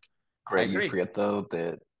happen. I Greg, you agree. forget though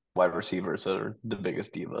that wide receivers are the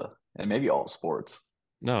biggest diva, and maybe all sports.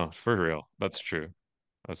 No, for real. That's true.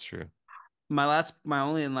 That's true. My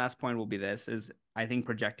only and last point will be this: is I think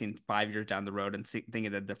projecting 5 years down the road and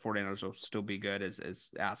thinking that the 49ers will still be good is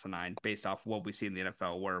asinine based off what we see in the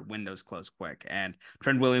NFL, where windows close quick. And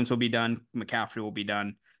Trent Williams will be done, McCaffrey will be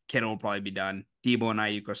done, Kittle will probably be done. Debo and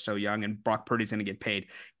Ayuk are so young, and Brock Purdy's going to get paid.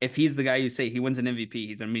 If he's the guy you say he wins an MVP,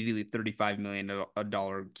 he's immediately $35 million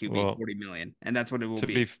QB, Well, 40 million, and that's what it will to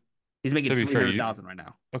be. be He's making to be three fair, hundred you thousand right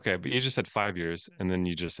now. okay, but you just said 5 years and then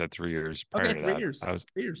you just said 3 years Okay, prior to three that. years.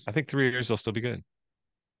 3 years. I think 3 years they'll still be good.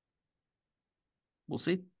 We'll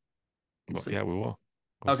see. We'll Well, see. yeah, we will.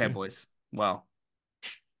 We'll Okay, see. boys. Well,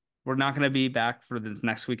 we're not going to be back for the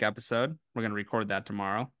next week episode. We're going to record that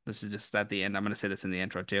tomorrow. This is just at the end. I'm going to say this in the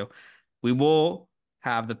intro too. We will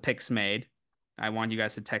have the picks made. I want you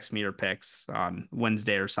guys to text me your picks on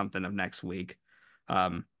Wednesday or something of next week,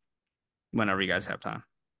 whenever you guys have time.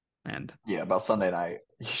 And Yeah, about Sunday night,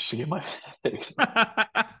 you should get my pick.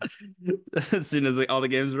 as soon as all the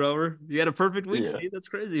games are over, you had a perfect week, Yeah, Steve. That's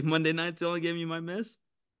crazy. Monday night's the only game you might miss.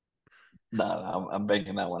 I'm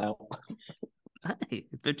banking that one out. Hey,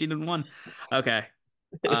 15-1. Okay.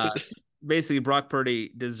 Uh, basically, Brock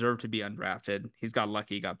Purdy deserved to be undrafted. He's got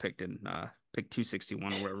lucky. He got picked in pick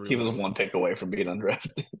 261 or wherever he He was. was 1 pick away from being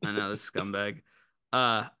undrafted. I know, this scumbag.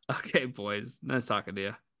 Okay, boys. Nice talking to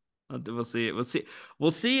you. We'll see.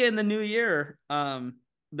 We'll see you in the new year.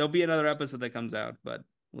 There'll be another episode that comes out, but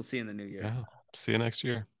we'll see you in the new year. Yeah. See you next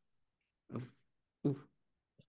year.